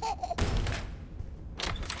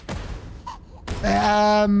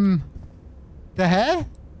 hä?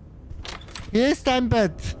 Hier ist dein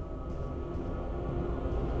Bett.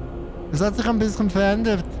 Es hat sich ein bisschen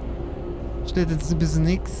verändert. Steht jetzt ein bisschen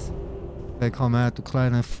nix. Hey, komm her, du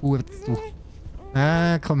kleiner Furz, du.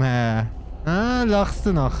 Komm her. Lachst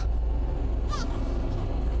du noch?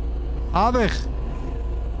 Aber ich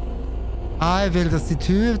will, dass die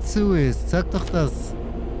Tür zu ist. Sag doch das.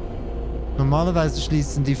 Normalerweise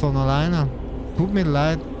schließen die von alleine. Tut mir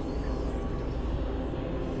leid.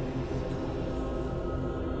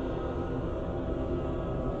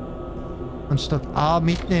 Anstatt A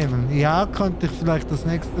mitnehmen. Ja, könnte ich vielleicht das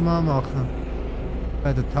nächste Mal machen.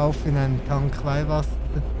 Bei der Taufe in einen Tank Weihwasser.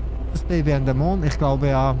 Das Baby an der Mond? Ich glaube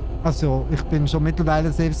ja. Also, ich bin schon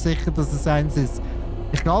mittlerweile selbst sicher, dass es eins ist.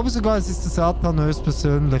 Ich glaube sogar, es ist der Satan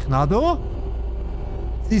höchstpersönlich. Na du?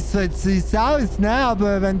 Siehst aus, ne?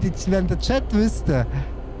 Aber wenn der Chat wüsste,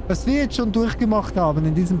 was wir jetzt schon durchgemacht haben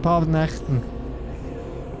in diesen paar Nächten.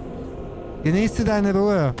 Genieße deine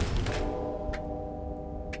Ruhe.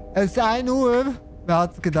 Es ist 1 Uhr. Wer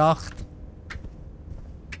hat's gedacht?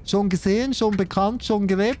 Schon gesehen, schon bekannt, schon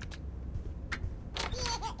gelebt.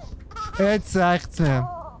 Jetzt reicht's mir.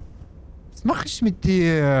 Was mach ich mit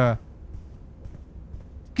dir?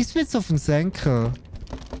 Gehst mir jetzt auf den Senkel.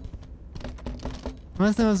 Ich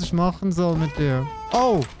weiß nicht, was ich machen soll mit dir.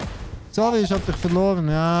 Oh! Sorry, ich hab dich verloren.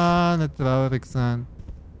 Ja, nicht traurig sein.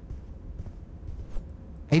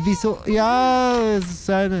 Hey, wieso? Ja, es ist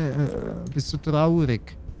eine... bist du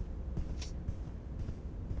traurig?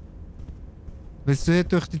 Willst du hier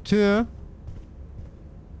durch die Tür?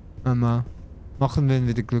 Mama, machen wir ihn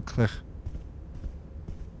wieder glücklich.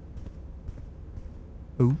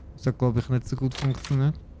 Oh, das hat glaube ich nicht so gut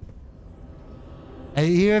funktioniert.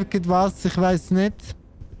 Hey, irgendwas, ich weiß nicht.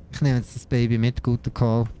 Ich nehme jetzt das Baby mit, guter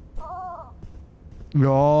Call.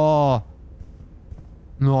 Ja.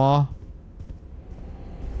 Ja.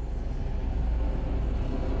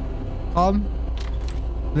 Komm.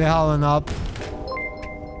 Wir hauen ab.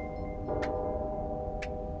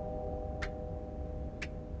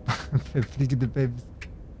 Fliegende Babys.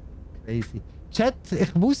 Crazy. Chat,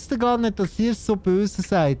 ich wusste gar nicht, dass ihr so böse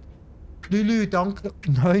seid. Lülü, danke.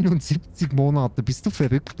 79 Monate. Bist du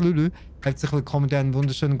verrückt, Lülü? Herzlich willkommen, dir einen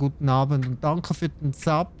wunderschönen guten Abend und danke für den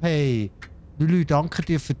Sub, hey. Lülü, danke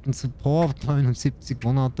dir für den Support. 79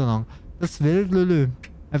 Monate lang. Das ist wild, Lülü.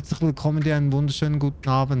 Herzlich willkommen, dir einen wunderschönen guten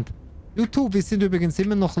Abend. YouTube, wir sind übrigens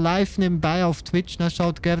immer noch live nebenbei auf Twitch. Ne?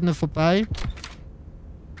 Schaut gerne vorbei.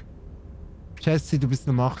 Jessie, du bist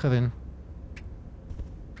eine Macherin.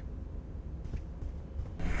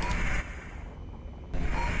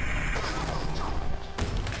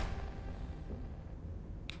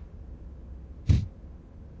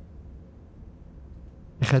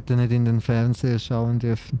 Ich hätte nicht in den Fernseher schauen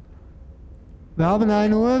dürfen. Wir haben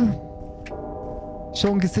 1 Uhr.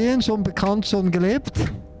 Schon gesehen, schon bekannt, schon gelebt.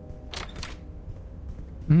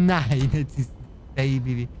 Nein, jetzt ist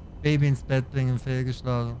Baby ins Bett bringen,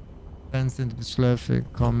 fehlgeschlagen. Fernsehen, du bist schläfrig,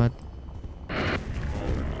 komm mit.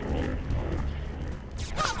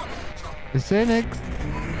 Ich seh nix.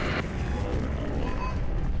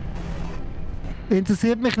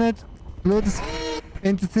 Interessiert mich nicht. Blödes.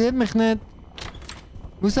 Interessiert mich nicht.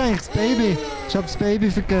 Wo ist eigentlich das Baby? Ich hab das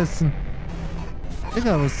Baby vergessen.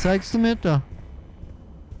 Digga, was zeigst du mir da?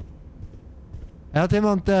 Hat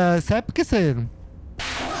jemand Sepp gesehen?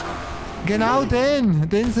 Genau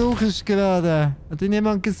den suche ich gerade. Hat ihn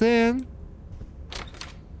jemand gesehen?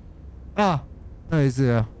 Ah, da ist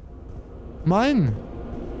er. Moin.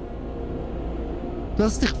 Du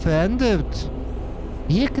hast dich verändert.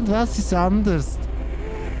 Irgendwas ist anders.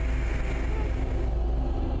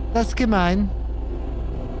 Das ist gemein.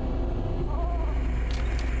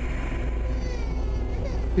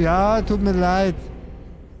 Ja, tut mir leid.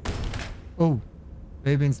 Oh.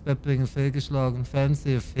 Baby ins Bett bringen, fehlgeschlagen.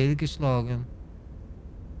 Fernseher, fehlgeschlagen.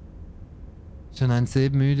 Schon ein sehr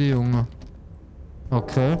müde Junge.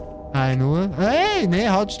 Okay. 1 Uhr. Hey, nee,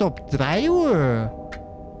 halt, stopp. 3 Uhr.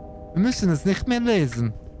 Wir müssen es nicht mehr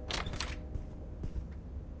lesen.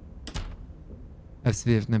 Es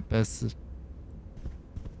wird nicht besser.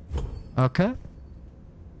 Okay.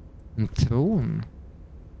 Ein Thron.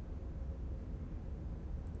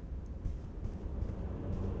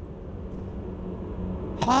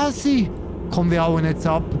 Hasi! Komm, wir hauen jetzt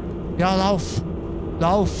ab. Ja, lauf.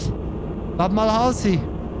 Lauf. Warte mal, Hasi.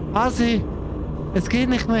 Hasi. Es geht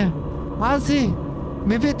nicht mehr. Hasi.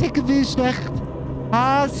 Mir wird irgendwie schlecht.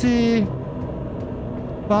 Hasi.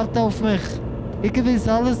 Warte auf mich. Irgendwie ist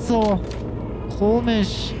alles so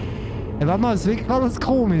komisch. Hey, warte mal, ist wirklich alles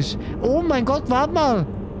komisch. Oh mein Gott, warte mal.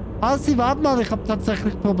 Hasi, warte mal. Ich habe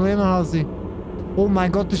tatsächlich Probleme, Hasi. Oh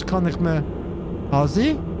mein Gott, ich kann nicht mehr.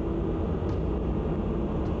 Hasi?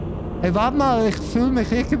 Hey, warte mal, ich fühle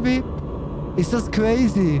mich irgendwie... Ist das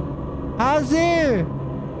crazy? Hasi!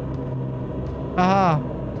 Aha.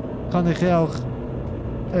 Kann ich ja auch...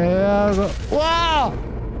 Ja, so. Wow!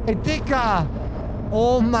 Hey, Dicker!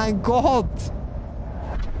 Oh mein Gott!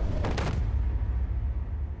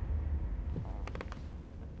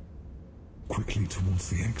 Quickly towards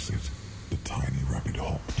the exit, the tiny rabbit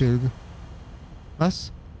hopped. Entschuldigung.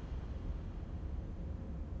 Was?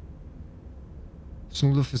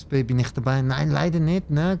 Schnuller fürs Baby nicht dabei. Nein, leider nicht,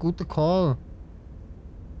 ne? Guter Call.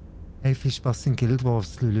 Hey, viel Spaß in Guild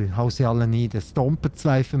Wars, Lülü. Hau sie alle nieder. Stompen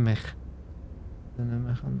 2 für mich. Dann nehmen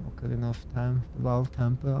wir an Ocarina of Time, der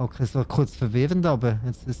Waldtempel. Okay, es war kurz verwirrend, aber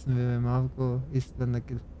jetzt wissen wir, wer Marco ist, wenn er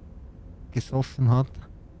gesoffen hat.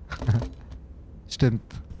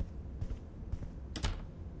 Stimmt.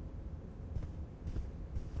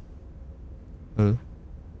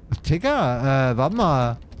 Digga, warte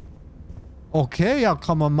mal. Okay, ja,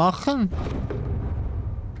 kann man machen.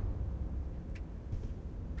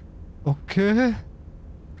 Okay.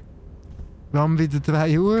 Wir haben wieder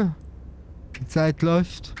 3 Uhr. Die Zeit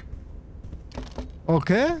läuft.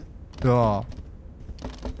 Okay. Ja.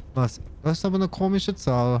 Was? Das ist aber eine komische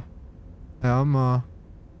Zahl. Ja, mal.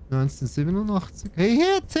 1987. Hey,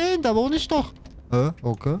 hier, 10, da wohne ich doch.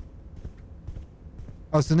 Okay.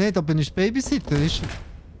 Also ne, da bin ich Babysitter. Ich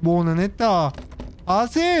wohne nicht da.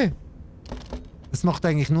 Hasi! Das macht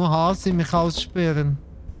eigentlich nur Hasi, mich aussperren.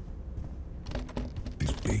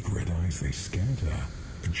 These big red eyes, they scared her,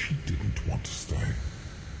 and she didn't want to stay.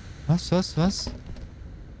 Was?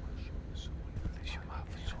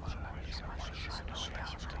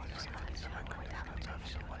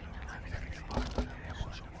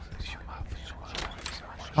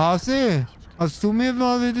 Hasi, hast du mir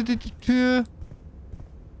mal wieder die Tür?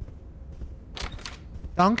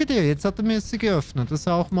 Danke dir, jetzt hat er mir sie geöffnet. Das ist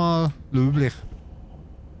auch mal löblich.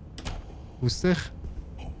 Wusste ich.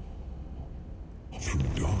 Through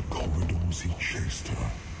dark corridors he chased her.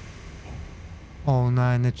 Oh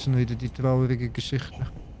nein, nicht schon wieder die traurige Geschichte.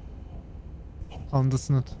 Kann das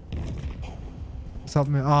nicht. Das hat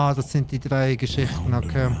mir... Ah, das sind die 3 Geschichten,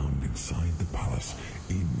 okay. Round inside the palace,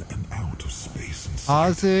 in and out of space and sight.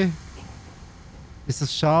 Hasi. Ist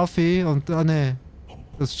das Schafi? Und... Ah ne.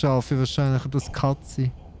 Das Schafi wahrscheinlich. Das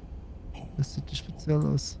Katzi. Das sieht speziell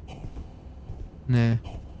aus. Ne.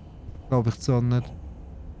 Glaube ich zwar nicht.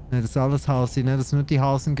 Ne, das ist alles Hasi, ne? Das sind nur die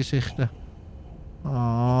Hasengeschichten.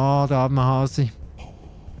 Ah, da haben wir Hasi.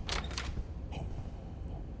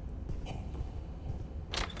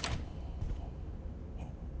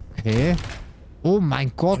 Okay. Oh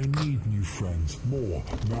mein Gott. I need new friends, more,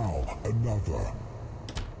 now, another.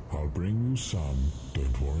 I'll bring you some,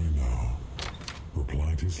 don't worry now.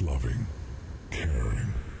 Replied his loving,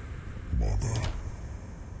 caring mother.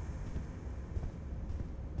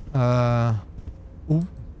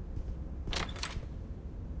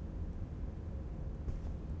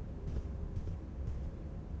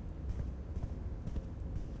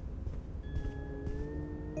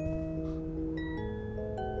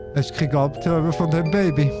 Ich krieg Albträume von dem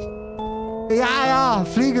Baby. Ja,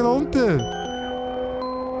 fliege runter.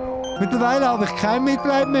 Mittlerweile habe ich kein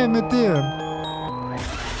Mitleid mehr mit dir.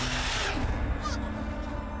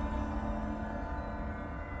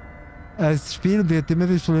 Das Spiel wird immer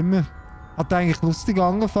viel schlimmer. Hat eigentlich lustig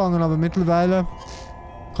angefangen, aber mittlerweile...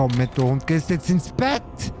 Komm mit, du Hund, gehst jetzt ins Bett!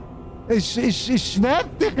 Ich schwör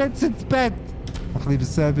dich jetzt ins Bett! Mach lieber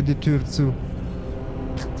selber die Tür zu.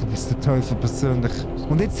 Du bist der Teufel persönlich.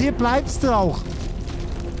 Und jetzt hier bleibst du auch!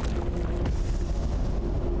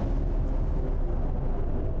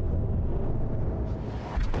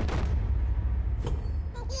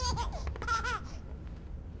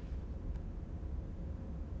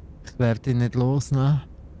 Ich werde ihn nicht losnehmen.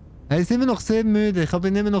 Er ist immer noch sehr müde. Ich habe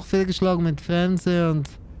ihn immer noch fehlgeschlagen mit Fernseher und...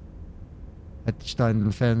 Hätte ich da in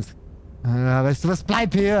den Fernseher... weißt du was?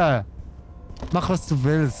 Bleib hier! Mach was du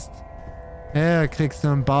willst. Ja, kriegst du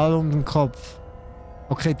einen Ball um den Kopf.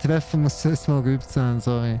 Okay, treffen muss zuerst mal geübt sein,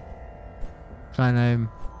 sorry. Kein Aim.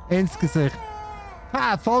 Ins Gesicht.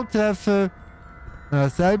 Ha, Volltreffer. Ja,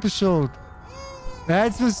 selber schuld. Ja,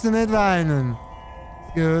 jetzt musst du nicht weinen.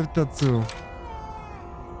 Das gehört dazu.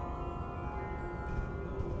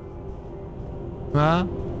 Ja?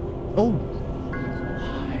 Oh.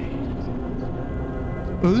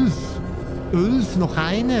 11. 11, noch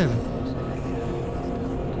einer.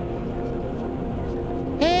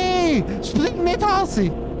 Hey, spring mit,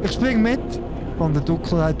 Hasi. Ich spring mit. Von der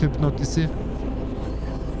Dunkelheit hypnotisiert.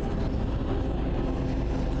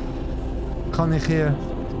 Kann ich hier...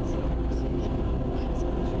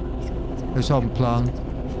 Ich habe einen Plan.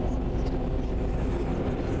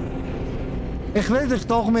 Ich will dich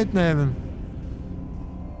doch mitnehmen.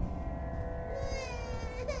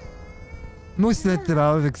 Muss nicht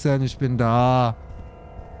traurig sein, ich bin da.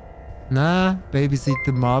 Nein,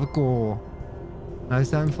 Babysitter Margot. Er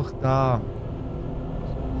ist einfach da.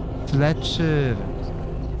 Fletcher.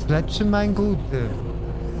 Fletcher, mein Guter.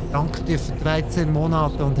 Danke dir für 13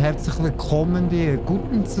 Monate und herzlich willkommen dir.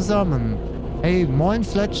 Guten zusammen. Hey, moin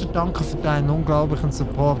Fletcher, danke für deinen unglaublichen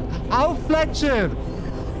Support. Auf Fletcher!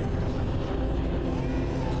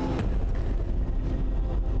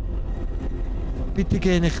 Bitte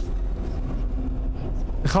geh nicht.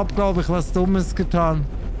 Ich hab, glaube ich, was Dummes getan.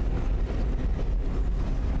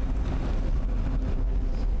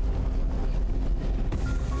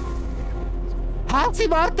 Sie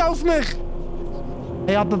wartet auf mich!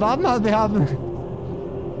 Hey, aber warte mal, wir haben...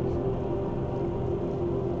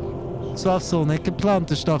 Das war so nicht geplant,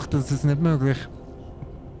 ich dachte, das ist nicht möglich.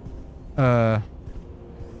 Keine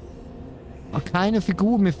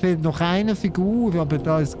Figur, mir fehlt noch eine Figur, aber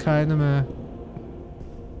da ist keine mehr.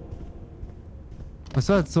 Das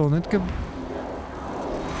war jetzt so nicht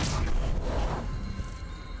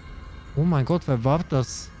Oh mein Gott, wer war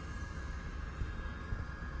das?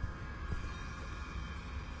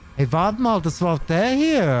 Hey, warte mal, das war der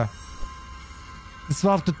hier. Das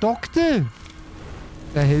war der Doktor.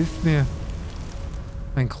 Der hilft mir.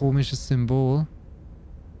 Ein komisches Symbol.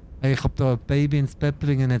 Hey, ich hab da ein Baby ins Bett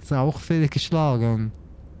bringen, jetzt auch fehlgeschlagen.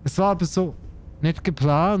 Es war aber so nicht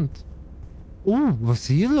geplant. Was ist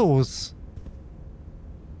hier los?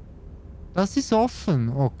 Das ist offen.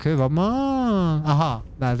 Okay, warte mal. Aha,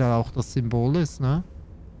 weil da auch das Symbol ist, ne?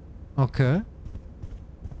 Okay.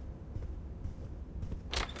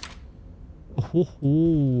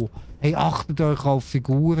 Ohoho. Hey, achtet euch auf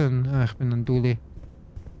Figuren. Ich bin ein Dulli.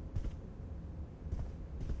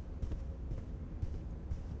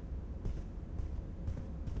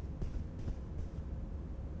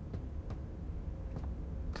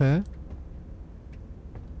 Okay.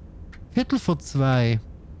 1:45.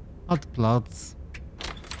 Hat Platz.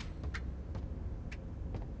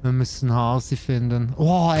 Wir müssen Hasi finden.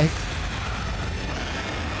 Oh, ey.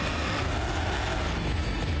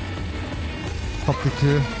 Ich hab die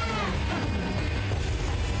Tür.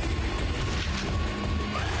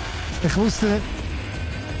 Ich wusste nicht.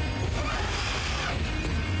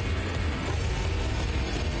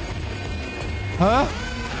 Hä?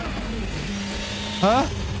 Hä?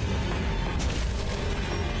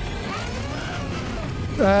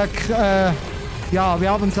 Ja,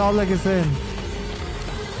 wir haben es alle gesehen.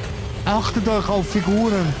 Achtet euch auf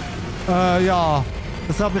Figuren. Ja,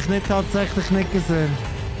 das habe ich tatsächlich nicht gesehen.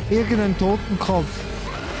 Irgendein Totenkopf.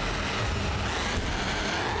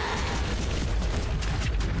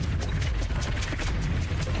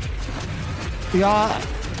 Ja.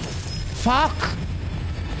 Fuck.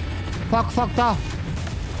 Fuck, da.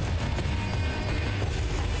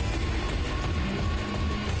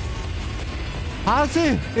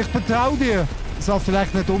 Hasi, ich vertraue dir. Das war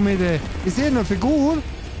vielleicht eine dumme Idee. Ist hier eine Figur?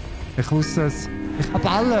 Ich wusste es. Ich hab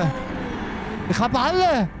alle. Ich hab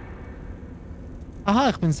alle. Aha,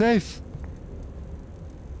 ich bin safe.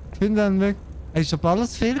 Ich bin dann weg. Ey, ich hab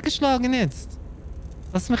alles fehlgeschlagen jetzt.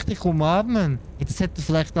 Lass mich dich umarmen. Hey, das hätte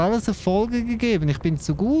vielleicht alles Erfolge gegeben. Ich bin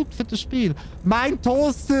zu gut für das Spiel. Mein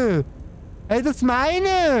Toaster. Hey, das ist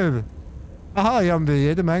meiner. Aha, hier haben wir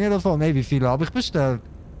jede Menge davon. Hey, wie viele habe ich bestellt?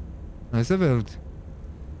 Das ist ja wild.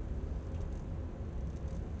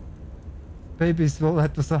 Baby ist wohl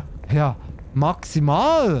etwas... Ja,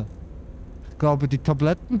 maximal. Ich glaube, die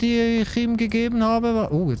Tabletten, die ich ihm gegeben habe,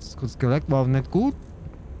 war... Oh, jetzt ist kurz geleckt, waren nicht gut.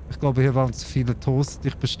 Ich glaube, hier waren zu viele Toast, die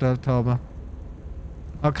ich bestellt habe.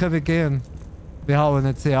 Okay, wir gehen. Wir hauen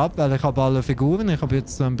jetzt hier ab, weil ich habe alle Figuren. Ich habe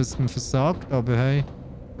jetzt so ein bisschen versagt, aber hey.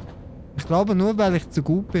 Ich glaube nur, weil ich zu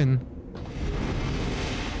gut bin.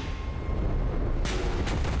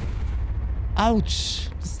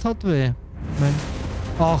 Autsch, das tat weh. Moment.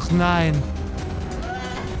 Ach nein.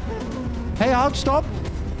 Hey, halt, stopp!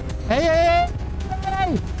 Hey, hey,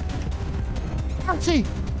 hey! Hasi!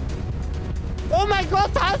 Oh mein Gott,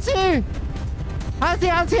 Hasi! Hasi!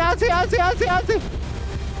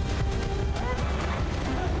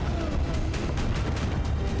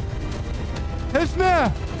 Hilf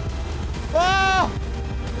mir! Oh!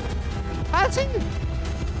 Hasi!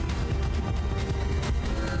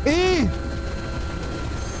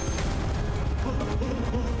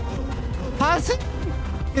 Hasi!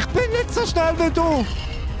 Ich bin nicht so schnell wie du!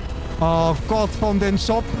 Oh Gott, von den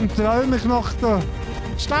Shoppen träume ich noch da!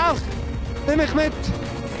 Stark! Nimm mich mit!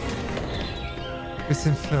 Wir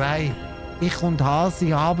sind frei. Ich und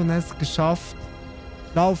Hasi haben es geschafft.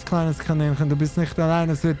 Lauf, kleines Kaninchen, du bist nicht allein,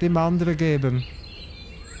 es wird immer andere geben.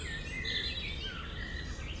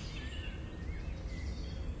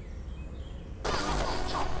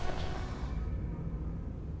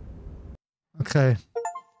 Okay.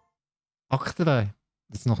 Akt 3.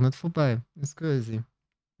 Ist noch nicht vorbei. Ist crazy.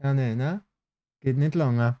 Ja, nee, ne? Geht nicht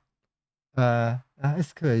lange.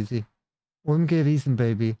 Ist crazy. Ungewiesen,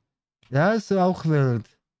 Baby. Ja, ist auch wild.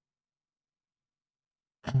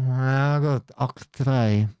 Ja gut, Akt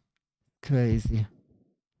 3. Crazy.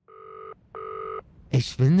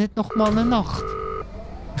 Ich will nicht noch mal eine Nacht.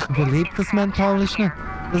 Ich überlebe das mentalisch nicht.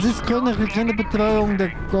 Das ist königliche Kinderbetreuung, der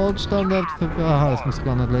Goldstandard für... Aha, das muss ich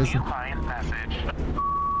gar nicht lesen.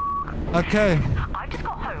 Okay.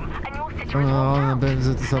 Oh, dann bin ich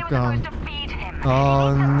das abgehangen.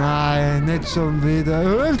 Oh nein, nicht schon wieder.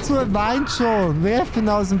 Hör zu, weint schon. Werfen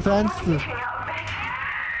aus dem Fenster.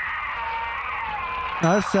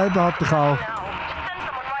 Ja, dasselbe hatte ich auch.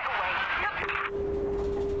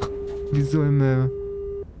 Wieso immer?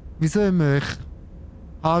 Wieso immer ich?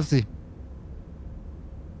 Hasi.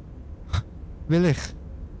 Will ich?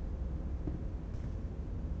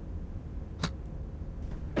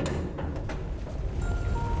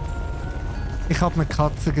 Ich habe eine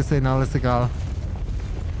Katze gesehen, alles egal.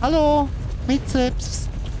 Hallo, Mitzips.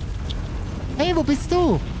 Hey, wo bist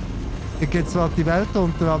du? Hier geht zwar die Welt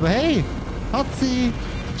unter, aber hey, Katzi,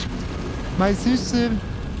 mein Süßer.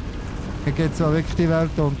 Hier geht zwar wirklich die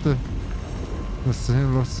Welt unter. Was ist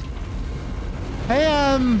denn los? Hey,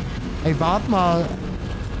 hey, warte mal.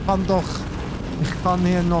 Ich kann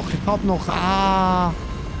hier noch, ich hab noch,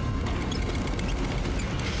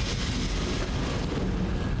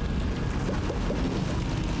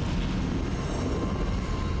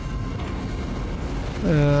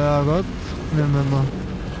 ja Gott, nehmen wir mal.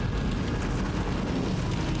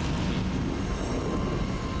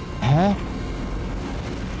 Hä?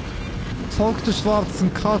 Folgt der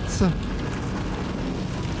schwarzen Katze.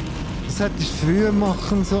 Das hätte ich früher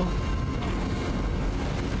machen sollen.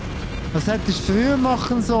 Was hätte ich früher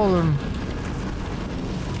machen sollen?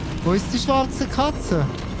 Wo ist die schwarze Katze?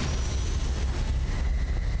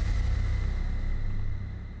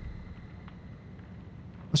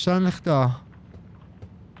 Wahrscheinlich da.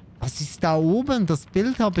 Was ist da oben? Das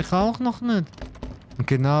Bild habe ich auch noch nicht. Und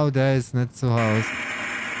genau der ist nicht zu Hause.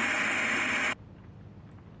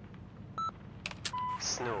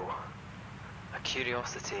 Snow. A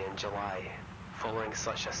curiosity in July, following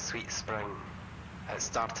such a sweet spring. It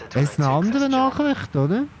started when Das ist eine andere Nachricht,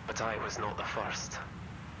 oder? but I was not the first.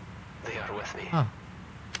 They are with me. Ah.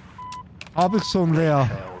 Hab ich schon, Lea.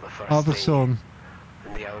 Hab ich schon.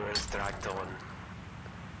 And the hours dragged on.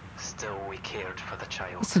 Still we cared for the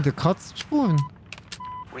child. Das sind ja Katzenspuren.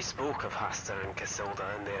 We spoke of Hastur and Casilda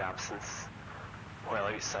in their absence.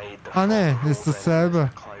 While outside the Ah ne, fog ist rolled dasselbe. in as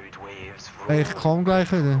the cloud waves Hey, ich komm gleich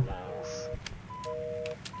wieder. rolled walls.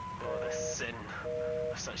 Oh, the sin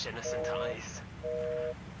of such innocent eyes.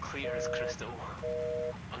 Clear as crystal.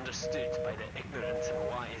 Understood by the ignorant and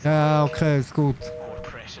wise. Ja, okay, ist gut. More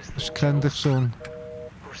precious than Ich kenn dich schon.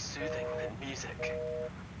 more soothing than music.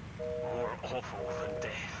 More awful than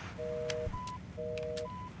death.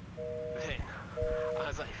 Then,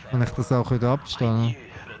 as I fell, Kann ich das auch wieder I abstellen? knew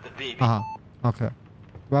that the baby Aha, okay.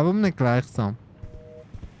 Warum nicht gleichsam?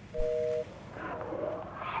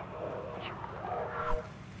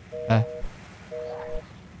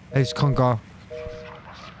 Hey, ich kann gar.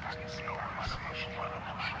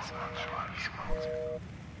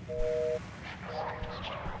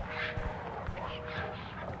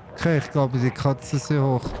 Okay, ich glaube, die Katze ist hier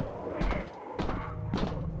hoch.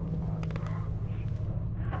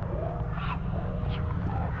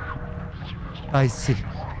 Da ist sie.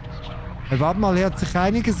 Hey, warte mal, hier hat sich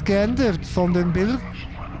einiges geändert von dem Bild.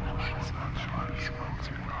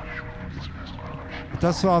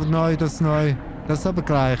 Das war neu, das ist neu. Das ist aber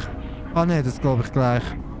gleich. Ah ne, das glaube ich gleich.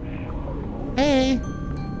 Hey!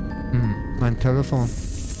 Mein Telefon.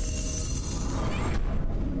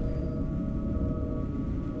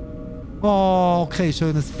 Oh, okay,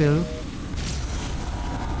 schönes Bild.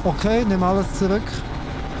 Okay, nimm alles zurück.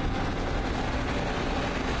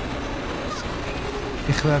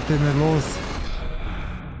 Ich werde nicht los.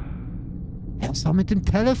 Ja, was war mit dem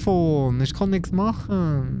Telefon? Ich kann nichts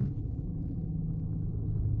machen.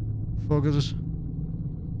 Folge das.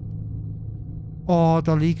 Oh,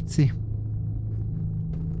 da liegt sie.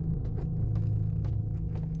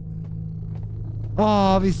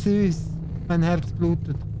 Oh, wie süß. Mein Herz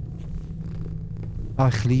blutet. Ah,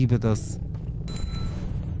 ich liebe das.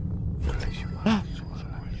 Ah,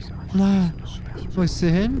 nein. Wo ist sie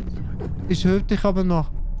hin? Ich höre dich aber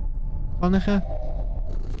noch. Kann ich?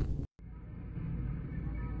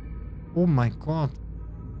 Oh mein Gott.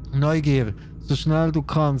 Neugier. So schnell du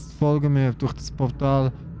kannst, folge mir durch das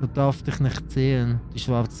Portal. Du darfst dich nicht sehen, die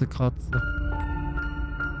schwarze Katze.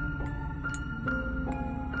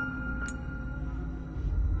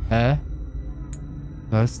 Hä?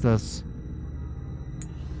 Was ist das?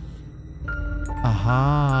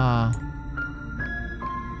 Aha.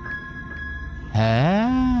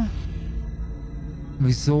 Hä?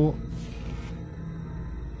 Wieso?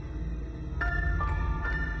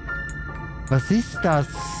 Was ist das?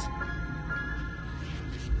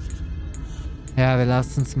 Ja, wir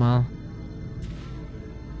lassen es mal.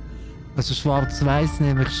 Also schwarz-weiß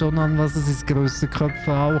nehme ich schon an, was es ist, größere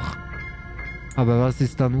Köpfe auch. Aber was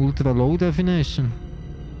ist dann Ultra Low Definition?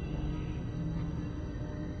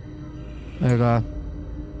 Egal.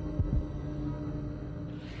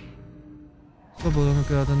 So, wo wir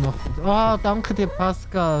gerade noch... Ah, danke dir,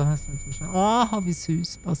 Pascal. Ah, wie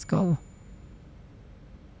süß, Pascal.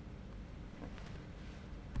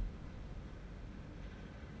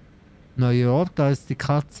 Neuer Ort, da ist die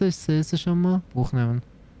Katze, ich sehe sie schon mal. Buch nehmen.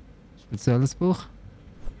 Spezielles Buch.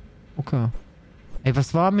 Okay. Ey,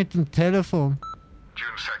 was war mit dem Telefon?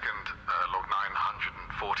 June 2nd, log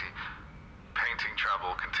 940. Painting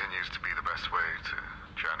travel continues to be the best way to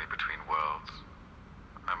journey between worlds.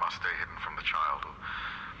 I must stay hidden from the child, or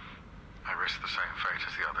I risk the same fate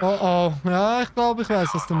as the others. Oh oh, ja, ich glaube, ich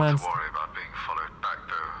weiß, was du meinst. Not to worry about being followed back,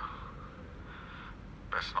 though.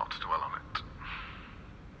 Best not to dwell on it.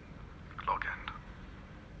 Log end.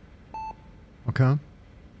 Okay.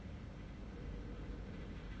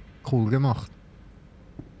 Cool gemacht.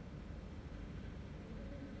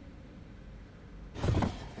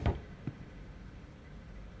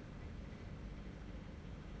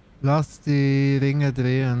 Lass die Ringe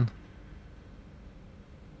drehen.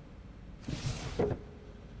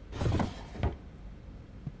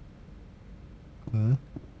 Okay.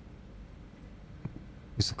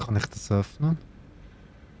 Wieso kann ich das öffnen?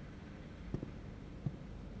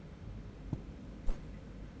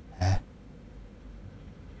 Hä?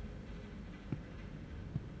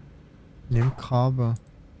 Nimm Kabel.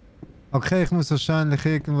 Okay, ich muss wahrscheinlich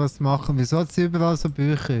irgendwas machen. Wieso hat sie überall so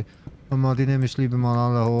Bücher? Mal, die nehme ich lieber mal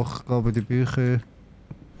alle hoch. Ich glaube, die Bücher,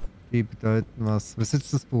 die bedeuten was. Was ist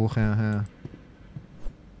jetzt das Buch her?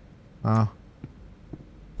 Ah.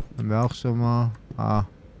 Haben wir auch schon mal. Ah.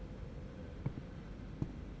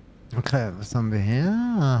 Okay, was haben wir hier?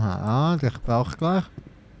 Aha, ich brauche gleich.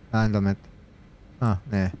 Nein, damit. Ah,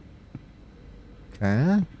 nee.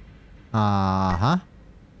 Okay. Aha.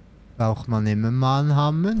 Braucht man immer mal einen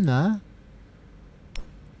Hammer, ne?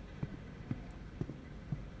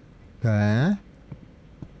 Okay.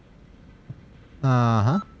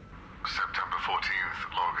 Aha. September 14th,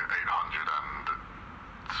 log 821.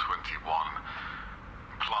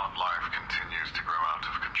 Plant life continues to grow out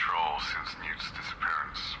of control since Newt's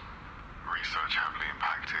disappearance. Research heavily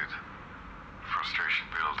impacted. Frustration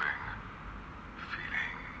building.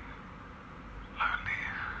 Feeling lonely.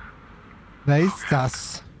 Wer ist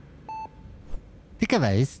das? Digga,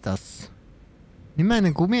 wer ist das? Nimm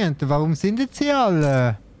meine Gummiente, warum sind jetzt hier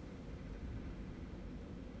alle?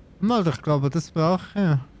 Mal, ich glaube, das brauche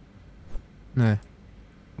ich. Nee.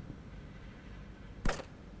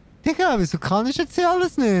 Digga, wieso kann ich jetzt hier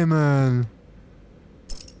alles nehmen?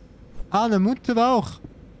 Ah, eine Mutter auch.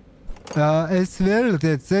 Ja, es wird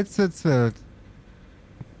jetzt wird's wild.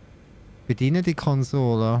 Bediene die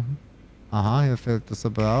Konsole. Aha, hier fehlt das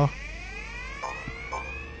aber auch.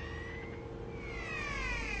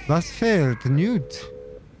 Was fehlt? Newt.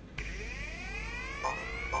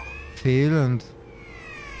 Fehlend.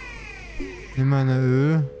 Nimm eine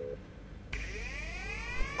Öl.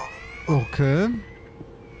 Okay.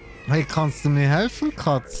 Hey, kannst du mir helfen,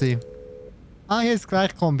 Katzi? Ah, hier ist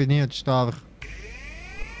gleich kombiniert, stark.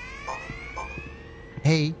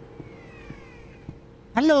 Hey.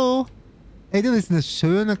 Hallo. Hey, du bist eine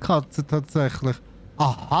schöne Katze tatsächlich.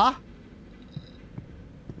 Aha.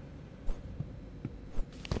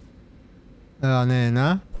 Ja, nee,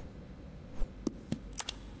 ne?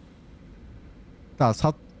 Das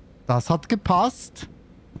hat gepasst.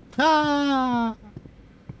 Ah.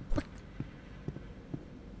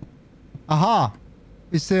 Aha.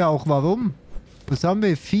 Ich sehe auch warum. Was haben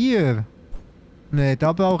wir? 4. Ne,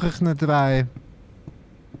 da brauche ich eine 3.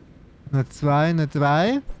 Eine 2, eine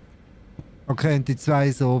 3. Okay, und die 2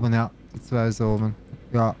 ist oben, ja. Die 2 ist oben.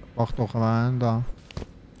 Ja, mach doch rein da.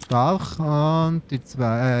 Stark. Und die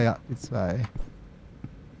 2. Ja, die 2.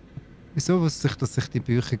 Wieso wusste ich, dass ich die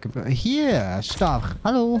Bücher hier, stark.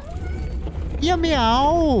 Hallo. Ja,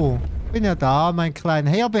 miau. Bin ja da, mein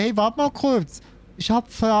Kleiner. Hey, aber hey, warte mal kurz. Ich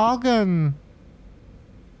hab Fragen.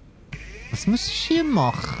 Was muss ich hier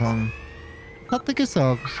machen? Was hat er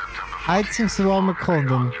gesagt? Heizungsraum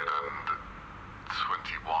erkunden.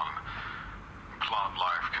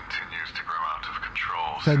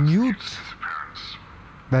 Der Newt.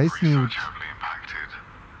 Wer ist Newt?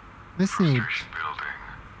 Wer ist Newt?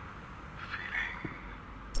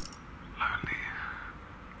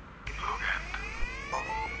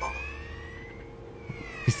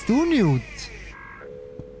 Bist du Newt?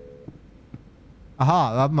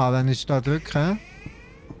 Aha, warte mal, wenn ich da drücke.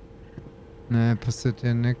 Ne, passiert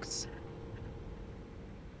hier nichts.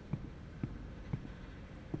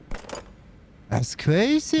 Das ist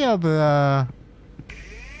crazy, aber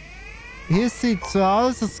hier sieht so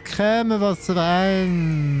aus, als käme was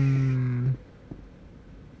rein.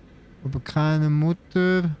 Aber keine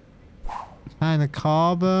Mutter. Keine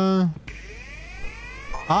Kabel.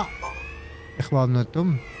 Ah! Ich war nicht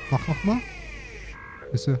dumm. Mach nochmal.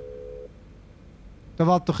 Wieso? Da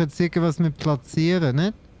war doch jetzt irgendwas mit platzieren,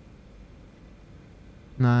 nicht?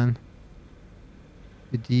 Nein.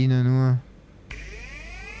 Bediene nur.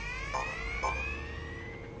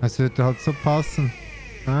 Es würde halt so passen.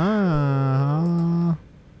 Ah.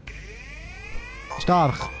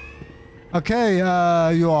 Stark. Okay,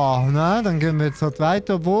 ja, na, dann gehen wir jetzt halt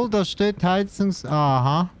weiter. Obwohl, da steht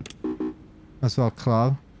Aha. Das war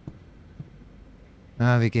klar.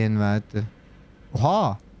 Ja, wir gehen weiter.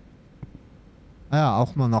 Oha. Ja,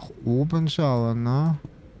 auch mal nach oben schauen, ne?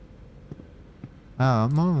 Ja,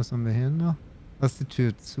 warte mal, was haben wir hier noch? Lass die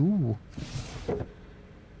Tür zu.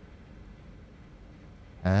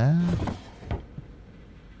 Hä?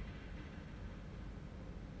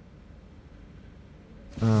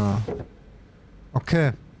 Ja.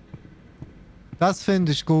 Okay. Das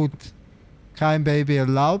finde ich gut. Kein Baby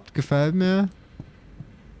erlaubt, gefällt mir.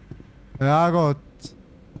 Ja gut.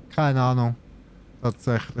 Keine Ahnung.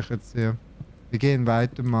 Tatsächlich jetzt hier. Wir gehen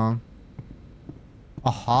weiter mal.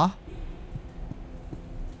 Aha.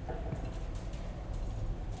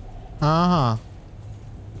 Aha.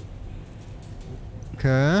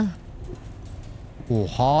 Okay.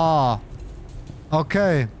 Oha.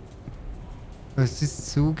 Okay. Es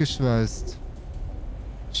ist zugeschweißt.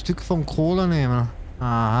 Stück von Kohle nehmen.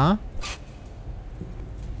 Aha.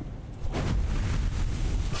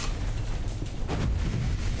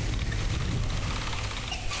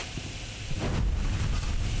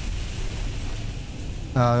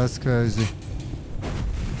 Ah, das ist crazy.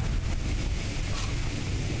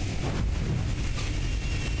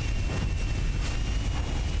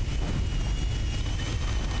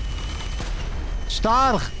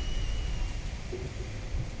 Stark!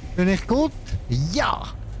 Bin ich gut? Ja!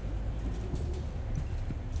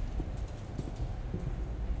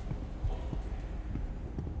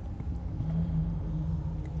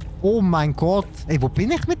 Oh mein Gott! Ey, wo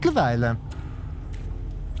bin ich mittlerweile?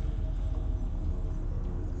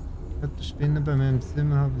 Die Spinne bei mir im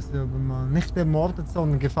Zimmer habe ich sie aber mal nicht ermordet,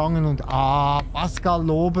 sondern gefangen und... Ah, Pascal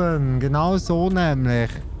loben! Genau so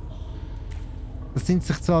nämlich. Da sind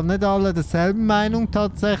sich zwar nicht alle derselben Meinung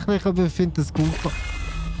tatsächlich, aber ich finde das gut.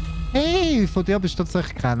 Hey, vor dir habe ich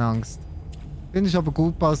tatsächlich keine Angst. Finde ich aber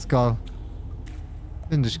gut, Pascal.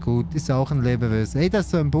 Finde ich gut. Ist auch ein Lebewesen. Hey, das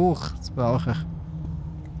ist so ein Buch. Das brauche ich.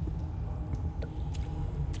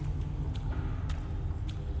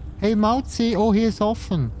 Hey, Mauzi. Oh, hier ist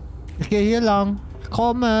offen. Ich gehe hier lang. Ich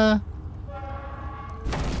komme.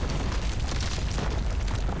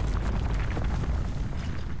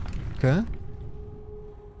 Okay.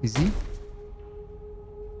 Easy.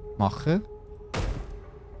 Mache.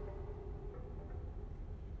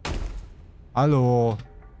 Hallo.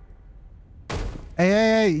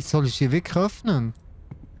 Ey, soll ich hier wirklich öffnen?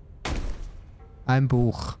 Ein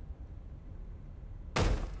Buch.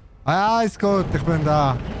 Ah ja, ist gut, ich bin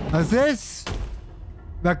da. Was ist?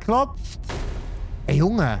 Wer klopft? Ey,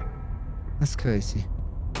 Junge. Das ist crazy.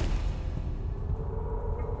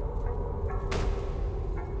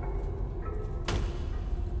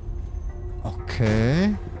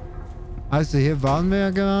 Okay. Also hier waren wir ja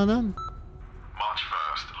gerade. March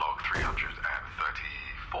 1st, log 334.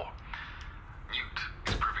 Newt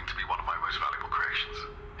is proving to be one of my most valuable creations.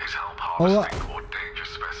 His help harvesting more dangerous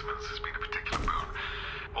specimens has been a particular boon.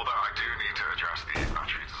 Although I do need to address the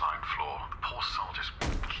battery design flaw. The poor cell just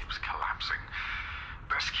keeps collapsing.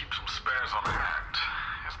 Best keep some spares on hand.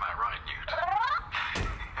 Isn't that right, Newt?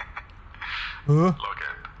 Log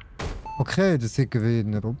end. Okay, das ist wie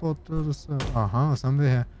ein Roboter oder so. Aha, was haben wir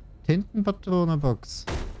hier? Tintenpatronenbox.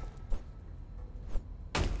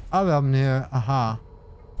 Ah, wir haben hier... Aha.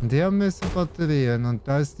 Und hier müssen Batterien und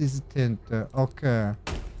da ist diese Tinte. Okay.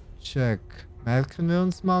 Check. Merken wir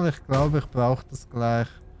uns mal. Ich glaube, ich brauche das gleich.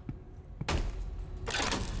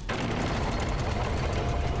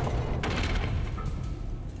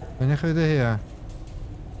 Bin ich wieder hier?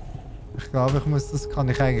 Ich glaube, ich muss das... Kann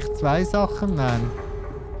ich eigentlich zwei Sachen? Nein.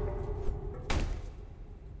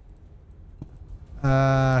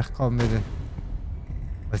 Ich komme wieder.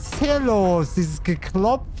 Was ist hier los? Dieses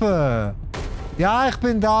Geklopfe. Ja, ich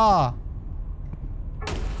bin da.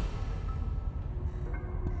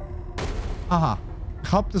 Aha.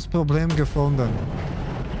 Ich habe das Problem gefunden.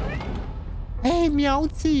 Hey,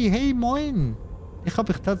 Miauzi. Hey, moin. Ich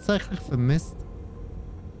habe dich tatsächlich vermisst.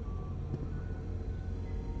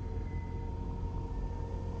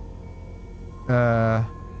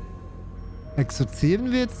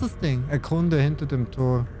 Exorzieren wir jetzt das Ding? Erkunde hinter dem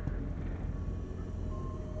Tor.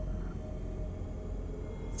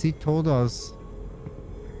 Sieht tot aus.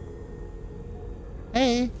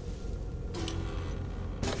 Hey!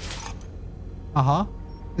 Aha.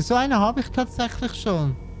 So eine habe ich tatsächlich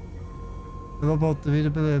schon. Roboter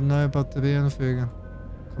wiederbeleben, neue Batterien fügen.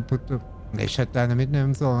 Kaputte. Ich hätte eine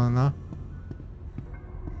mitnehmen sollen, ne?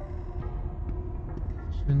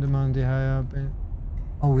 Finde mal die Haie.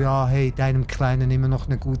 Oh ja, hey, deinem Kleinen immer noch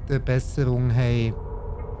eine gute Besserung, hey.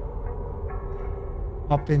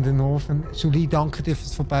 Ab in den Ofen. Julie, danke dir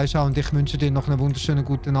fürs Vorbeischauen und ich wünsche dir noch eine wunderschöne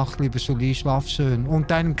gute Nacht, liebe Julie. Schlaf schön.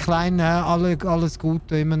 Und deinem Kleinen alles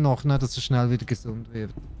Gute immer noch, ne, dass er schnell wieder gesund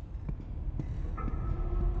wird.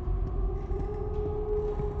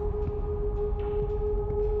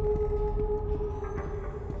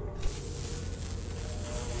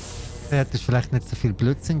 Er hätte vielleicht nicht so viel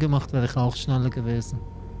Blödsinn gemacht, wäre ich auch schneller gewesen.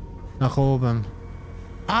 Nach oben.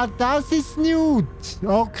 Ah, das ist Newt!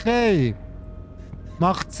 Okay.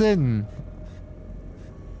 Macht Sinn.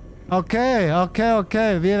 Okay.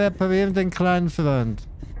 Wir reparieren den kleinen Freund.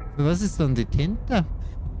 Für was ist dann die Tinte?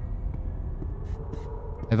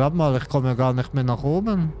 Hey, warte mal, ich komme ja gar nicht mehr nach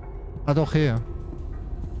oben. Ah, doch hier.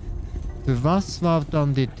 Für was war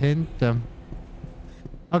dann die Tinte?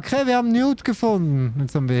 Okay, wir haben Newt gefunden.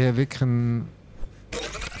 Jetzt haben wir hier wirklich ein...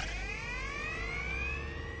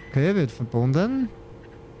 Okay, wird verbunden.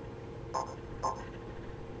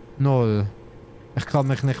 0. Ich kann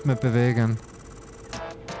mich nicht mehr bewegen.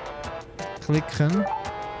 Klicken.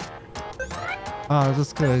 Ah, das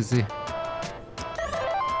ist crazy.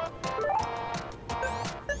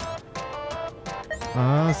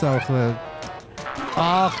 Ah, ist auch wild.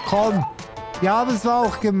 Ach, komm. Ja, aber es war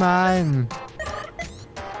auch gemein.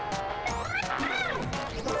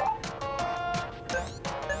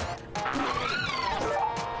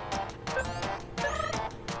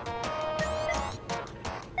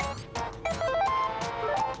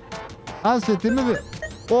 Ah, es wird immer wieder...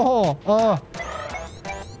 Oh, oh.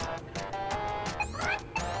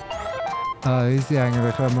 Ah, easy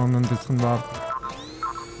eigentlich, wenn man ein bisschen warten.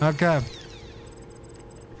 Okay.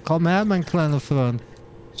 Komm her, mein kleiner Freund.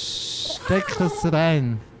 Steck es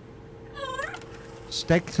rein.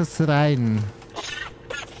 Steck es rein.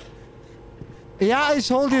 Ja,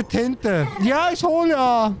 ich hol dir Tinte. Ja, ich hol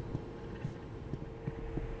ja.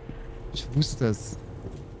 Ich wusste es.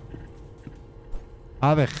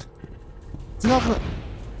 Hab ich. Noch...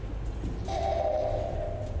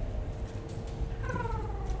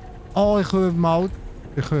 Oh, ich höre mal...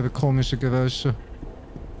 Ich höre komische Geräusche.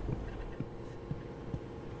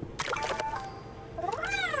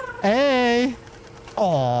 Ey!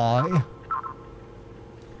 Oh!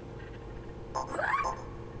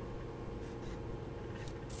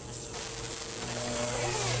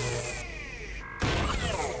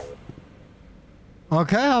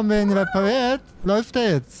 Okay, haben wir ihn repariert. Läuft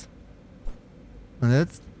er jetzt? Und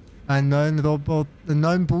jetzt? Einen neuen Robot... einen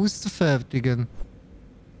neuen Booster fertigen.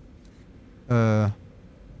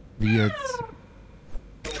 Wie jetzt?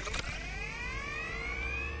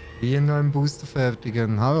 Wie einen neuen Booster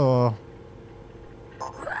fertigen? Hallo?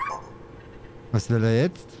 Was will er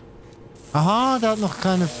jetzt? Aha, der hat noch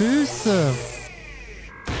keine Füße.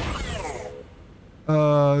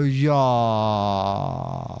 Ja.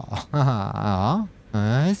 Haha,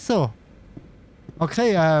 ist so.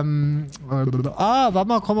 Okay, warte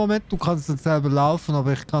mal, komm mal mit. Du kannst jetzt selber laufen,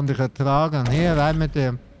 aber ich kann dich ertragen. Hier, rein mit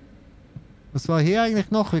dir. Was war hier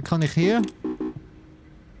eigentlich noch? Wie kann ich hier?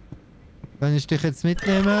 Wenn ich dich jetzt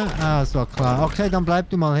mitnehme? Ah, das war klar. Okay, dann bleib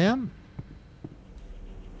du mal hier.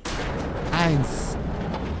 1.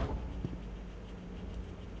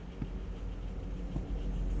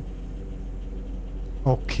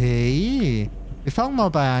 Okay. Wir fangen mal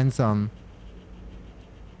bei 1 an.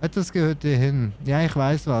 Etwas gehört hier hin. Ja, ich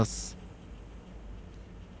weiß was.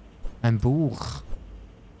 Ein Buch.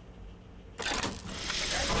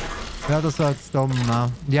 Ja, das war jetzt dumm,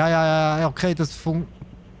 ne? Ja, okay, das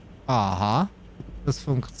Aha. Das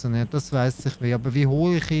funktioniert, das weiß ich wie. Aber wie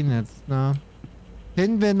hole ich ihn jetzt, ne?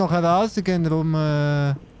 Finden wir noch herausgehen, um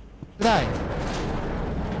 3.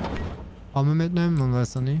 Kann man mitnehmen, man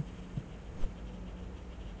weiß auch nicht.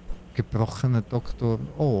 Gebrochener Doktor.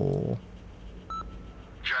 Oh.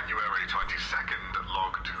 January 22nd,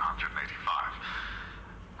 log 285.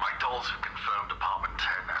 My dolls have confirmed apartment 10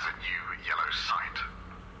 as a new yellow site.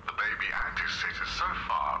 The baby and his sitters so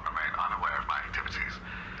far remain unaware of my activities.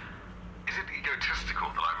 Is it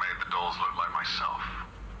egotistical that I made the dolls look like myself?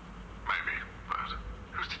 Maybe, but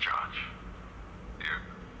who's to judge? You.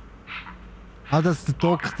 Ah, das ist der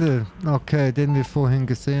Doktor. Okay, den wir vorhin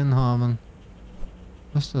gesehen haben.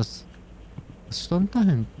 Was ist das? Was stand da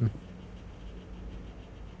hinten?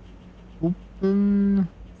 Puppen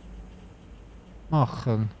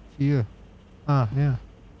machen. 4. Ah, ja.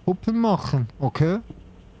 Puppen machen. Okay.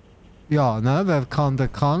 Ja, ne? Wer kann, der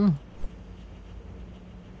kann.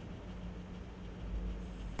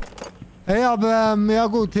 Hey, aber ja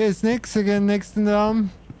gut, hier ist nichts. Wir gehen in den nächsten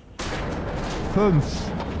Raum.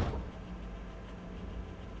 5.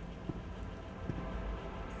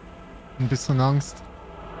 Ein bisschen Angst.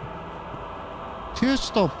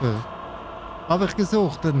 Türstopper. Habe ich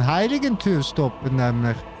gesucht. Einen heiligen Türstopper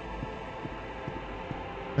nämlich.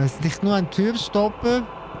 Es ist nicht nur ein Türstopper,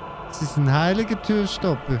 es ist ein heiliger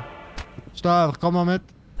Türstopper. Stark, komm mal mit.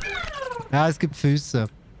 Ja, es gibt Füße.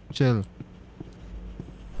 Chill.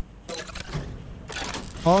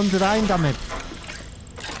 Und rein damit.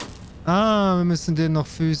 Ah, wir müssen dir noch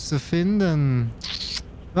Füße finden.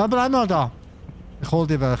 Ja, bleib mal da. Ich hol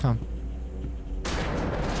dir welche.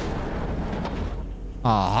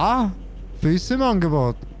 Aha. Füße im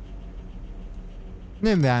Angebot.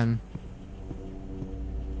 Nehmen wir einen.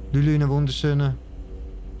 Lülü, eine wunderschöne.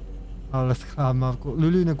 Alles klar, Marco.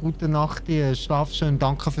 Lülü, eine gute Nacht dir. Schlaf schön.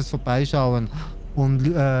 Danke fürs Vorbeischauen. Und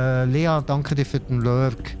Lea, danke dir für den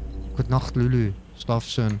Lurk. Gute Nacht, Lülü. Schlaf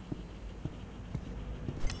schön.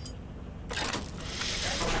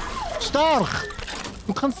 Stark!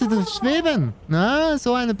 Du kannst wieder schweben. Na,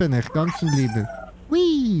 so eine bin ich. Ganz in Liebe.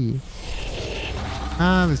 Hui!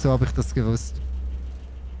 Ah, wieso habe ich das gewusst?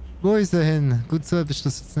 Wo ist er hin? Gut, so habe ich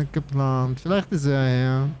das jetzt nicht geplant. Vielleicht ist er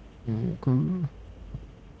hier. Cool.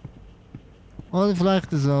 Oder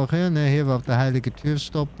vielleicht ist er auch hier. Ne, hier war der heilige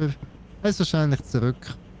Türstopper. Er ist wahrscheinlich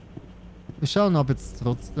zurück. Wir schauen, ob jetzt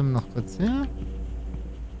trotzdem noch kurz hier.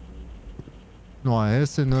 Nein, hier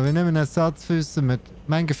sind nur. Wir nehmen Ersatzfüße mit.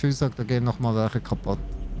 Mein Gefühl sagt, da gehen nochmal welche kaputt.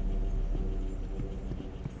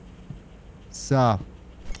 So.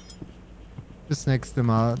 Bis nächste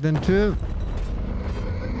Mal. Den Tür.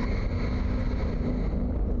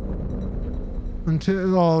 Und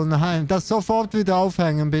Tür. Oh nein, das sofort wieder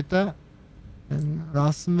aufhängen, bitte. Den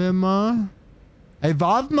lassen wir mal. Ey,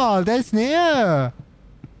 warte mal, der ist näher.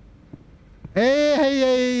 Ey, ey,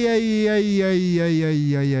 ey, ey, ey, ey, ey,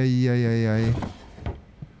 ey, ey, ey, ey, ey.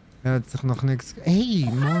 Er hat sich noch nichts... Ey,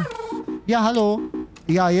 Mann. Ja, hallo.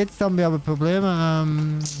 Ja, jetzt haben wir aber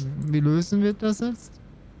Probleme. Wie lösen wir das jetzt?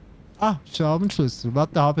 Ah, Schraubenschlüssel.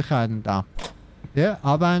 Warte, da habe ich einen da. Ja,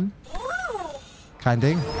 aber einen. Kein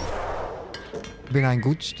Ding. Ich bin ein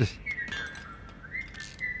Gutster.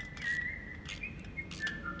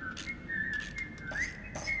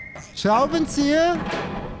 Schraubenzieher.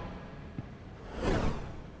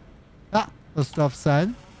 Ja, das darf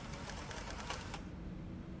sein.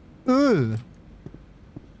 Öl.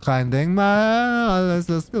 Kein Ding mehr. Alles,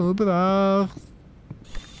 was du brauchst.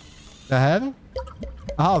 Der Herr?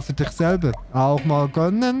 Ah, für dich selber. Auch mal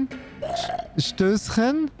gönnen.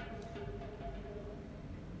 Stößchen.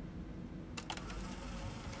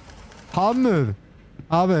 Hammer.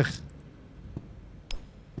 Hab ich.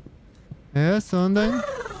 Ja, so ein Ding.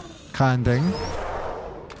 Kein Ding.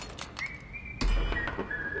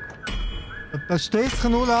 Das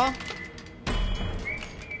Stößchen, oder?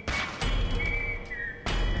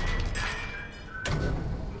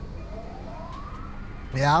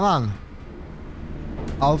 Ja, Mann.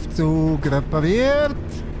 Aufzug repariert.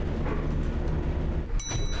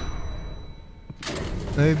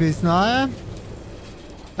 Bis nahe.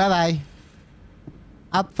 Bye bye.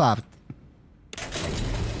 Abfahrt.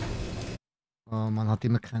 Oh, man hat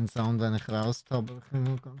immer keinen Sound, wenn ich raus habe. Ich will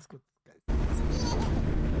nur ganz gut.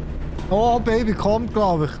 Oh, Baby kommt,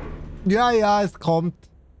 glaube ich. Ja, ja, es kommt.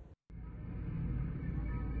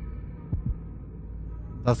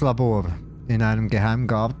 Das Labor. In einem geheimen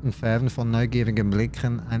Garten, fern von neugierigen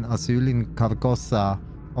Blicken, ein Asyl in Carcossa,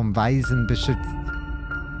 vom Weisen beschützt.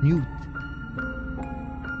 Newt.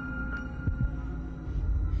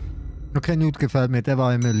 Okay, Newt gefällt mir, der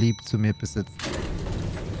war immer lieb zu mir besitzt.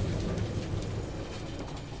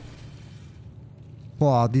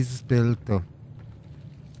 Boah, dieses Bild da.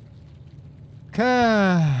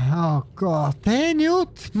 Okay, oh Gott. Hey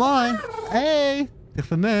Newt, moin. Hey, dich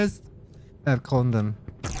vermisst. Erkunden.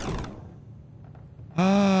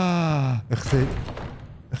 Ah,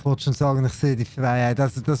 ich wollte schon sagen, ich sehe die Freiheit.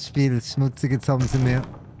 Also das Spiel ist schmutzig, jetzt haben sie mir...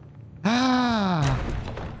 Ah,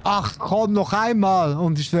 ach komm, noch einmal!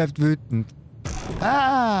 Und ich werde wütend.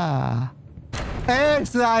 Ah,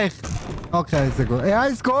 es reicht. Okay, ist ja gut. Ja,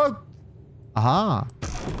 ist gut. Aha.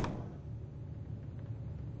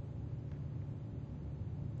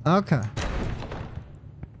 Okay.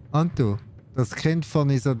 Und du, das Kind von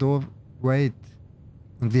Isador Wade.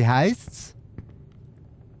 Und wie heißt's?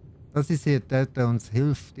 Das ist hier der, der uns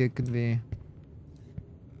hilft irgendwie.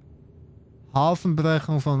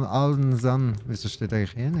 Hafenbrechung von allen San. Wieso steht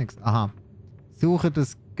eigentlich hier nichts? Aha. Suche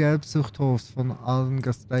des Gelbsuchthofs von allen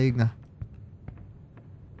Gasteigen.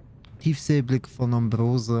 Tiefseeblick von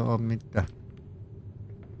Ambrose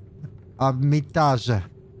Armitage.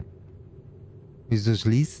 Wieso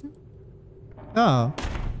schließen? Ja.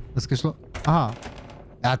 Das geschlossen. Aha.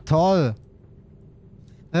 Ja, toll.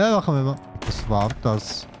 Ja, machen wir mal. Was war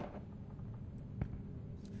das?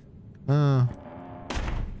 Ah.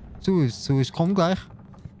 Zu ist. Komm gleich.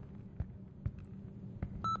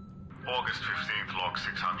 August 15th, log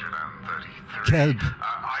 633. Gelb.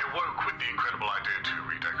 I awoke with the incredible idea to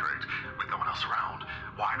redecorate. With no one else around,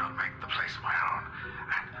 why not make the place my own?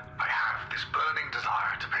 And I have this burning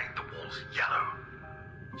desire to paint the walls yellow.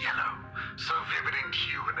 Yellow. So vivid in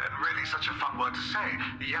hue and really such a fun word to say.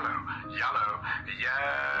 Yellow. Yellow.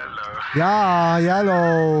 Yellow. Ja,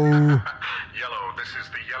 yellow. Yellow. This is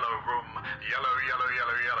the yellow room. Yellow, yellow,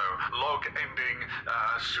 yellow, yellow. Log ending,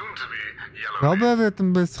 soon to be yellow. Ich glaube, er wird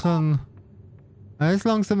ein bisschen... Er ist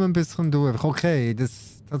langsam ein bisschen durch. Okay,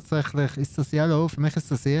 das tatsächlich... Ist das yellow? Für mich ist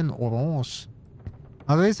das eher ein orange.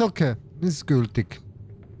 Aber ist okay. Ist gültig.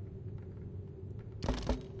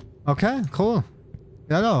 Okay, cool.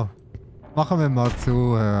 Yellow. Machen wir mal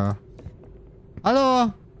zu.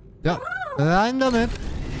 Hallo! Ja, rein damit!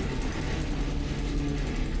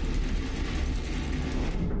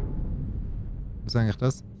 Was ist eigentlich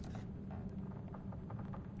das?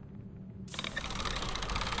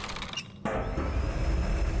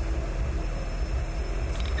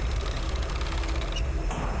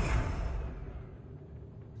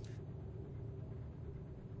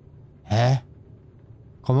 Hä?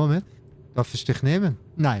 Komm mal mit. Darf ich dich nehmen?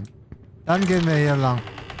 Nein. Dann gehen wir hier lang.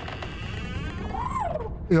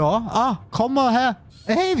 Ja, komm mal her.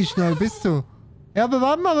 Hey, wie schnell bist du? Ja, aber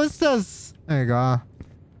warte mal, was ist das? Egal.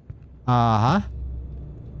 Aha.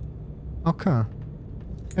 Okay.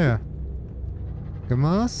 Ja. Gehen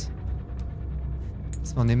wir das?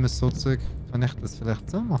 Das war nicht mehr so zurück. Kann ich das vielleicht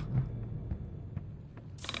so machen?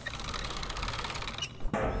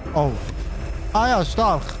 Oh. Ah ja,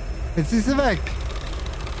 stark. Jetzt ist er weg.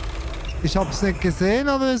 Ich hab's nicht gesehen,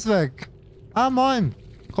 aber er ist weg. Ah, moin.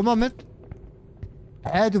 Komm mal mit.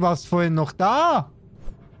 Hä, du warst vorhin noch da.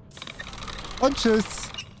 Und tschüss.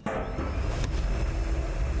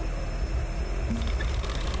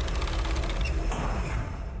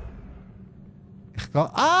 Ich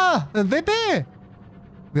glaub... Ah, ein WB.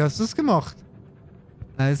 Wie hast du das gemacht?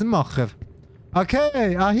 Er ist ein Macher.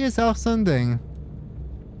 Okay, hier ist auch so ein Ding.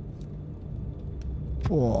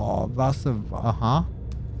 Boah, Wasser... Aha.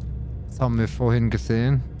 Das haben wir vorhin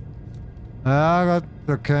gesehen. Ja, gut,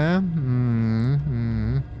 okay.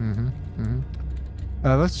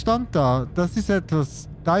 Was stand da? Das ist etwas...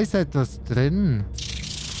 Da ist etwas drin.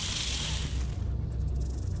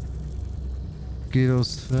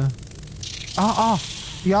 Gyros.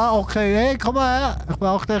 Ja, okay. Hey, komm mal her. Ich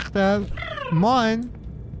brauch dich. Moin.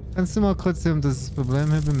 Kannst du mal kurz sehen, das ist das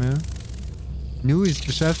Problem hier bei mir? Nu ist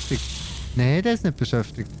beschäftigt. Nee, der ist nicht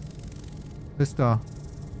beschäftigt. Bis da.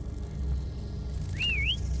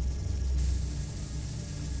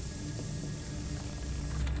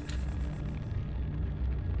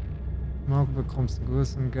 Morgen bekommst du einen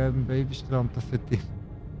großen gelben Babystramper für dich.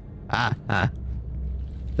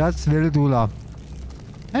 Das will Dula.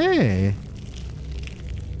 Hey!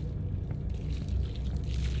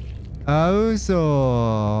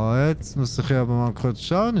 Also, jetzt muss ich aber mal kurz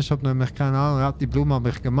schauen. Ich habe nämlich keine Ahnung. Ja, die Blume habe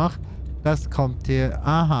ich gemacht. Das kommt hier.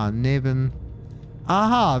 Aha, neben.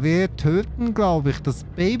 Aha, wir töten, glaube ich, das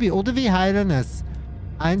Baby. Oder wir heilen es.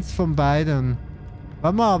 Eins von beiden.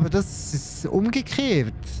 Warte mal, aber das ist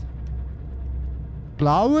umgekehrt.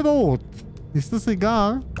 Blau oder rot? Ist das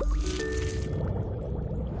egal?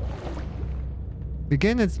 Wir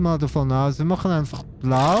gehen jetzt mal davon aus, wir machen einfach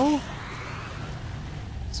blau.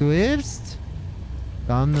 Zuerst.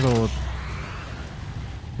 Dann rot.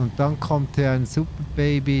 Und dann kommt hier ein Super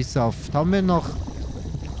Baby Saft. Haben wir noch...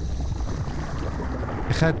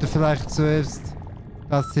 Ich hätte vielleicht zuerst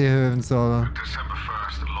das hier hören sollen. December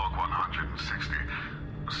 1st, log 160.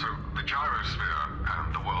 So, the gyrosphere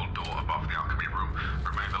and the world door above the alchemy room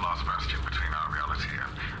remain the last bastion between our reality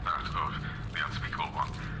and that of the unspeakable one.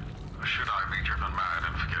 Should I be driven mad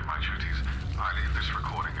and forget my duties, I leave this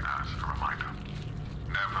recording as a reminder.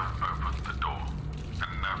 Never open the door,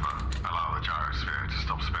 and never allow the gyrosphere to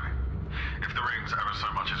stop spinning. If the rings ever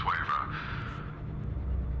so much as waver,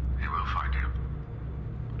 he will find you.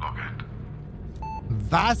 Log end.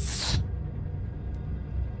 Was?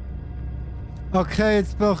 Okay,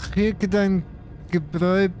 jetzt brauche ich irgendein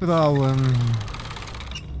Gebräu brauen.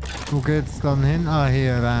 Wo geht's dann hin? Ah,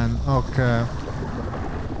 hier rein. Okay.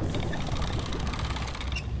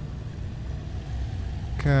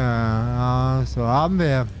 Okay, also haben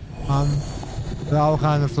wir. Auch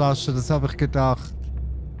eine Flasche, das habe ich gedacht.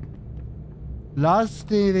 Lass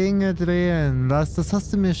die Ringe drehen. Das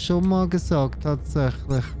hast du mir schon mal gesagt,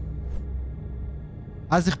 tatsächlich.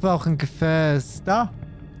 Also ich brauche ein Gefäß. Da.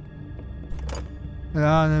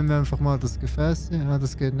 Ja, nehmen wir einfach mal das Gefäß. Ja,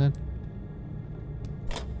 das geht nicht.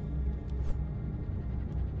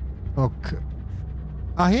 Okay.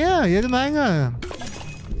 Ah, hier, jede Menge.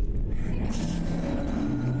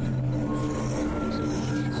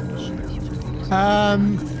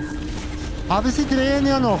 Aber sie drehen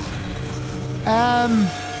ja noch.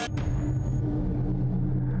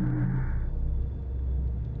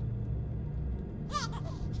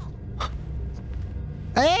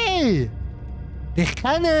 Hey! Dich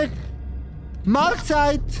kenne ich!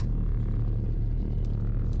 Mahlzeit!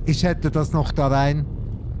 Ich hätte das noch da rein.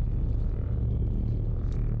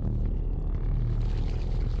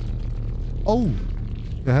 Oh!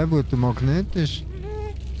 Der Herr wurde magnetisch.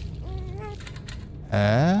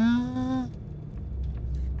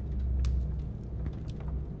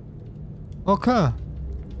 Okay.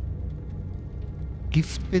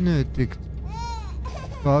 Gift benötigt.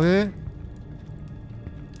 Sorry.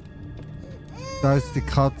 Da ist die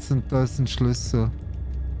Katze und da ist ein Schlüssel.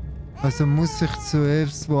 Also muss ich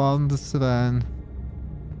zuerst woanders rein.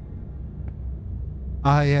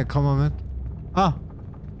 Ah, hier, komm mal mit. Ah,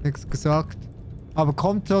 nichts gesagt. Aber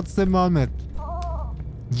komm trotzdem mal mit.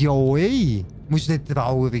 Jo, ey. Muss nicht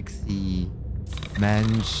traurig sein.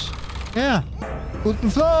 Mensch. Ja. Guten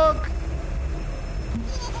Flug.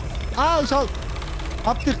 Ah, schau.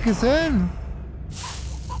 Habt ihr gesehen?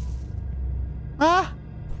 Ah.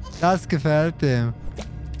 Das gefällt ihm.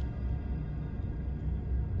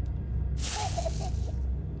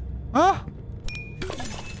 Ah.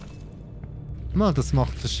 Na, das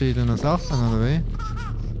macht verschiedene Sachen, oder wie?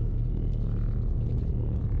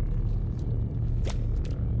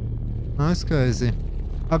 Nice, crazy.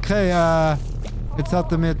 Okay, jetzt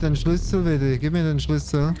hat er mir den Schlüssel wieder. Gib mir den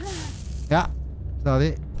Schlüssel. Ja,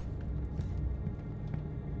 sorry.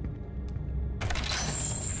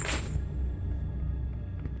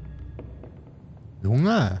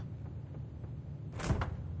 Junge.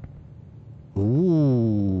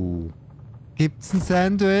 Gibt's ein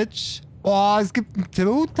Sandwich? Oh, es gibt einen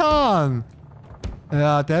Truthahn.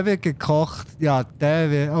 Ja, der wird gekocht. Ja,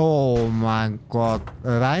 der wird... Oh mein Gott.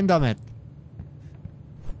 Rein damit.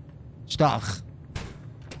 Stark.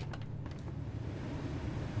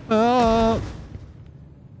 Oh,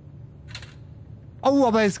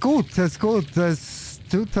 aber ist gut. Ist gut. Das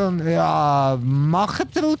Truthahn... Ja, mache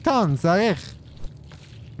Truthahn, sag ich.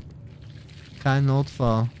 Kein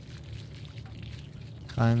Notfall.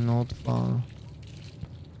 Kein Notfall.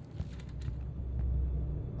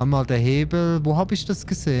 Einmal der Hebel. Wo habe ich das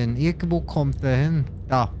gesehen? Irgendwo kommt der hin.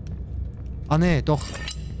 Da. Ah ne, doch.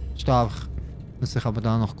 Stark. Muss ich aber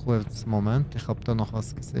da noch kurz... Moment, ich habe da noch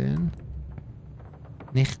was gesehen.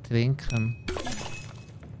 Nicht trinken.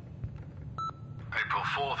 April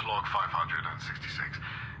 4th, log 566.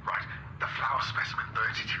 Right, the flower specimen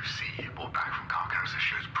 32C brought back from Carcosa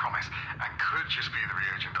shows promise and could just be the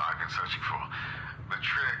reagent I've been searching for. The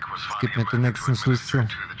trick was Gib finding mir den nächsten Schlüssel.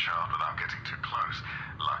 to the child without getting too close.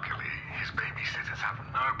 Luckily, his babysitters have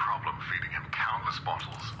no problem feeding him countless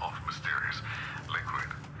bottles of mysterious liquid.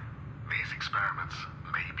 These experiments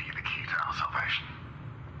may be the key to our salvation.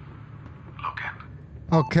 Look in.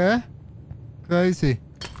 Okay. Crazy.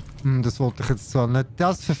 Das wollte ich jetzt zwar nicht.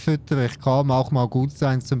 Das verfüttere ich. Kann auch mal gut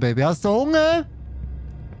sein zum Baby. Hast du Hunger?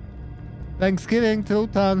 Thanksgiving,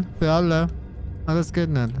 Truthahn. Für alle. Ah, das geht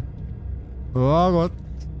nicht. Oh Gott.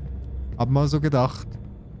 Hab mal so gedacht.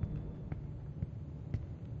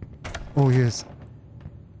 Oh, hier ist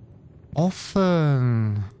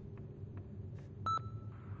offen.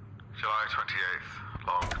 July 28th,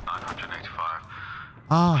 log 985.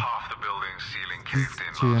 Ah. Half the building's ceiling caved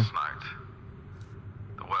in Tür. last night.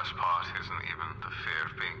 The worst part isn't even the fear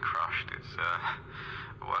of being crushed. It's the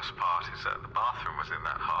worst part is that the bathroom was in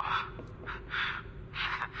that half.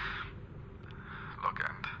 Look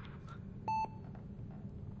end.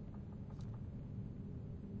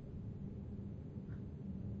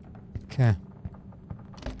 Okay.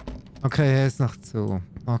 Okay, er ist noch zu.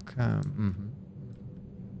 Okay.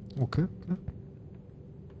 Okay, okay.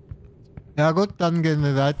 Ja gut, dann gehen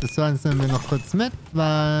wir weiter. So eins nehmen wir noch kurz mit,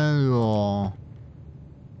 weil... Ja.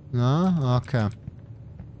 Na, okay.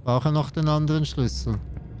 Brauche noch den anderen Schlüssel.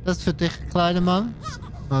 Das ist für dich, kleiner Mann.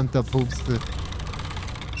 Und da pupst du.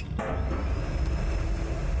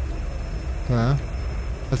 Okay.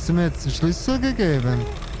 Hast du mir jetzt den Schlüssel gegeben?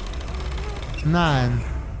 Nein.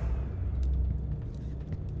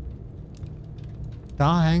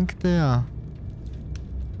 Da hängt er.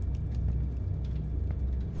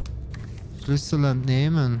 Schlüssel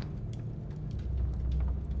entnehmen.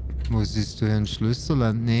 Wo siehst du hier einen Schlüssel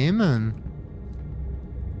entnehmen?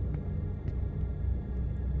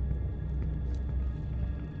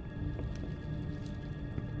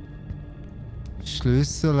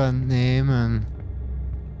 Schlüssel entnehmen.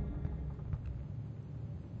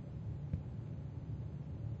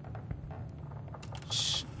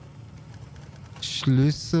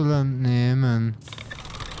 Schlüssel entnehmen.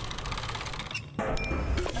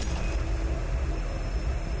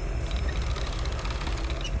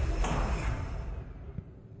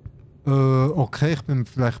 Okay, ich bin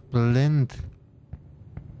vielleicht blind.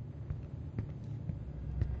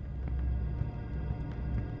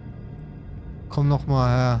 Komm noch mal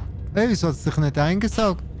her. Ey, wieso hat es dich nicht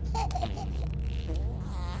eingesaugt?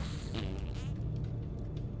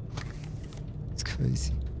 Das ist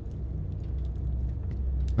crazy.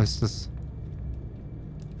 Was ist das?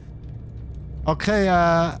 Okay,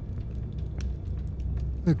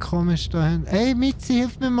 wie komme ich da hin? Ey, Mitzi,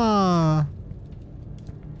 hilf mir mal!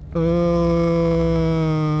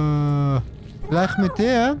 Vielleicht mit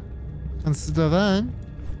dir? Kannst du da rein?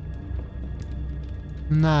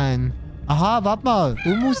 Nein. Aha, warte mal.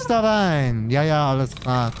 Du musst da rein. Ja, ja, alles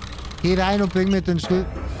klar. Geh rein und bring mir den Schlüssel.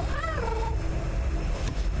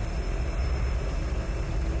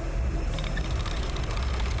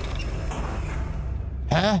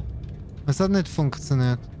 Hä? Das hat nicht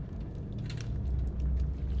funktioniert.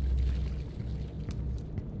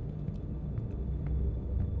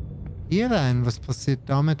 Hier rein. Was passiert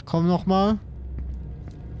damit? Komm noch mal.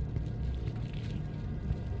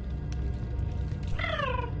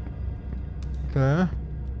 Okay.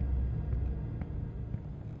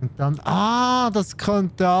 Und dann... Ah, das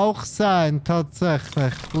könnte auch sein.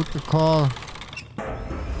 Tatsächlich. Guter Call.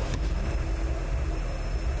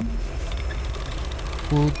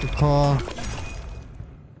 Guter Call.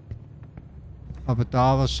 Aber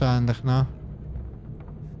da wahrscheinlich, ne?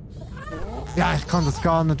 Ja, ich kann das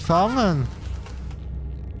gar nicht fangen.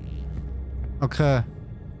 Okay.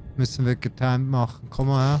 Müssen wir getimed machen. Komm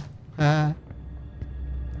mal her.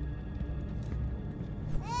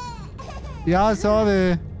 Ja,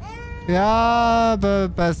 sorry. Ja,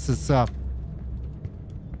 besser so.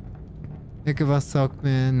 Irgendwas sagt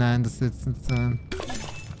mir, nein, das wird nicht sein.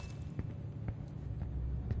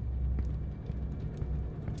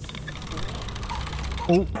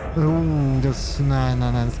 Oh, das... Nein,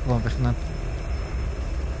 das glaube ich nicht.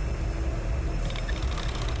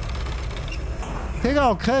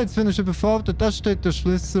 Digga, okay, jetzt bin ich überfordert. Da steht der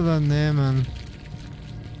Schlüssel entnehmen.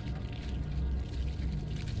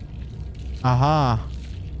 Aha.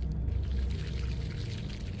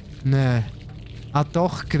 Nee. Ah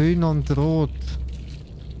doch, grün und rot.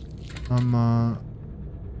 Mama.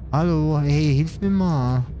 Hallo, hey, hilf mir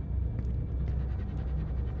mal.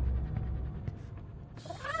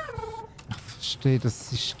 Ich verstehe das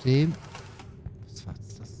System. Was war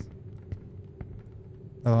jetzt das?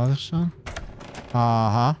 Da war ich schon.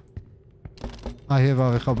 Aha. Ah, hier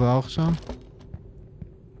war ich aber auch schon.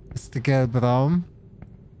 Das ist der gelbe Raum.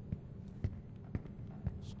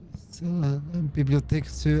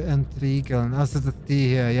 Bibliothek zu entriegeln. Also das die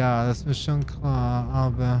hier, ja, das ist schon klar,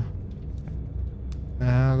 aber...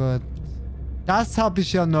 Ja gut. Das habe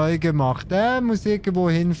ich ja neu gemacht. Der muss irgendwo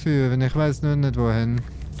hinführen. Ich weiß nur nicht wohin.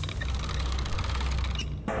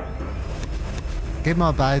 Geh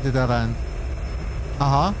mal beide da rein.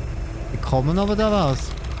 Aha. Die kommen aber da raus.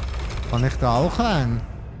 Kann ich da auch rein?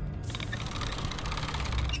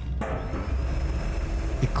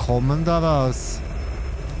 Die kommen da raus.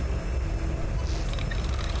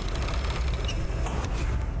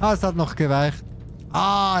 Ah, es hat noch gereicht.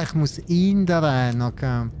 Ah, ich muss ihn da rein.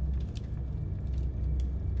 Okay.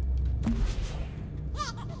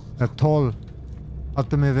 Ja, toll.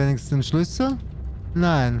 Hat er mir wenigstens den Schlüssel?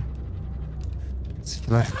 Nein. Das ist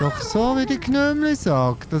vielleicht doch so, wie die Gnömli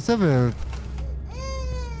sagt, dass er will.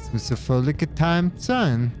 Das muss ja völlig getimed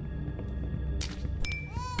sein.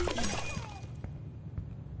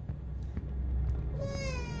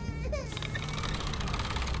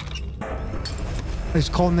 Ich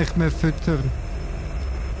kann nicht mehr füttern.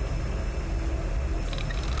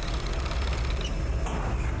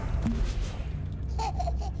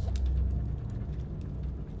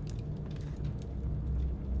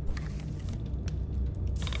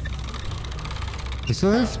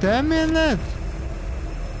 Wieso hilft der mir nicht?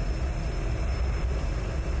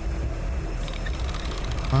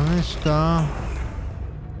 Was ist da?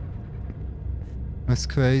 Das ist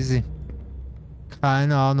crazy.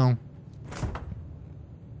 Keine Ahnung.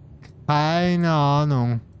 Keine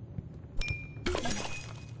Ahnung.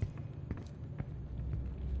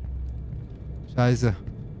 Scheiße.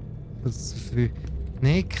 Das ist zu früh.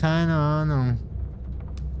 Nee, keine Ahnung.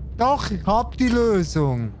 Doch, ich hab die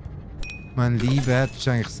Lösung. Mein Lieber, hätte ich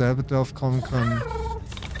eigentlich selber drauf kommen können.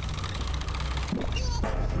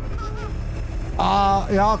 Ah,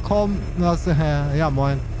 ja, komm. Also, ja,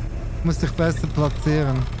 moin. Muss dich besser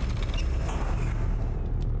platzieren.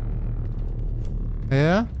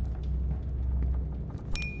 Ja?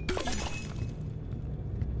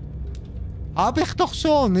 Hab ich doch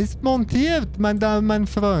schon. Ist montiert, mein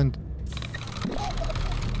Freund.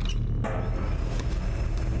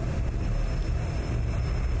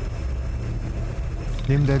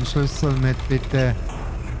 Nimm den Schlüssel mit, bitte.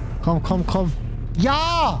 Komm, komm, komm.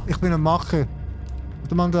 Ja! Ich bin ein Macher.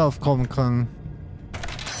 Hätte man drauf kommen können.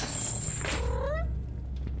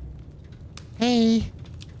 Hey!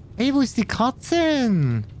 Hey, wo ist die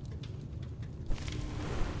Katze?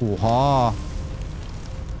 Oha!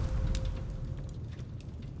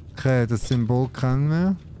 Okay, das Symbol kennen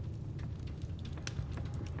wir.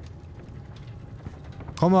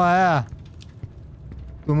 Komm mal her!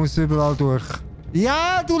 Du musst überall durch.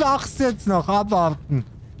 Ja, du lachst jetzt noch. Abwarten.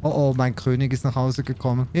 Oh oh, mein König ist nach Hause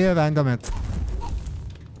gekommen. Hier, rein damit.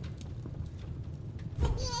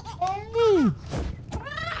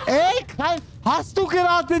 Ey, hast du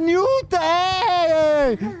gerade Newt?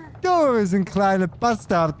 Ey! Du bist ein kleiner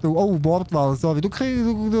Bastard, du. Oh, Wortwahl, sorry.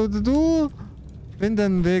 Du. Bin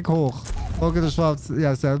den Weg hoch. Folge der Schwarz.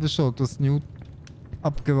 Ja, selber schon. Du hast Newt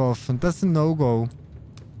abgeworfen. Das ist ein No-Go.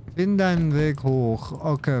 Bin deinen Weg hoch.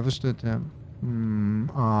 Okay, was steht hier?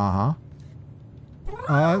 Aha.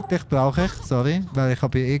 Ah, dich brauche ich, sorry, weil ich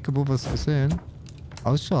habe hier irgendwo was gesehen.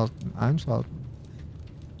 Ausschalten, einschalten.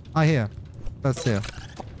 Ah, hier. Das hier.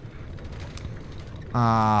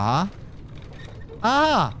 Aha.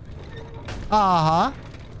 Ah! Aha.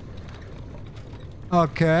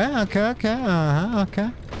 Okay. Aha, okay.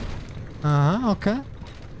 Aha, okay.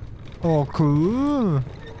 Oh, cool.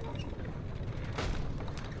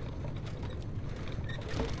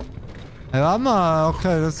 Hey, warte mal.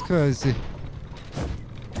 Okay, das ist crazy.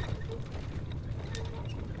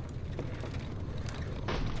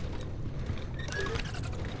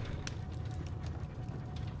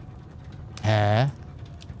 Hä?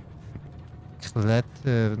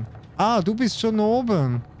 Klettern. Ah, du bist schon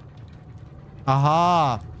oben.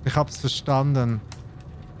 Aha, ich hab's verstanden.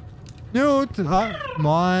 Gut,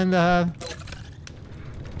 moin, der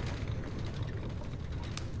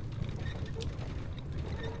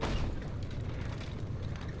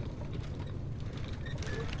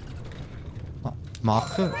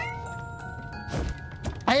Mache.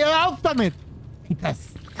 Hey, hör auf damit! Das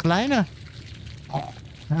Kleine.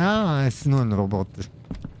 Ah, es ist nur ein Roboter.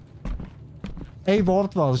 Ey,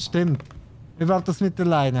 Wortwahl, stimmt. Wie war das mit der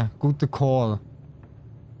Leine? Guter Call.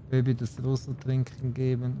 Baby das rosa trinken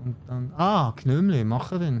geben und dann... Ah, Knömli,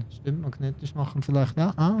 Macherin. Stimmt, magnetisch machen vielleicht.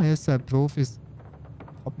 Ja, ihr seid Profis.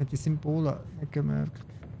 Ich hab mir die Symbole nicht gemerkt.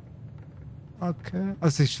 Okay.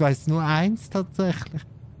 Also ich weiß nur eins tatsächlich.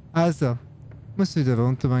 Also, ich muss wieder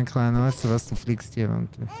runter, mein Kleiner. Weißt du was, du fliegst hier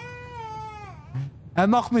runter. Er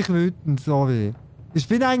macht mich wütend, sorry. Ich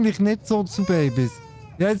bin eigentlich nicht so zu Babys.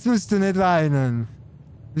 Jetzt musst du nicht weinen.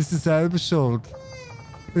 Bist du selber schuld.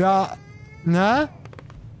 Ja, ne?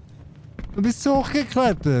 Du bist so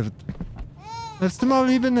hochgeklettert. Wärst du mal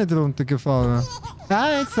lieber nicht runtergefallen?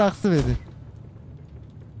 Ja, jetzt sagst du wieder.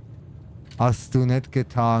 Hast du nicht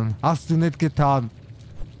getan. Hast du nicht getan.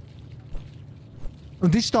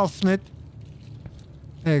 Und ich darf nicht.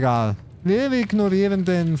 Egal. Wir ignorieren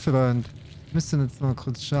den Freund. Wir müssen jetzt mal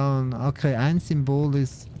kurz schauen. Okay, ein Symbol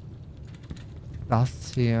ist das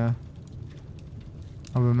hier.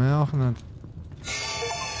 Aber mehr auch nicht.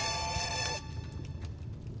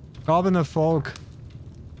 Gabenerfolg.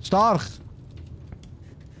 Stark!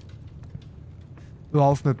 Hör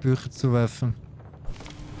auf mit Büchern zu werfen.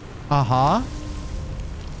 Aha.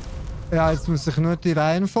 Ja, jetzt muss ich nur die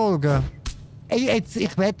Reihenfolge. Ey, jetzt,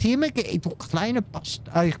 ich werde hier mehr gehen. Du kleine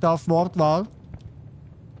Bastard. Ich darf Wortwahl.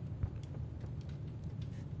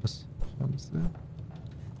 Was?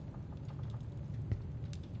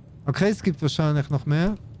 Okay, es gibt wahrscheinlich noch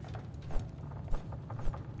mehr.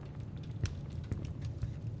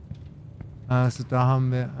 Also da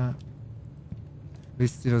haben wir...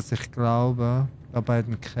 wisst ihr, was ich glaube? Da bei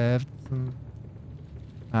den Kerzen.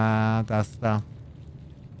 Das da.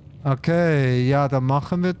 Okay, ja, dann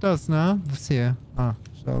machen wir das, ne? Was hier? Ah,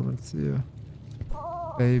 Schraubenzieher.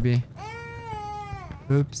 Baby.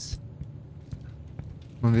 Ups.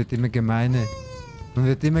 Man wird immer gemeiner. Man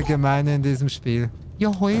wird immer gemeiner in diesem Spiel.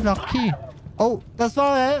 Johoi, Lucky. Oh, das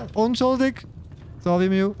war unschuldig. Sorry,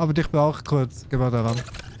 Miu, aber dich brauche ich kurz. Geh mal daran.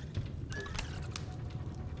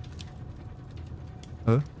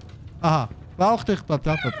 Aha, brauch dich. Bleib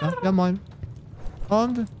da. Ja, moin.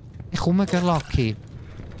 Und ich komme gerne, Lucky.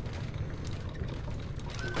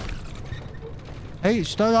 Hey,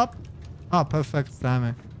 stell ab. Ah, perfekt,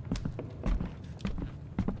 Timing.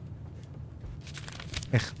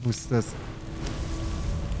 Ich wusste es.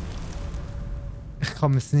 Ich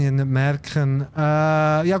kann es nie nicht merken.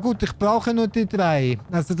 Ja gut, ich brauche nur die 3.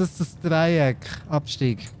 Also das ist das Dreieck.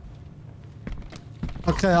 Abstieg.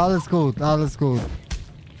 Okay, alles gut, alles gut.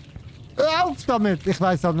 Hör auf damit! Ich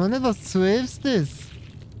weiß auch noch nicht, was zuerst ist.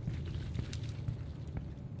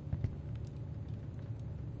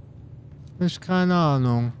 Ist keine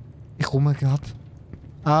Ahnung. Ich komme gerade.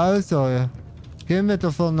 Also, gehen wir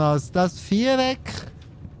davon aus, das 4 weg.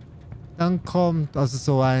 Dann kommt also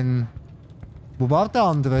so ein... Wo war der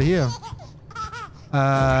andere? Hier.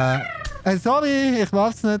 Sorry, ich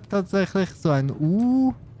weiß nicht tatsächlich. So ein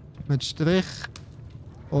U mit Strich.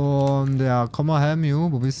 Und ja, komm mal her,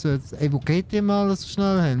 Mew. Wo bist du jetzt? Ey, wo geht ihr mal so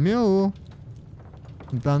schnell hin? Mew.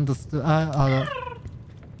 Und dann das...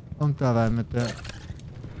 und da rein mit der...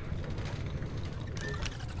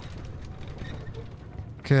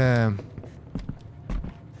 Okay.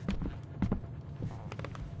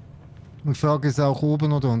 Die Frage ist auch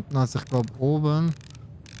oben oder unten. Also ich glaube oben.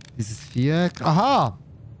 Dieses Viereck. Aha!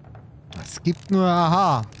 Es gibt nur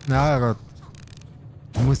Aha. Na gut.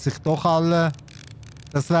 Muss ich doch alle...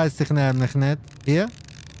 Das weiß ich nämlich nicht. Hier?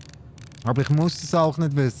 Aber ich muss es auch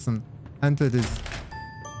nicht wissen. Entweder ist...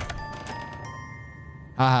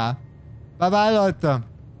 Aha. Bye bye, Leute.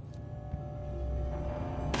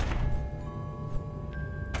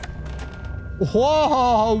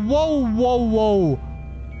 Wow, wow, wow, wow.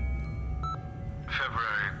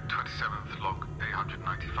 February 27th, log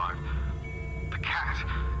 895. The cat.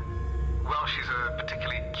 Well, she's a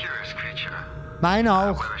particularly curious creature. Mine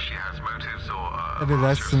auch. Whether she has motives or Every of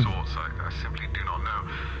lesson. sorts, I simply do not know.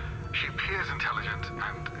 She appears intelligent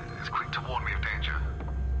and is quick to warn me of danger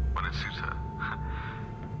when it suits her.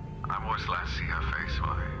 I'm always glad to see her face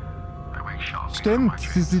while I wake sharply. Stimmt,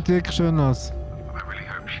 sie sieht wirklich schön aus. I really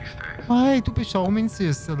hope she stays. Hey, du bist auch mein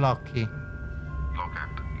süßer Lucky. Log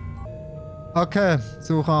end. Okay,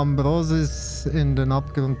 suche Ambrosis in den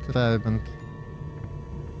Abgrund treibend.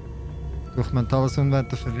 Durch mentales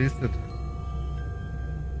Unwetter verwüstet.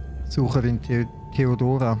 Sucherin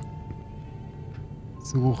Theodora.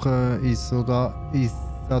 Suche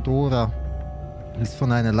Isadora. Ist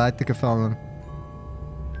von einer Leiter gefallen.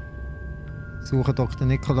 Suche Dr.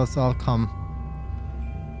 Nicholas Arkham.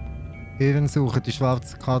 Ehrensuche die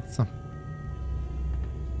schwarze Katze.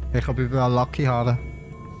 Ich habe überall Lucky Haare.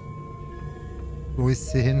 Wo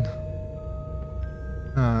ist sie hin?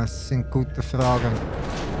 Ah, das sind gute Fragen.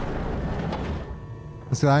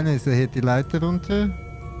 Also eine ist hier die Leiter runter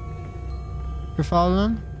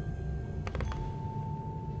gefallen.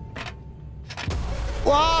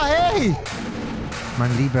 Wow, hey!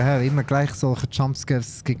 Mein lieber Herr, immer gleich solche Jumpscares,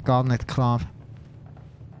 das geht gar nicht klar.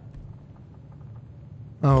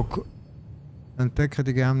 Oh, entdecke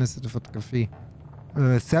die Geheimnisse der Fotografie.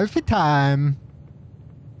 Selfie-Time!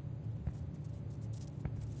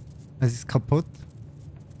 Es ist kaputt.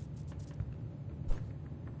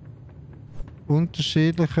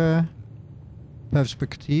 Unterschiedliche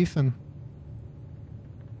Perspektiven.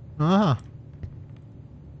 Aha.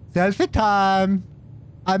 Selfie-Time!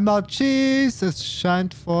 Einmal Cheese! Es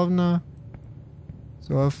scheint vorne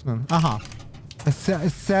zu öffnen. Aha.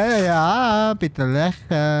 Ja, bitte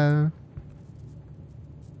lächeln.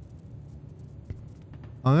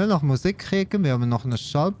 Haben wir noch Musik kriegen? Wir haben noch eine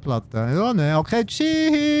Schallplatte. Ja, ne? Okay,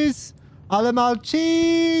 Cheese! Alle mal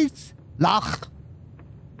Cheese! Lach!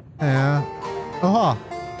 Ja. Oha.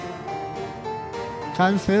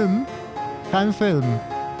 Kein Film. Kein Film.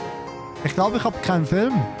 Ich glaube, ich habe keinen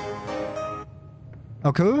Film.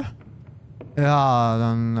 Okay. Ja,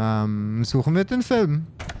 dann suchen wir den Film.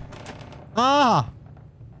 Ah!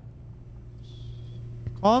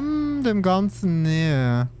 Komm dem Ganzen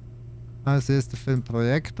näher. Als erster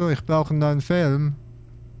Filmprojektor. Ich brauche einen neuen Film.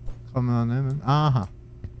 Kann man nehmen. Aha.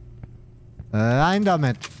 Rein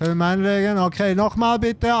damit. Film einlegen. Okay, nochmal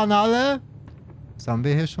bitte an alle. Was haben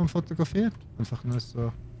wir hier schon fotografiert? Einfach nur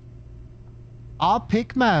so. Ah,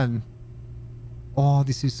 Pigman. Oh,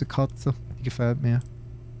 die süße Katze. Die gefällt mir.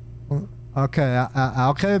 Okay,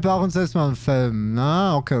 okay, wir brauchen uns erstmal einen Film.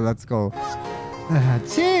 Na, okay, let's go.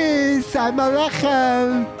 Tschüss, einmal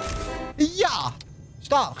lächeln. Ja,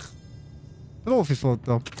 stark.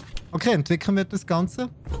 Profifoto. Okay, entwickeln wir das Ganze.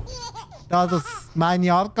 Da das mein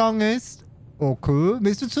Jahrgang ist. Okay,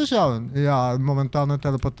 willst du zuschauen? Ja, momentane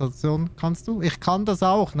Teleportation kannst du. Ich kann das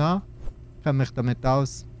auch, ne? Ich kenne mich damit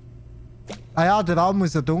aus. Ah ja, der Raum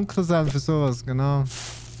muss ja dunkel sein für sowas, genau.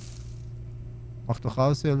 Mach doch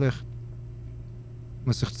aus, ihr Licht.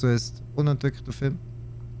 Muss ich zuerst unentwickelter Film.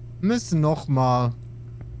 Müssen nochmal.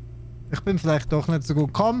 Ich bin vielleicht doch nicht so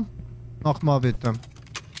gut. Komm, nochmal bitte.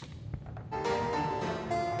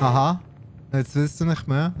 Aha. Jetzt wisst ihr nicht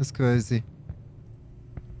mehr. Das ist crazy.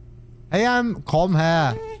 Hey, komm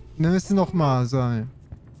her. Wir müssen nochmal. So.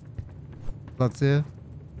 Platzieren.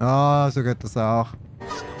 Ah, so geht das auch.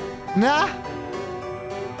 Na!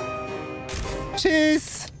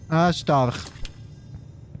 Tschüss! Ah, stark.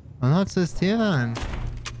 Wann hat so das Tier rein?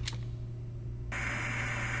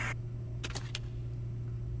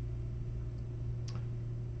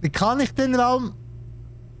 Wie kann ich den Raum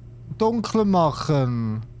dunkler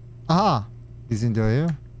machen? Aha, die sind ja hier.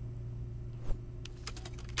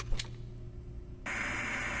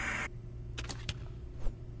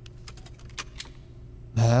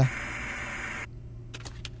 Hä?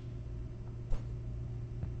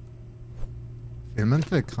 Film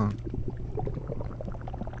entwickeln.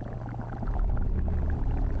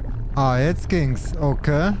 Ah, jetzt ging's.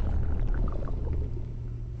 Okay.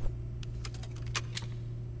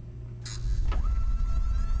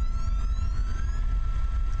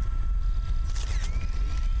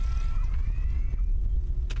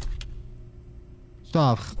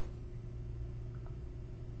 Stark.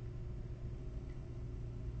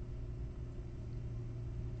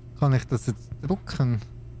 Kann ich das jetzt drucken?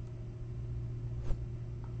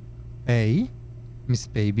 Hey, mein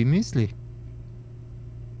Baby-Müsli.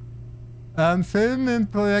 Film im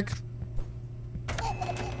Projekt.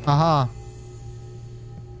 Aha.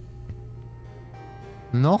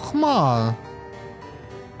 Nochmal.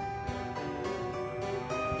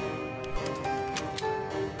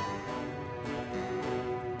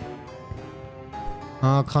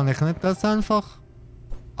 Ah, kann ich nicht das einfach?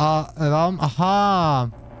 Ah, Raum. Aha.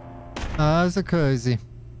 Also crazy.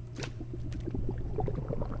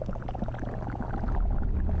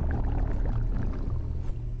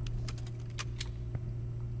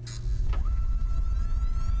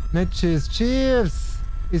 Nicht Cheers. Cheers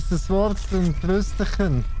ist das Wort zum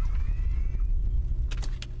Tröstlichen.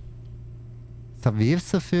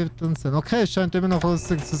 Servierse führt uns an. Okay, es scheint immer noch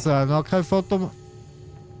lustig zu sein. Okay, Foto.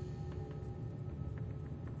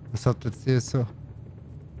 Was hat jetzt hier so?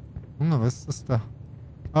 Was ist das da?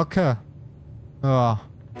 Okay. Ja.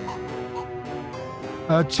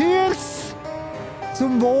 Cheers!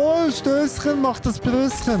 Zum Wohl! Stößchen macht das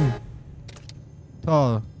Brüsschen.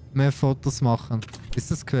 Toll. Mehr Fotos machen.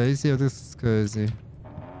 Ist das crazy oder ist das crazy?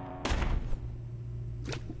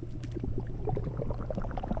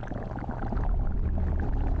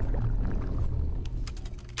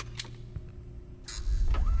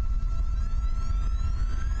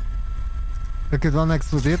 Irgendwann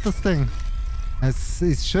explodiert das Ding. Es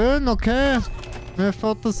ist schön, okay. Mehr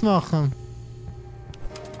Fotos machen.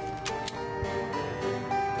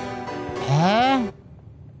 Hä?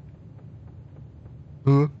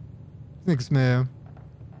 Nichts mehr.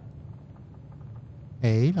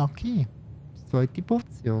 Hey, Lucky. Zweite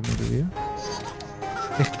Portion, oder wie?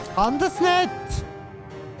 Ich kann das nicht!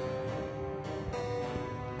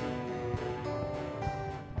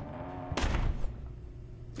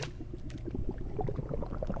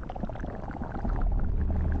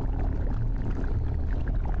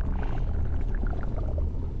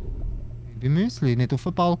 Baby Müsli, nicht auf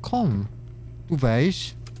dem Balkon. Du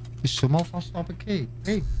weißt, bist schon mal fast runtergefallen.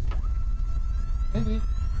 Hey! Hey!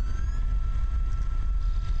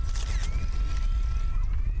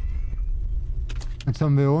 Jetzt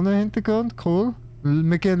haben wir ohne Hintergrund, cool.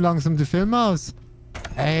 Wir gehen langsam den Film aus.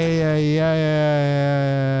 Ey. Ja,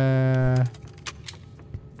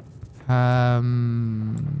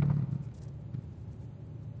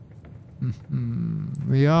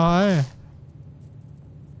 hey.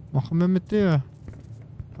 Machen wir mit dir.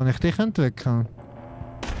 Kann ich dich entwickeln?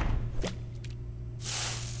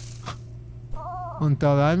 Und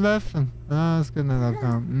da reinwerfen? Ah, das geht nicht auch.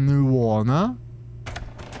 Wow, ne?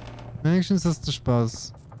 Wenigstens hast du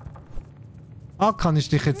Spaß. Ah, kann ich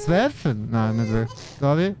dich jetzt werfen? Nein, nicht wirklich.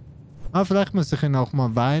 Sorry. Ah, vielleicht muss ich ihn auch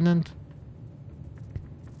mal weinend.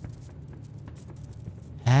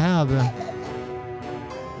 Hä, aber...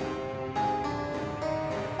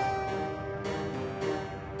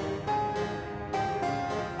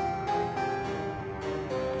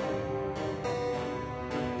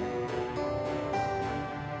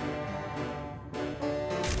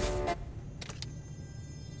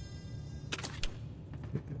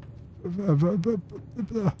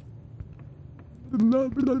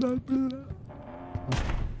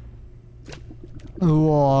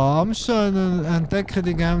 Wow, am schönen entdecken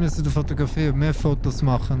die Geheimnisse der Fotografie und mehr Fotos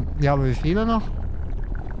machen. Ja, aber wie viele noch?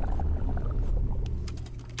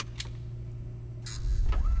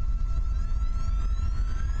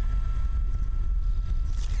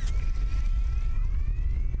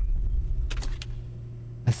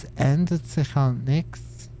 Es ändert sich halt nichts.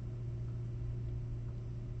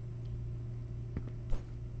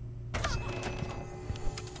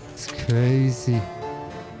 Crazy.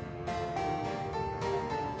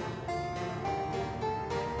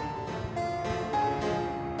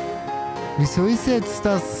 Wieso ist jetzt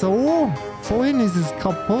das so? Vorhin ist es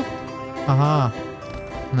kaputt. Aha.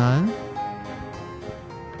 Nein.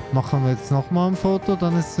 Machen wir jetzt nochmal ein Foto,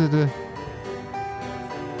 dann ist es wieder...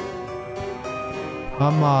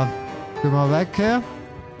 Warte mal. Gehen wir weg hier.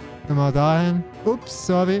 Gehen wir dahin. Ups,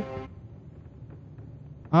 sorry.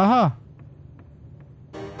 Aha.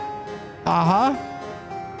 Aha.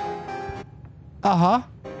 Aha.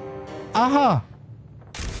 Aha.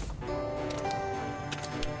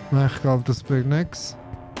 Ich glaube, das bringt nichts.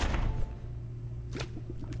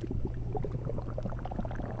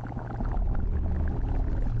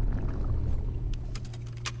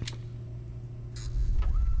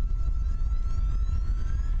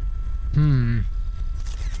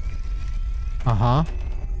 Aha.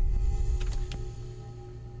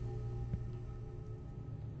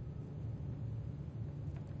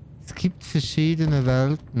 Es gibt verschiedene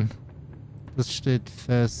Welten. Das steht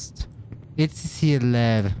fest. Jetzt ist hier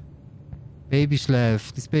leer. Baby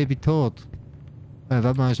schläft. Das Baby tot.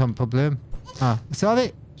 Warte mal, ich habe ein Problem. Ah,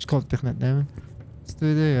 sorry. Ich konnte dich nicht nehmen. Was tut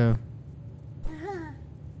ihr? Ja.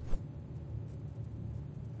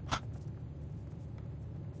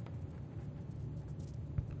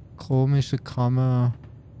 Komische Kamera.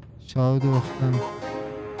 Schau durch den.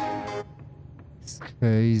 Das ist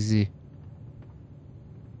crazy.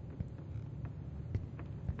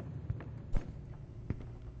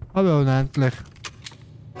 Aber unendlich.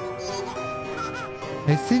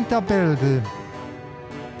 Es sind da Bilder.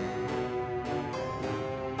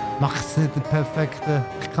 Mach es nicht der perfekte.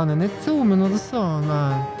 Ich kann ja nicht zoomen oder so.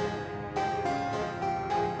 Nein.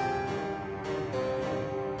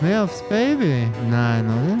 Mehr aufs Baby? Nein,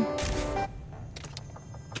 oder?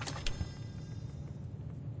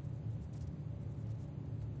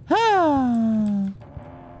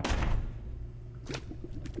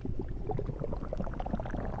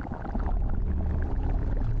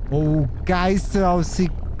 Oh, Geisterhaus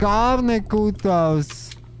sieht gar nicht gut aus.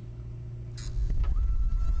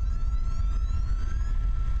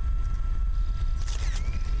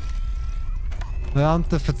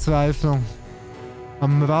 Rand der Verzweiflung.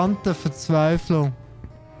 Am Rand der Verzweiflung.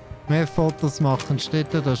 Mehr Fotos machen,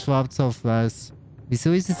 steht da schwarz auf weiß.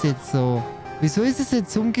 Wieso ist es jetzt so? Wieso ist es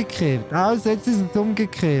jetzt umgekehrt? Also jetzt ist es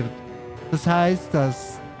umgekehrt. Was heißt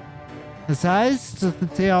das? Das heißt, dass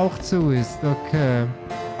der Tee auch zu ist. Okay.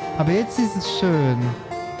 Aber jetzt ist es schön.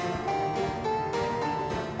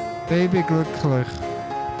 Baby glücklich.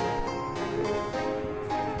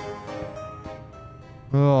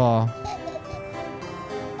 Ja.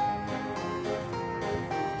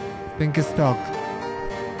 Bin gestuckt.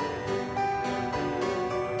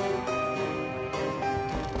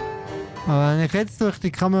 Aber wenn ich jetzt durch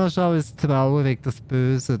die Kamera schaue, ist es traurig, das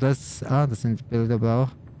Böse. Das sind die Bilder aber auch.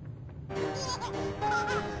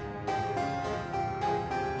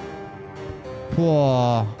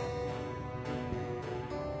 Boah.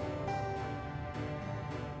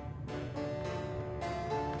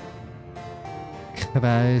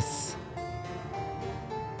 Kreis.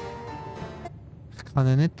 Ich kann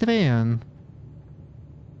ja nicht drehen.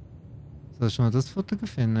 Soll ich mal das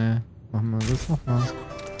fotografieren? Ne, machen wir das nochmal.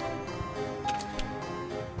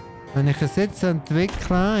 Wenn ich es jetzt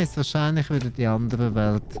entwickle, ist wahrscheinlich wieder die andere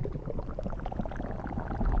Welt.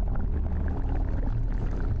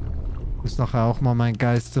 Ich muss nachher auch mal mein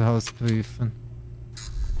Geisterhaus prüfen.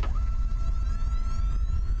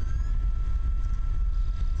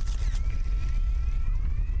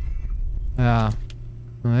 Ja.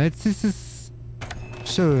 Und jetzt ist es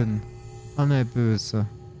schön. Ah ne, böse.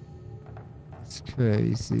 Ist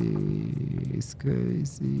crazy. Ist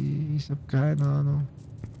crazy. Ich hab keine Ahnung.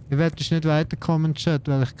 Ich werde nicht weiterkommen, Chat,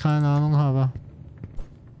 weil ich keine Ahnung habe.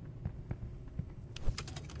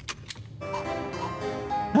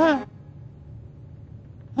 Ah.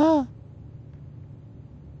 Ah.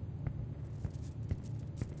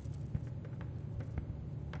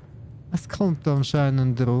 Es kommt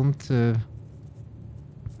anscheinend runter.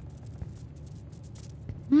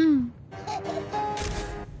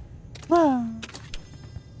 Ah.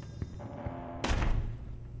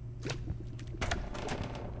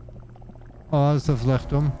 Oh, also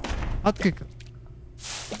vielleicht um.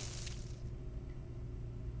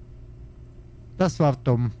 Das war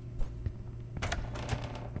dumm.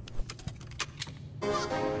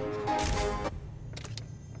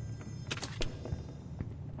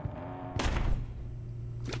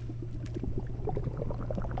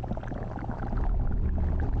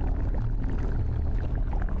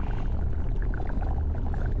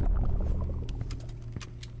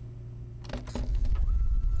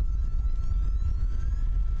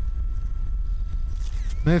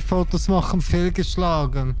 Mehr Fotos machen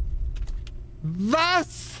fehlgeschlagen.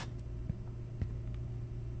 Was?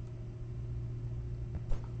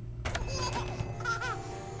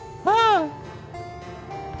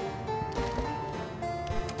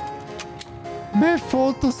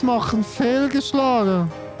 Fotos machen, fehlgeschlagen.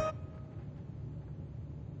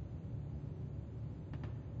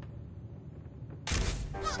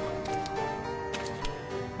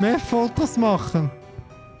 Mehr Fotos machen.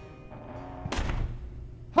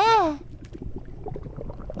 Ha!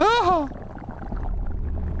 Ah!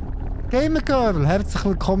 Gamer Girl, herzlich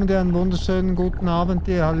willkommen dir, einen wunderschönen guten Abend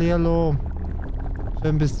dir. Hallihallo.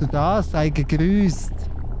 Schön bist du da, sei gegrüßt.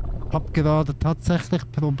 Ich hab gerade tatsächlich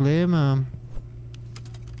Probleme.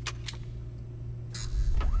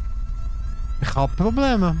 Ich hab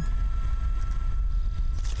Probleme.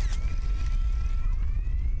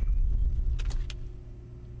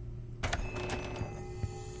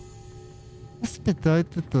 Was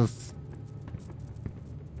bedeutet das?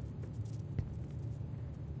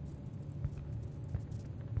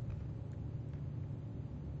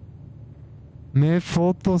 Mehr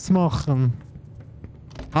Fotos machen.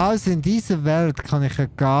 Also in dieser Welt kann ich ja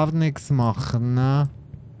gar nichts machen, ne?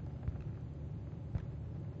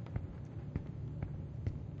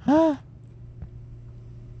 Hä?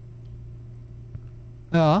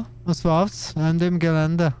 Ja, was war's? Ende im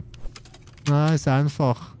Gelände. Na, ist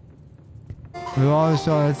einfach. Ja,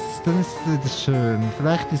 schau, jetzt, dann ist es wieder schön.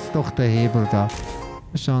 Vielleicht ist doch der Hebel da.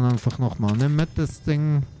 Wir schauen einfach nochmal. Nimm mit das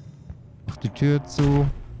Ding. Mach die Tür zu.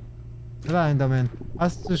 Rein damit.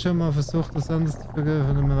 Hast du schon mal versucht, das anders zu begreifen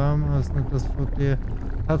von dem Raum aus? Nicht das von dir.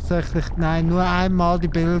 Tatsächlich, nein, nur einmal die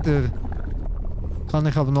Bilder. Kann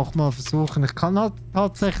ich aber nochmal versuchen. Ich kann halt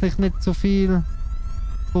tatsächlich nicht so viel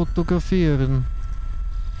fotografieren.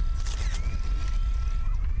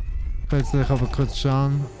 Ich will jetzt aber kurz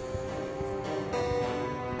schauen.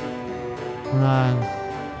 Nein.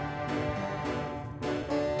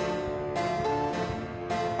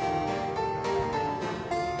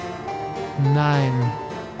 Nein.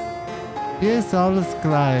 Hier ist alles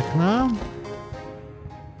gleich, ne?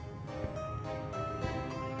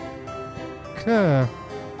 Okay.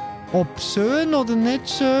 Ob schön oder nicht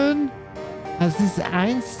schön, es ist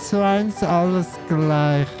 1:1 alles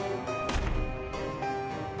gleich.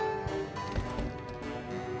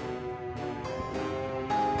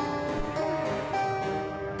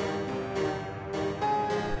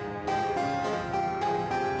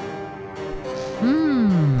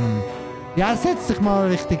 Ja, setz dich mal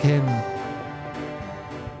richtig hin.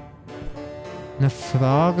 Eine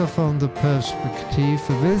Frage von der Perspektive.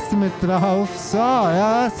 Willst du mit drauf? So,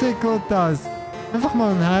 ja, sieht gut aus. Einfach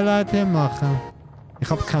mal ein Highlight hier machen. Ich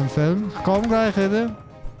habe keinen Film. Ich komme gleich wieder.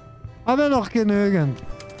 Aber noch genügend.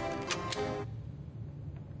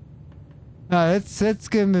 Ja, jetzt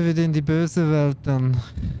gehen wir wieder in die böse Welt dann.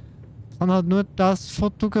 Ich kann halt nur das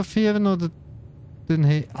fotografieren oder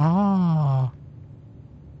den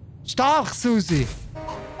Stark, Susi!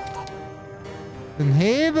 Den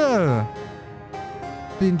Hebel!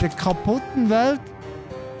 In der kaputten Welt?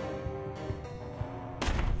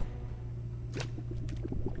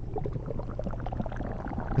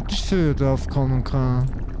 Hätte ich früher drauf kommen können.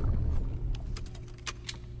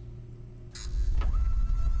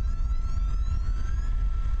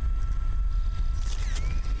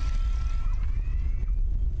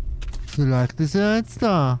 Vielleicht ist er jetzt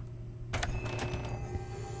da.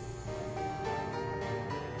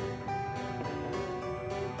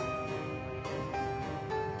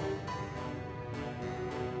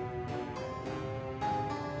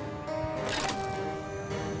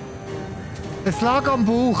 Es lag am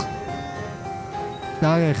Buch.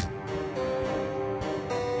 Sag ich.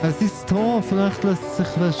 Es ist tot, vielleicht lässt es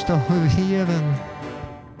sich restaurieren.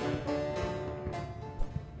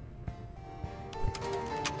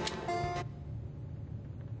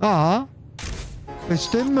 Ah,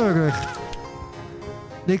 bestimmt möglich.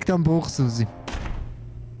 Liegt am Buch, Susi.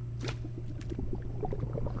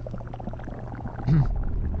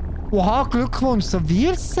 Oha, Glückwunsch, so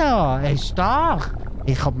Virsa. Ey, stark.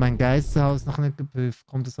 Ich habe mein Geisterhaus noch nicht geprüft.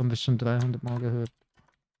 Kommt, das haben wir schon 300 Mal gehört.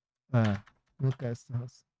 Nur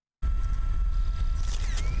Geisterhaus.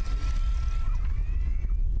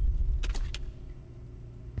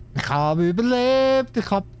 Ich habe überlebt. Ich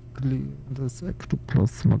habe das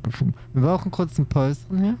Ektoplasma gefunden. Wir brauchen kurz ein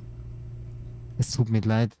Päuschen hier. Es tut mir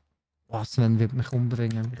leid. Oh, Sven wird mich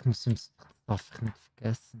umbringen. Ich muss ihm... Das darf ich nicht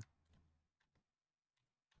vergessen.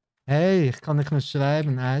 Hey, ich kann nicht mehr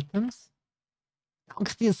schreiben. Items.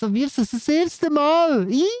 Danke dir, so wirst du das erste Mal.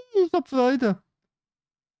 Ich hab Freude.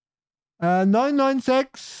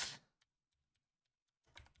 996.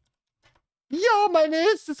 Ja, mein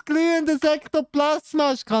erstes glühendes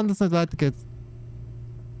Ektoplasma. Ich kann das nicht, weiter geht's.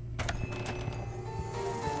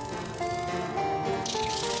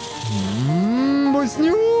 Wo ist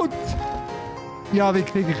Newt? Ja, wie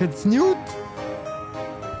kriege ich jetzt Newt?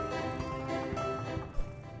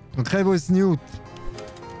 Okay, wo ist Newt?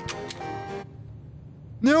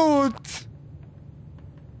 Newt!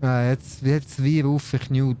 Jetzt wie rufe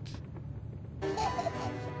ich Newt?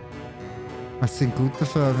 Das sind gute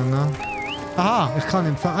Fälle, ne? Aha, ich kann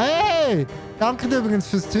ihn Hey! Danke dir übrigens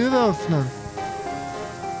fürs Tür öffnen.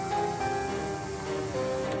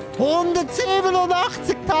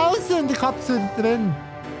 187.000! Ich hab's wieder drin.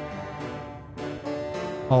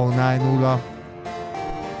 Oh nein, Ula.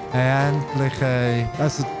 Endlich, ey.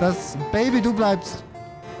 Also das... Baby, du bleibst...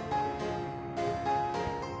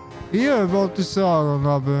 Hier, wollte ich sagen,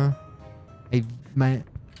 aber... Ey, mein...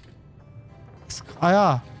 Ah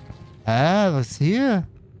ja. Was hier?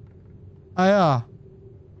 Ah ja.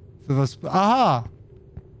 Für was... Aha.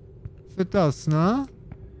 Für das, ne?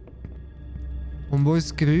 Und wo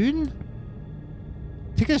ist grün?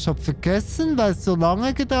 Digga, ich hab vergessen, weil es so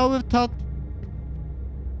lange gedauert hat.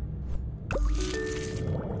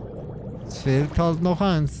 Es fehlt halt noch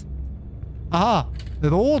eins. Aha,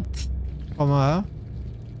 rot. Komm mal her.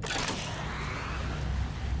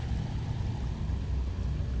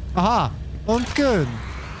 Aha, und grün.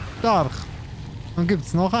 Stark. Dann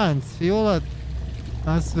gibt's noch eins. Violett.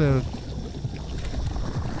 Das wird.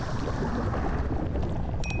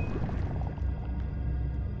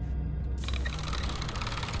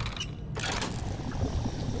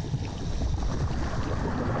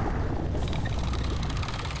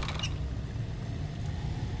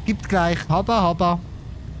 Gibt gleich. Haba.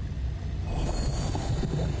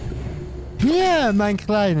 Hier, mein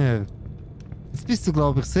Kleiner. Jetzt bist du,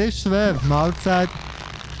 glaube ich, sehr schwer. Mahlzeit.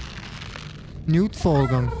 Newt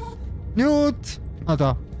folgen. Newt! Ah,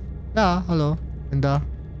 da. Ja, hallo. Bin da.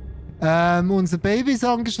 Unser Baby ist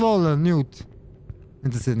angeschwollen. Newt.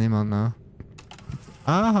 Interessiert niemand, ne?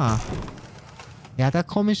 Aha. Ja, da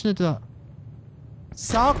komme ich nicht da.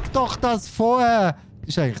 Sag doch das vorher! Du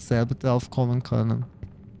hättest eigentlich selber drauf kommen können.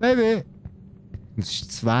 Baby! Du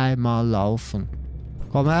musst zweimal laufen.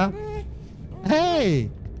 Komm her.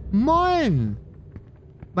 Hey! Moin!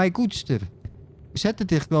 Mein Gutster. Ich hätte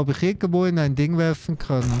dich, glaube ich, irgendwo in ein Ding werfen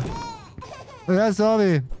können. Ja,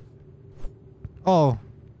 sorry. Oh.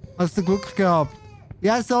 Hast du Glück gehabt?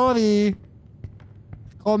 Ja, sorry.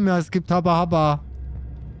 Komm ja, es gibt Haba.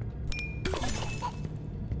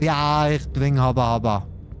 Ja, ich bring Haba.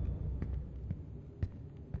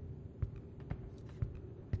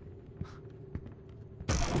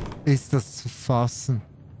 Ist das zu fassen?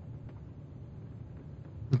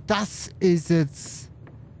 Und das ist jetzt...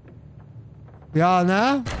 Ja,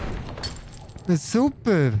 ne? Das ist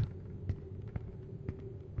super.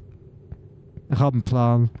 Ich habe einen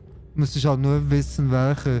Plan. Müsste ich halt nur wissen,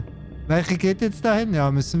 welche. Welche geht jetzt dahin? Ja,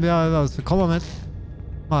 müssen wir raus. Komm mal mit.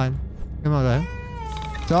 Nein. Geh mal dahin.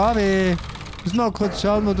 Sorry. Müssen wir mal kurz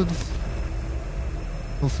schauen, wo du...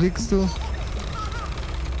 Wo fliegst du?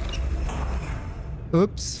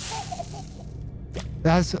 Ups.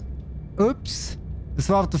 Ups. Das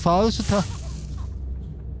war der falsche Tag.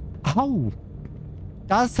 Au.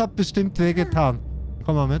 Das hat bestimmt wehgetan.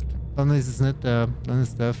 Komm mal mit. Dann ist es nicht der. Dann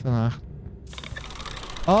ist der vielleicht.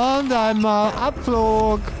 Und einmal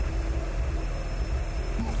Abflug.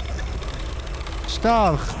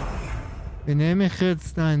 Stark. Wie nehme ich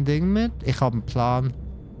jetzt ein Ding mit? Ich habe einen Plan.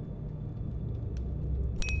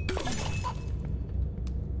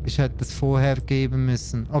 Ich hätte es vorher geben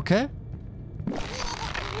müssen. Okay?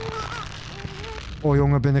 Oh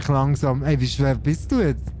Junge, bin ich langsam. Ey, wie schwer bist du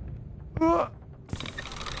jetzt?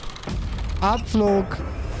 Abflug.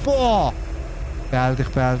 Boah. Beeil dich.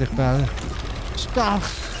 Stark.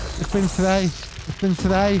 Ich bin frei.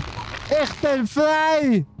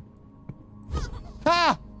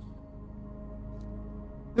 Ha!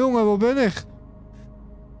 Junge, wo bin ich?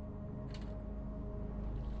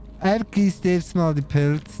 Er gießt jetzt mal die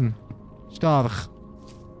Pilzen. Stark.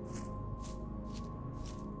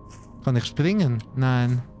 Kann ich springen?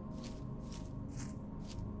 Nein.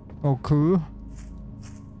 Okay.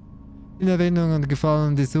 In Erinnerung an die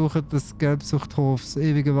Gefallenen, die Suche des Gelbsuchthofs,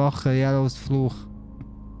 ewige Wache, Yellows Fluch.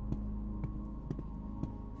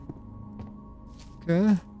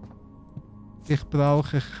 Okay. Ich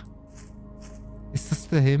brauche... Ist das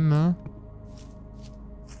der Himmel?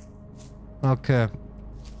 Okay.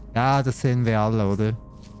 Ja, das sehen wir alle, oder?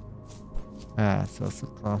 Ja, das war so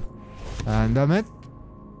klar. Damit.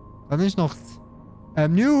 Dann ist noch...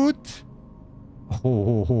 Newt!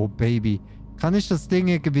 Oh, Baby. Kann ich das Ding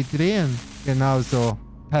irgendwie drehen? Genau so.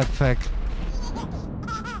 Perfekt.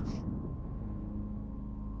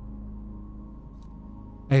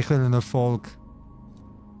 Ich will einen Erfolg.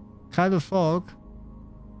 Kein Erfolg?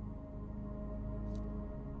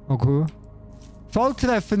 Okay.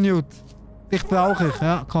 Volltreffer, Newt. Dich brauche ich.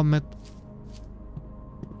 Ja, komm mit.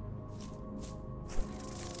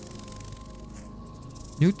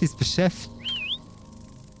 Newt ist beschäftigt.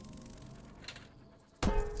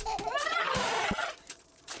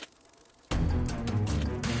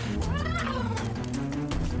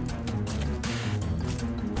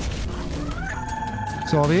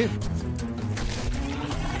 Sorry.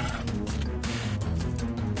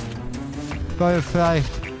 Feuer frei.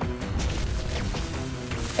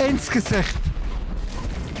 Ins Gesicht.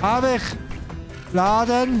 Habe ich.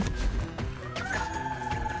 Laden.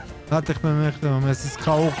 Warte, ich bin nicht mehr. Es ist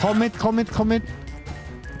K.O. Komm mit, komm mit, komm mit.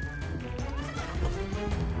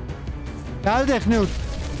 Stell dich, Newt.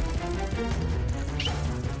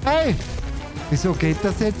 Hey! Wieso geht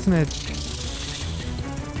das jetzt nicht?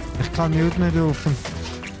 Ich kann Newt nicht rufen.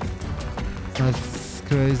 Das ist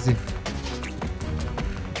crazy.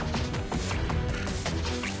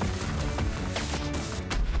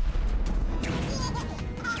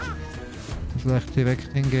 Vielleicht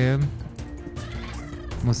direkt hingehen.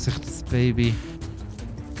 Muss sich das Baby...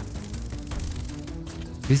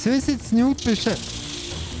 Wieso ist jetzt Newt beschäftigt?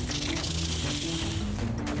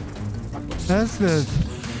 Es wird.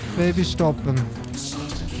 Baby stoppen.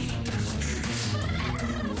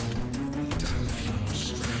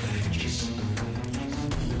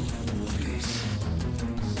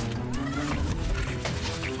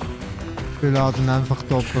 Wir laden einfach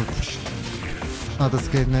doppelt. Ah,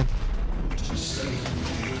 das geht nicht.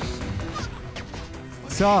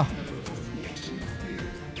 So.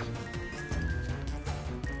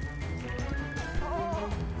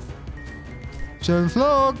 Schönen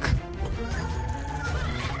Flug.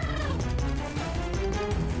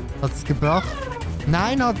 Hat es gebracht?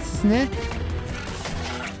 Nein, hat es nicht.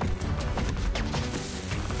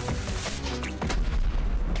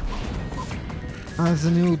 Also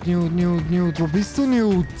Newt, wo bist du,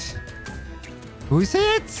 Newt? Wo ist er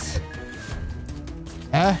jetzt?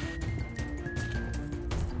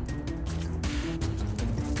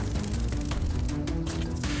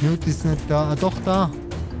 Newt ist nicht da. Ah, doch da.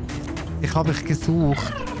 Ich habe dich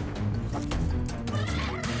gesucht.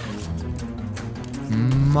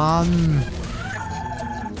 Mann.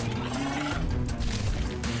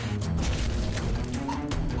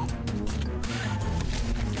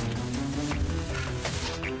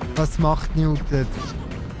 Was macht Newt jetzt?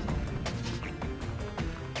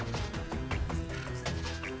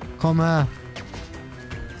 Komm her.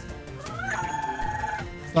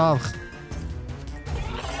 Doch.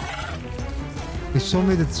 Ist schon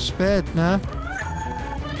wieder zu spät, ne?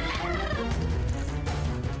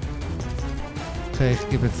 Okay, ich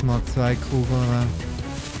gebe jetzt mal 2 Kugeln.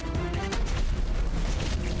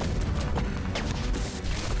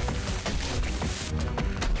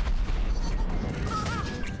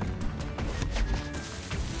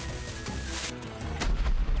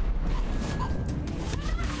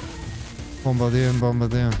 Bombardieren,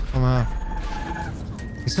 bombardieren. Komm her.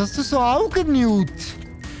 Wieso hast du so Augen, Newt?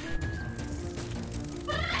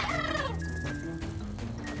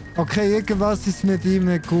 Okay, irgendwas ist mit ihm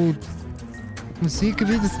nicht gut. Ich muss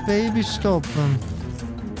irgendwie das Baby stoppen.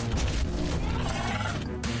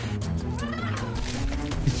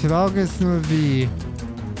 Die Frage ist nur wie.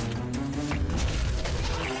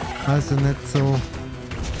 Also nicht so.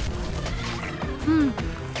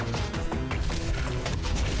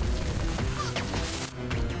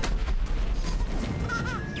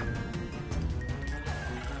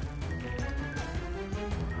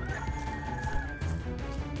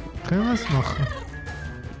 Können wir es machen?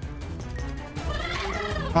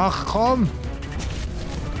 Ach komm!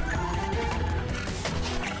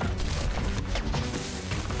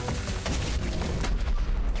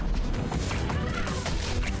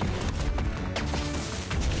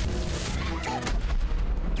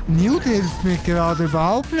 Newt hilft mir gerade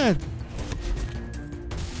überhaupt nicht.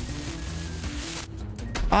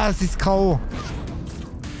 Ah, es ist K.O.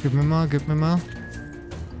 Gib mir mal, gib mir mal.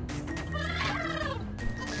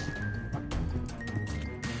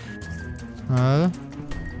 Ja.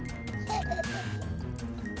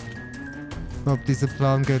 Ich glaube, dieser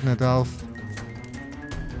Plan geht nicht auf.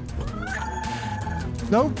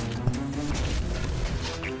 Nope.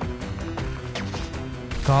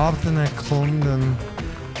 Garten erkunden.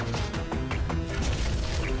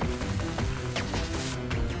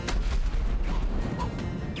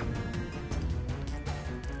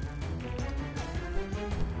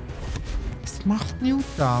 Was macht Newt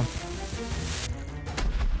da?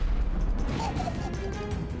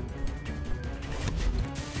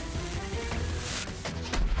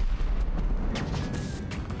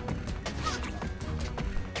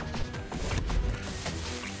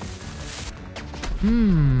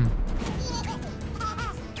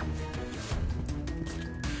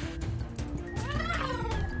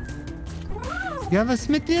 Ja, was ist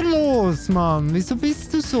mit dir los, Mann? Wieso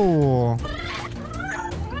bist du so?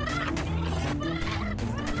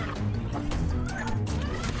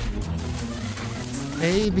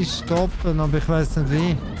 Baby stoppen, aber ich weiß nicht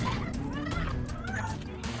wie.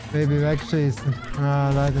 Baby wegschießen.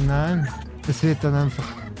 Ah, leider nein. Es wird dann einfach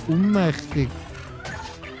ohnmächtig.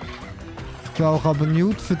 Ich brauche aber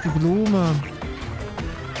Newt für die Blume.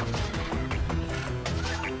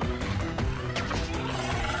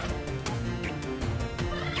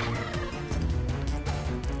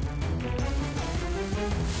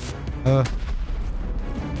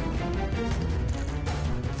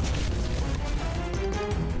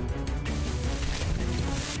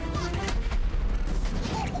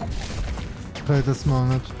 Okay, das mal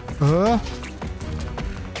nicht.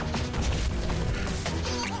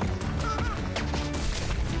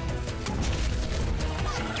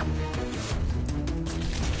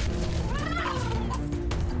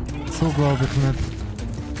 So glaube ich nicht.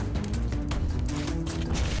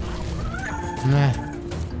 Nee.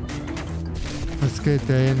 Das geht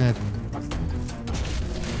ja eh nicht.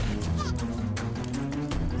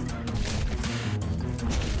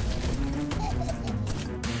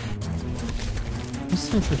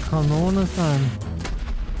 Muss mit der Kanone sein.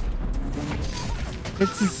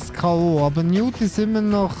 Jetzt ist es K.O., aber Newt ist immer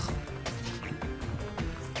noch...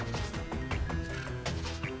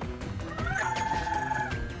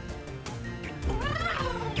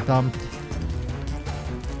 Verdammt.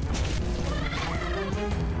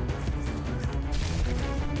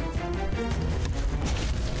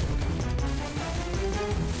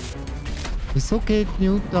 Wieso geht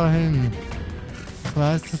Newt dahin? Ich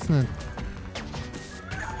weiß es nicht.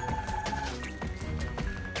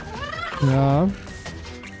 Ja.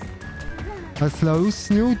 Was ist los,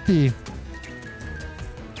 Newty?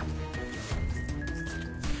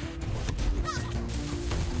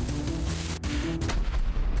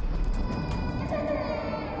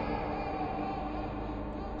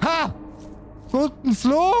 Ha! Guten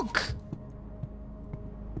Flug!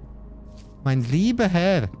 Mein lieber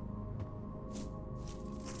Herr.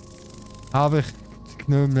 Habe ich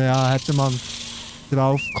genommen, ja, hätte man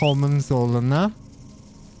drauf kommen sollen, ne?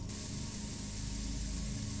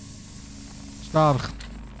 Stark.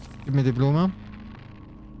 Gib mir die Blume.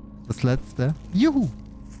 Das letzte. Juhu!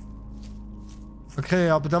 Okay,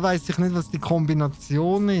 aber da weiß ich nicht, was die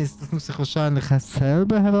Kombination ist. Das muss ich wahrscheinlich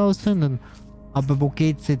selber herausfinden. Aber wo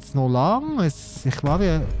geht's jetzt noch lang? Ich war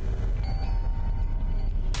ja...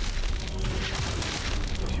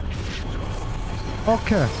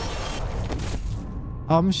 Okay.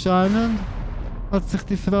 Anscheinend hat sich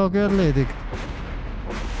die Frage erledigt.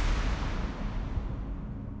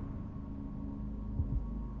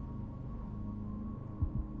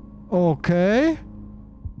 Okay.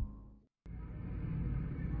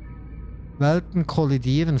 Welten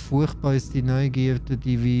kollidieren. Furchtbar ist die Neugierde,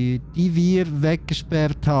 die wir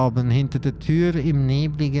weggesperrt haben. Hinter der Tür im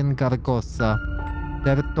nebligen Gargossa.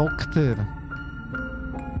 Der Doktor.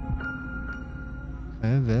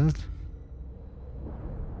 Okay, Welt.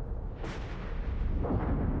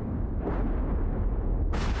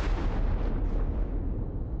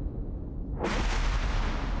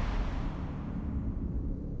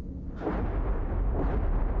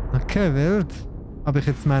 Okay, wild. Habe ich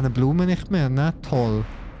jetzt meine Blume nicht mehr, ne? Toll.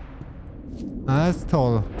 Ah, ist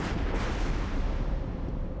toll.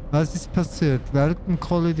 Was ist passiert? Welten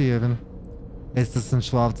kollidieren. Ist das ein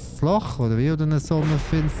schwarzes Loch oder wie? Oder eine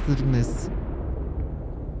Sommerfinsternis?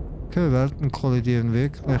 Okay, Welten kollidieren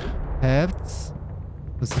wirklich. Herz.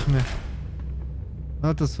 Muss ich mir...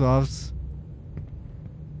 Ah, das war's.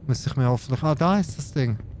 Muss ich mir hoffentlich... Ah, da ist das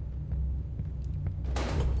Ding.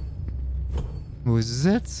 Wo ist es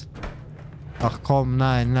jetzt? Ach komm,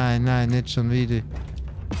 nein, nein, nein, nicht schon wieder.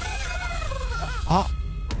 Ah!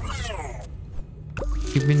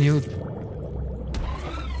 Gib mir Newt.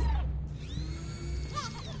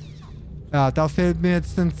 Ja, da fehlt mir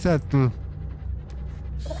jetzt ein Zettel.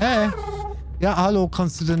 Hey! Ja, hallo,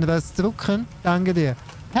 kannst du den Rest drucken? Danke dir.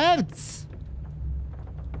 Herz!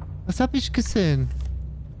 Was hab ich gesehen?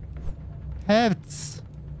 Herz!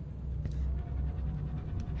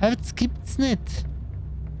 Herz gibt's nicht.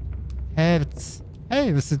 Herz.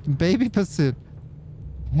 Hey, was ist mit dem Baby passiert?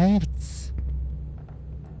 Herz.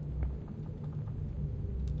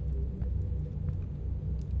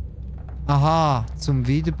 Aha, zum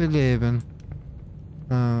Wiederbeleben.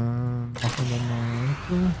 Machen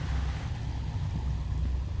wir mal.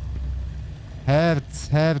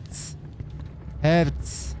 Herz, Herz.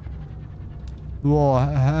 Herz. Wow.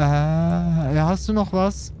 Ja, hast du noch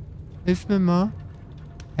was? Hilf mir mal.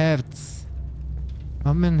 Herz.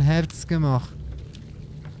 Haben wir ein Herz gemacht.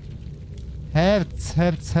 Herz,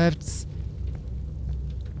 Herz, Herz.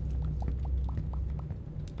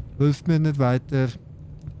 Hilft mir nicht weiter.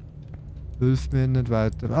 Hilft mir nicht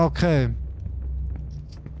weiter. Okay.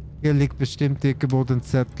 Hier liegt bestimmt irgendwo der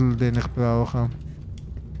Zettel, den ich brauche.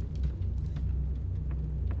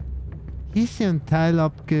 Hier ist ein Teil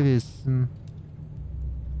abgerissen.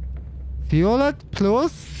 Violett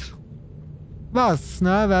plus... Was?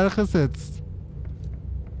 Na, welches jetzt?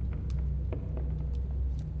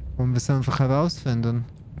 Wollen wir es einfach herausfinden?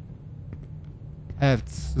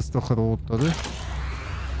 Herz, das ist doch rot, oder?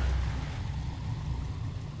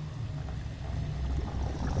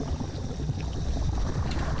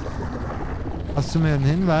 Hast du mir einen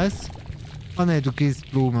Hinweis? Ah ne, du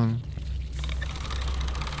gießt Blumen.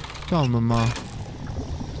 Schauen wir mal.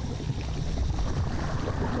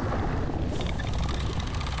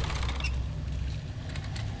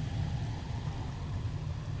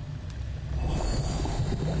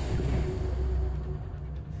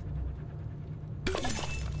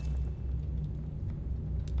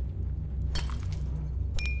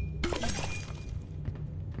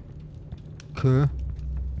 Okay.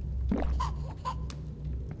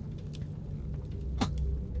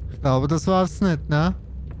 Ich glaube, das war's nicht, ne?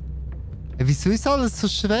 Ey, wieso ist alles so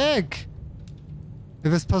schräg?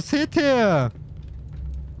 Ey, was passiert hier?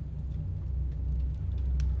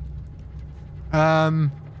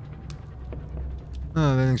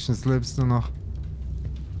 Wenigstens lebst du noch.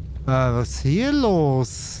 Was ist hier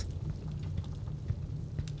los?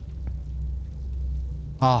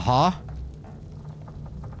 Aha.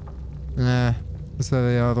 Ne, das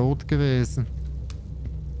wäre ja rot gewesen.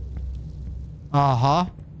 Aha.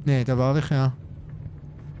 Ne, da war ich ja.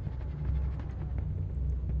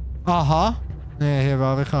 Aha. Ne, hier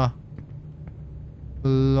war ich ja.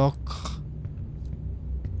 Block.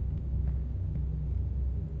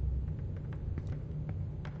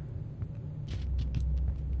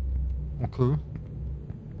 Okay.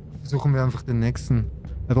 Versuchen wir einfach den nächsten.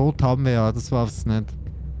 Rot haben wir ja, das war's nicht.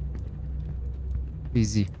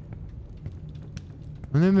 Easy.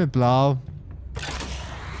 Und nehmen wir blau.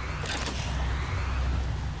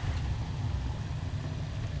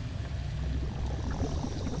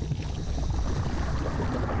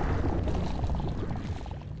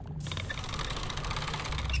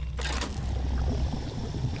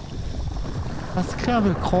 Saskia,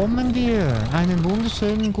 willkommen dir. Einen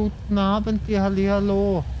wunderschönen guten Abend dir.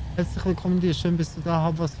 Hallihallo. Herzlich willkommen dir. Schön bist du da.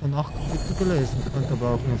 Hab was von 8 Kapitel gelesen. Könnte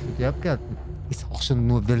aber auch nur für die App gelten. Ist auch schon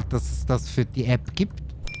nur wild, dass es das für die App gibt.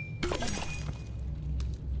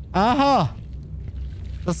 Aha.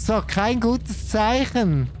 Das ist doch kein gutes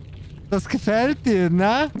Zeichen. Das gefällt dir,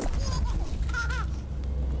 ne?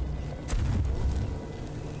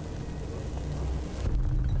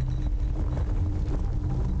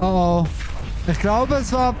 Oh. Ich glaube,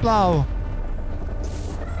 es war blau.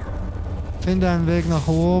 Finde einen Weg nach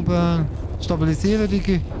oben. Stabilisiere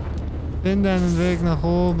die... Finde einen Weg nach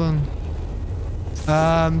oben.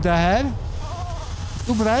 Der Herr?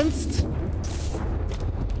 Du brennst?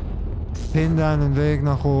 Finde einen Weg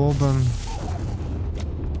nach oben.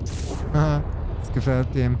 Das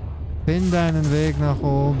gefällt ihm. Finde einen Weg nach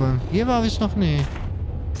oben. Hier war ich noch nie.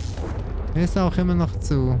 Hier ist auch immer noch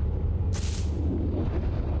zu.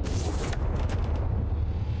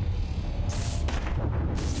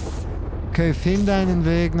 Okay, finde einen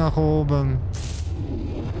Weg nach oben.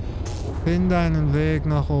 Finde einen Weg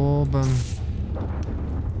nach oben.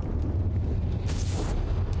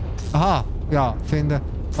 Aha, ja, finde.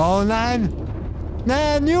 Oh nein!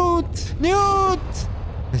 Nein, Newt! Newt!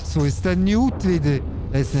 So ist der Newt wieder.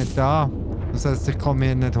 Der ist nicht da. Das heißt, ich komme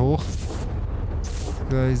hier nicht hoch.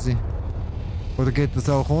 Crazy. Oder geht das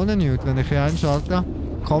auch ohne Newt? Wenn ich hier einschalte,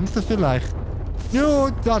 kommt er vielleicht.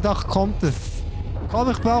 Newt! Ja, doch, kommt er. Komm,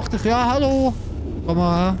 ich brauch dich. Ja, hallo. Komm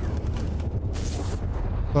mal her.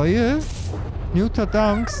 Feuer? Newt hat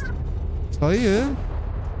Angst. Feuer?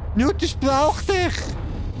 Newt, ich brauch dich.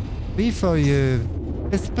 Wie Feuer?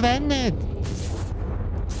 Es brennt.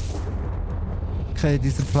 Okay,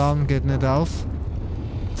 dieser Plan geht nicht auf.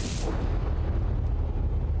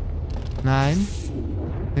 Nein.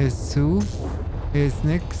 Hier ist zu. Hier ist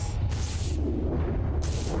nix.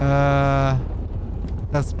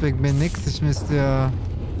 Das bringt mir nichts. Ich müsste ja...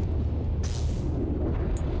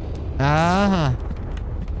 Aha.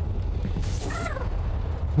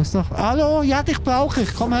 Muss noch... Hallo? Ja, dich brauche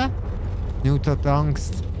ich. Komm her. Newt hat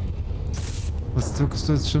Angst. Was zuckst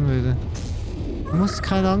du jetzt schon wieder? Du musst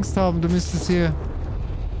keine Angst haben. Du müsstest hier...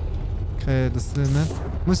 Okay, das ist nicht...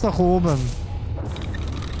 Du musst nach oben.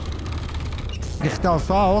 Ich darf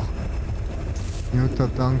auch. Newt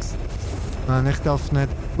hat Angst. Nein, ich darf nicht.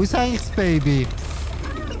 Wo ist eigentlich das Baby?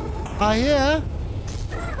 Ah, hier?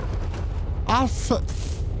 Affe.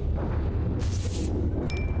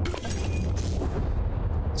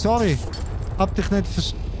 Sorry. Hab dich nicht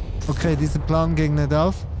verstanden. Okay, dieser Plan ging nicht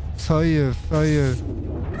auf. Feuer, Feuer.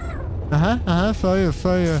 Aha, aha, Feuer,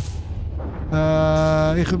 Feuer.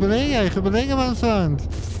 Ich überlege, mein Freund.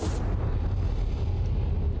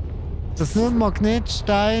 Das ist nur ein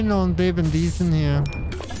Magnetstein und eben diesen hier.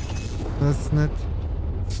 Das ist nicht.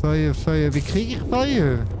 Feuer, Feuer. Wie kriege ich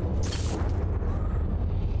Feuer?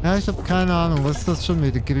 Ja, ich habe keine Ahnung. Was ist das schon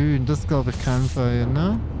wieder? Grün. Das ist, glaube ich, kein Feuer,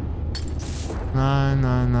 ne? Nein,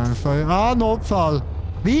 nein, nein. Feuer. Ah, Notfall.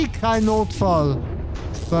 Wie kein Notfall?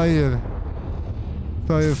 Feuer.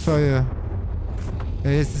 Feuer, Feuer.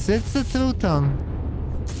 Ja, ist es jetzt der Truthahn?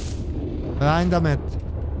 Rein damit.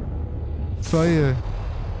 Feuer.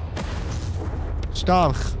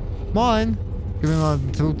 Stark. Moin. Gib mir mal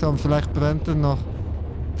den Truthahn, vielleicht brennt er noch.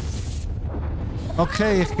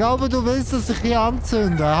 Okay, ich glaube, du willst, dass ich hier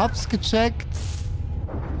anzünde. Hab's gecheckt.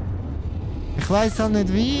 Ich weiß auch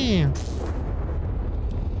nicht wie.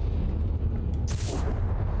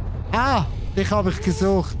 Ah, dich habe ich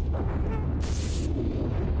gesucht.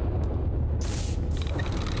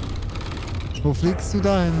 Wo fliegst du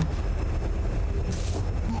da hin?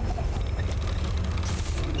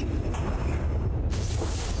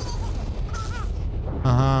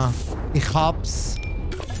 Aha, ich hab's.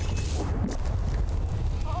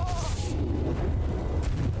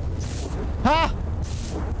 Ha!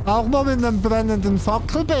 Auch mal mit einem brennenden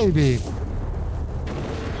Fackelbaby.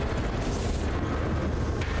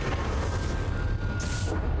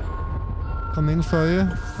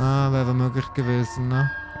 Kaminfeuer? Ah, wäre möglich gewesen, ne?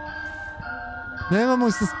 Ne, man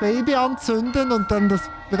muss das Baby anzünden und dann das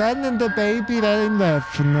brennende Baby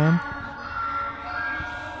reinwerfen, ne?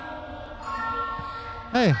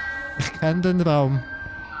 Hey, ich kenne den Raum.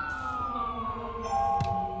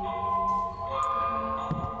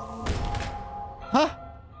 Ha!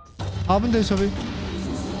 Haben wir schon wieder?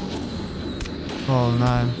 Oh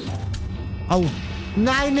nein. Au!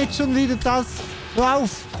 Nein, nicht schon wieder das! Hör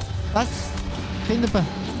auf! Was? Kinderbe...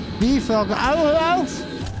 Wie fragen? Au, hör auf!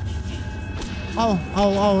 Au,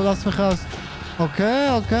 au, au, lass mich raus. Okay,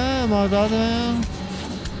 okay, mal da drin.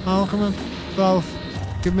 Auch immer. Drauf.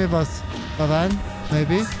 Gib mir was. Da rein.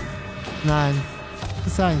 Maybe. Nein.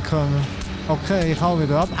 Das sein können. Okay, ich hau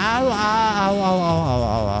wieder ab. Au, au, au, au, au, au,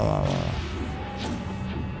 au, au, au.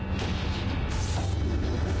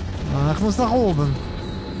 Ah, ich muss nach oben.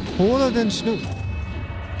 Hole den Schnu...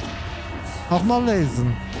 Auch mal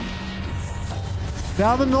lesen. Wir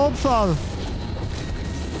haben Notfall.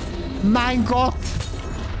 Mein Gott!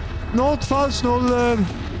 Notfallschnuller!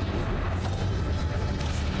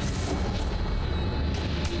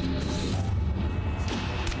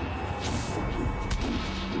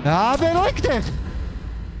 Ja, beruhig dich!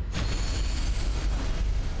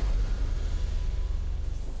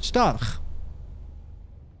 Stark.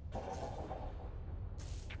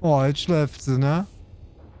 Oh, jetzt schläft sie, ne?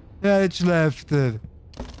 Ja, jetzt schläft er.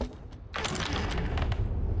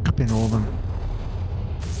 Ich bin oben.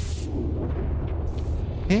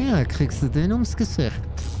 Ja, kriegst du den ums Gesicht.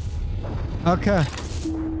 Okay.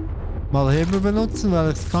 Mal Hebel benutzen,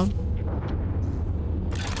 weil ich es kann.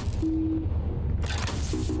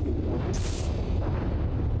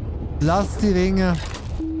 Lass die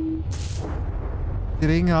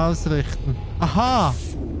Ringe ausrichten. Aha!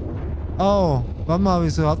 Oh, warte mal,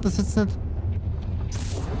 wieso hat das jetzt nicht?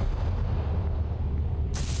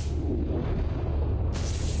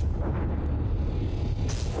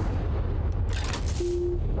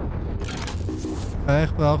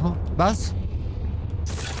 Ich brauche noch... Was?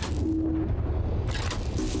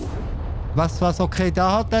 Was? Okay,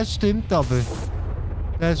 da hat das stimmt aber.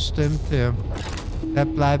 Das stimmt hier. Der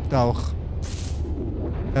bleibt auch.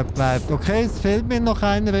 Der bleibt. Okay, es fehlt mir noch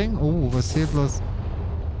ein Ring. Oh, was hier bloß?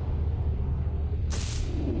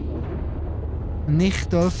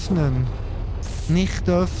 Nicht öffnen. Nicht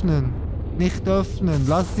öffnen. Nicht öffnen.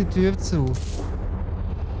 Lass die Tür zu.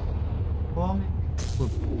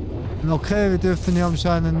 Okay, wir dürfen hier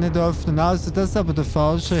anscheinend nicht öffnen. Also, das ist aber der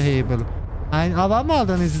falsche Hebel. Ah, warte mal,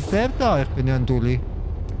 dann ist es der da. Ich bin ja ein Dulli.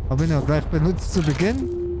 Habe ich ihn ja gleich benutzt zu Beginn.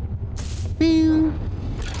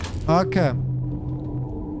 Okay.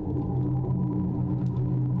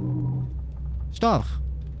 Stark.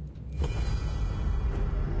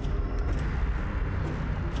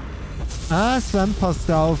 Ah, Sven passt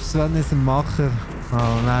auf. Sven ist ein Macher.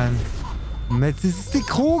 Oh nein. Und jetzt ist es die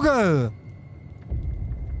Kugel.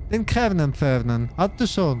 Den Kern entfernen. Hat er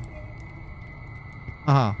schon.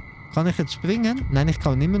 Aha. Kann ich jetzt springen? Nein, ich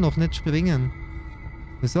kann immer noch nicht springen.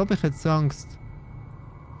 Wieso habe ich jetzt Angst?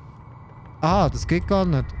 Ah, das geht gar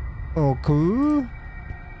nicht. Okay.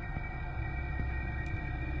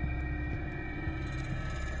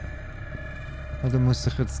 Oder muss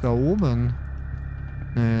ich jetzt da oben?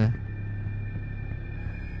 Nee.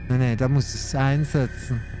 Nee, da muss ich es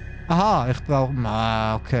einsetzen. Aha, ich brauche...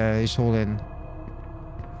 Ah, okay, ich hole ihn.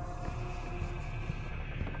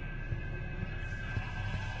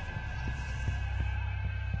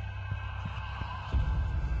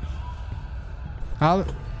 Aber...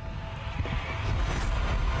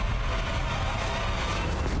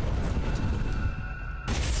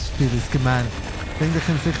 Das Spiel ist gemein. Ich denke, ich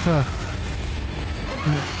kann sicher...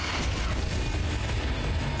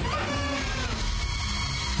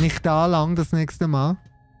 Nicht da lang das nächste Mal.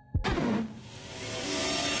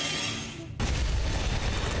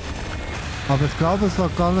 Aber ich glaube, es war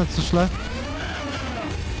gar nicht so schlecht.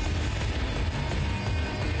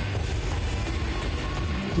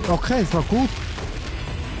 Okay, es war gut.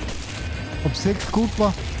 Ob es wirklich gut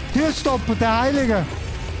war? Hier stoppen, der Heilige!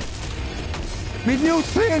 Mit Newt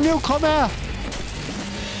fliegen, Newt, komm her!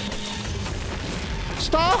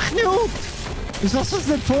 Stark, Newt! Wieso hast du das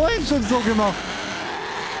nicht vorhin schon so gemacht?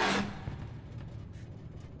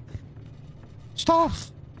 Stark!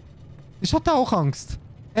 Ich hatte auch Angst.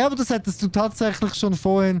 Ja, aber das hättest du tatsächlich schon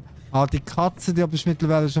vorhin... Ah, die Katze, die habe ich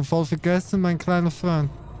mittlerweile schon voll vergessen, mein kleiner Freund.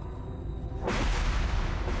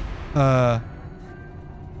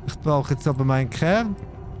 Ich brauche jetzt aber meinen Kern.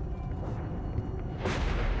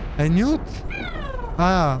 Hey, Newt?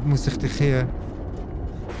 Ah ja, muss ich dich hier...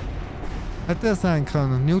 Hätte er sein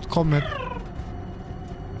können. Newt, komm mit.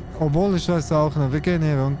 Obwohl, ich weiß auch nicht. Wir gehen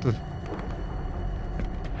hier runter.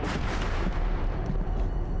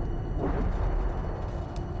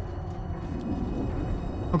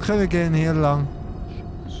 Okay, wir gehen hier lang.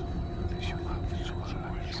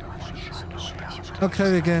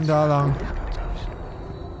 Okay, wir gehen da lang.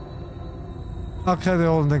 Okay,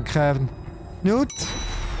 wir holen den Kern. Newt?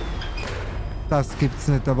 Das gibt's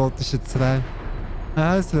nicht, da wollte ich jetzt rein.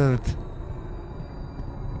 Ah, es wird.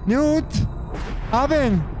 Newt! Hab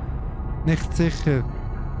ihn! Nicht sicher.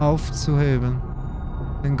 Aufzuheben.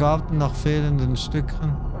 Den Garten nach fehlenden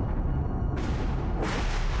Stücken.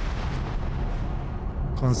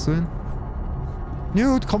 Kannst du ihn?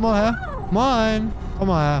 Newt, komm mal her! Moin! Komm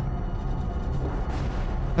mal her!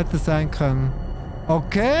 Hätte sein können.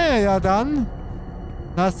 Okay, ja dann.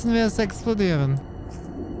 Lassen wir es explodieren.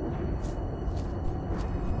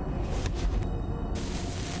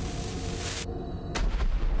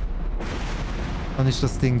 Kann ich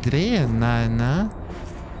das Ding drehen? Nein, ne?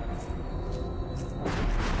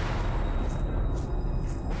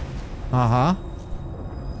 Aha.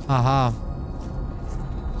 Aha.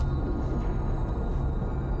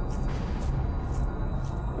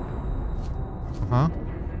 Aha.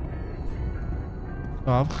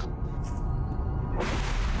 Ach.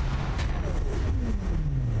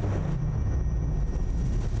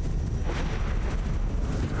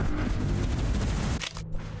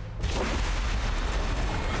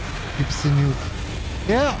 Gib's den Newt.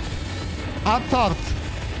 Ja! Abfahrt!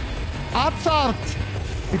 Abfahrt!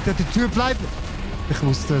 Bitte die Tür bleiben! Ich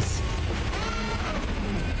wusste es.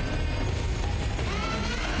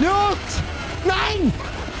 Newt! Nein!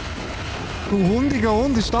 Du hundiger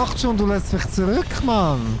Hund, ich dachte schon, du lässt mich zurück,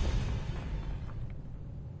 Mann.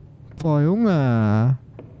 Boah, Junge.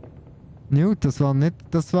 Newt, das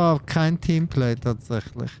war kein Teamplay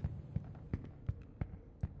tatsächlich.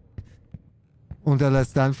 Und er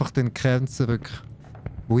lässt einfach den Kern zurück.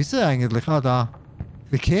 Wo ist er eigentlich? Ah, da.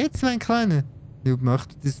 Wie geht's, mein Kleiner? Newt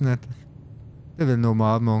möchte das nicht. Der will nur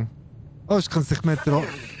Umarmung. Oh, ich kann sich mit der...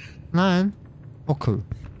 Nein? Okay.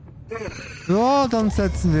 Ja, dann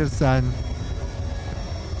setzen wir es ein.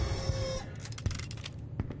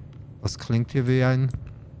 Was klingt hier wie ein...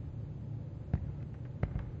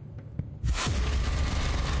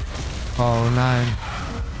 Oh nein.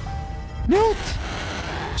 Newt!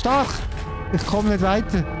 Stark! Ich komme nicht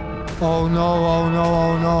weiter. Oh no, oh no,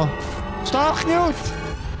 oh no. Stark, Newt!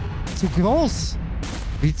 Zu groß.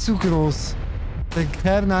 Wie zu groß? Den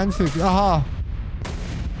Kern einfügen. Aha.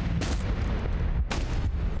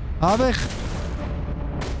 Habe ich.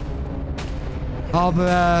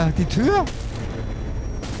 Aber die Tür?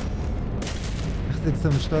 Ich sitze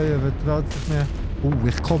am Steuer, vertraut sich mir.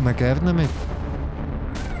 Ich komme gerne mit.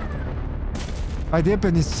 Bei dir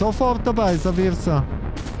bin ich sofort dabei, Savirsa.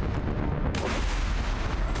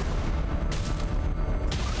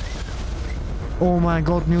 Oh mein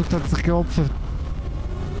Gott, Newt hat sich geopfert.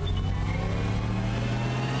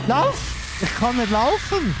 Lauf! Ich kann nicht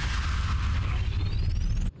laufen!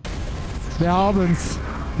 Wir haben's.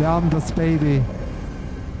 Wir haben das Baby.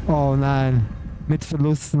 Oh nein. Mit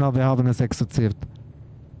Verlusten, aber wir haben es exorziert.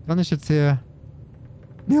 Kann ich jetzt hier...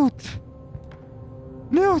 Mute!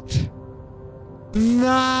 Mute!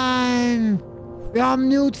 Nein! Wir haben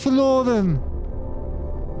Mute verloren!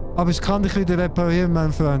 Aber ich kann dich wieder reparieren,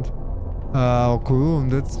 mein Freund. Okay,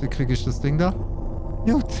 und jetzt, wie kriege ich das Ding da?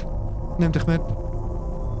 Mute! Nimm dich mit.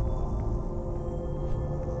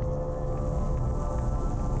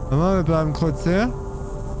 Wir bleiben kurz hier.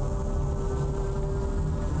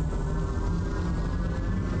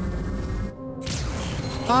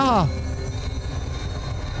 Ah!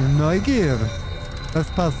 Neugier. Das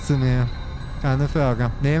passt zu mir. Keine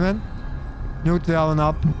Frage. Nehmen. Mute, wir hauen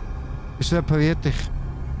ab. Ich repariere dich.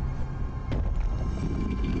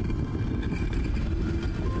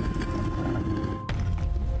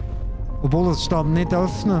 Obwohl es stand nicht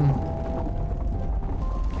öffnen.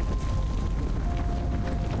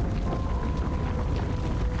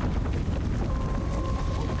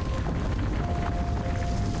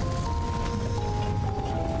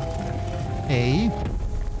 Hey.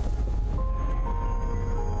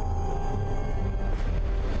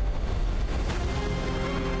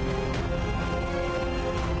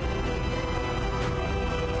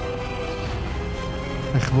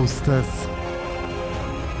 Ich wusste es.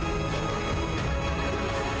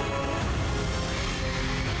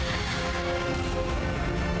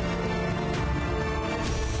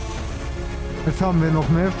 Jetzt haben wir noch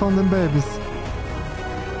mehr von den Babys.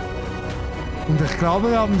 Und ich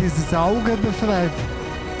glaube, wir haben dieses Auge befreit.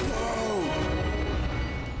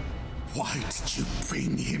 Why did you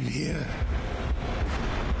bring him here?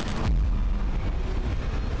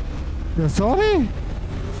 Ja, sorry.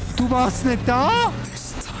 Du warst nicht da?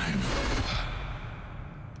 This time.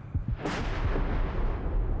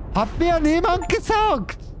 Hat mir niemand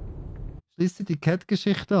gesagt. Schließe die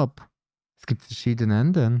Cat-Geschichte ab. Es gibt verschiedene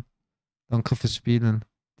Enden. Danke fürs Spielen.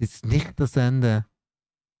 Das ist nicht das Ende.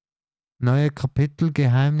 Neue Kapitel,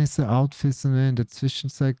 Geheimnisse, Outfits und in der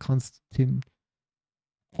Zwischenzeit kannst du Tim...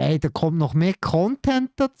 Hey, da kommt noch mehr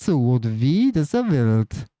Content dazu, oder wie? Das ist ja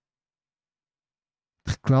wild.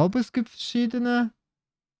 Ich glaube, es gibt verschiedene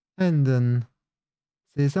Enden.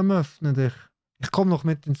 Sesam, öffne dich. Ich komme noch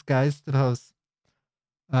mit ins Geisterhaus.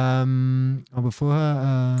 Aber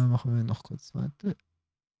vorher machen wir noch kurz weiter.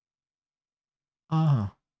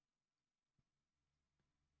 Aha.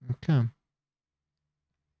 Okay.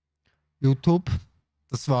 YouTube,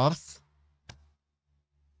 das war's.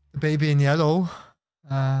 The Baby in Yellow.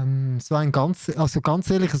 Es war ein ganz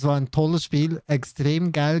ehrlich, es war ein tolles Spiel,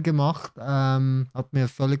 extrem geil gemacht, hat mir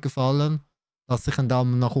völlig gefallen. Lasst sich einen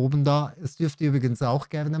Daumen nach oben da. Es dürft ihr übrigens auch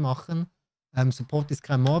gerne machen. Support ist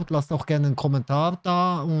kein Mord, lasst auch gerne einen Kommentar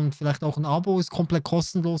da und vielleicht auch ein Abo, ist komplett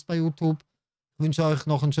kostenlos bei YouTube. Ich wünsche euch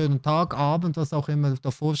noch einen schönen Tag, Abend, was auch immer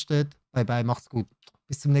davor steht. Bye bye, macht's gut.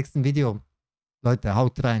 Bis zum nächsten Video. Leute,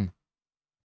 haut rein.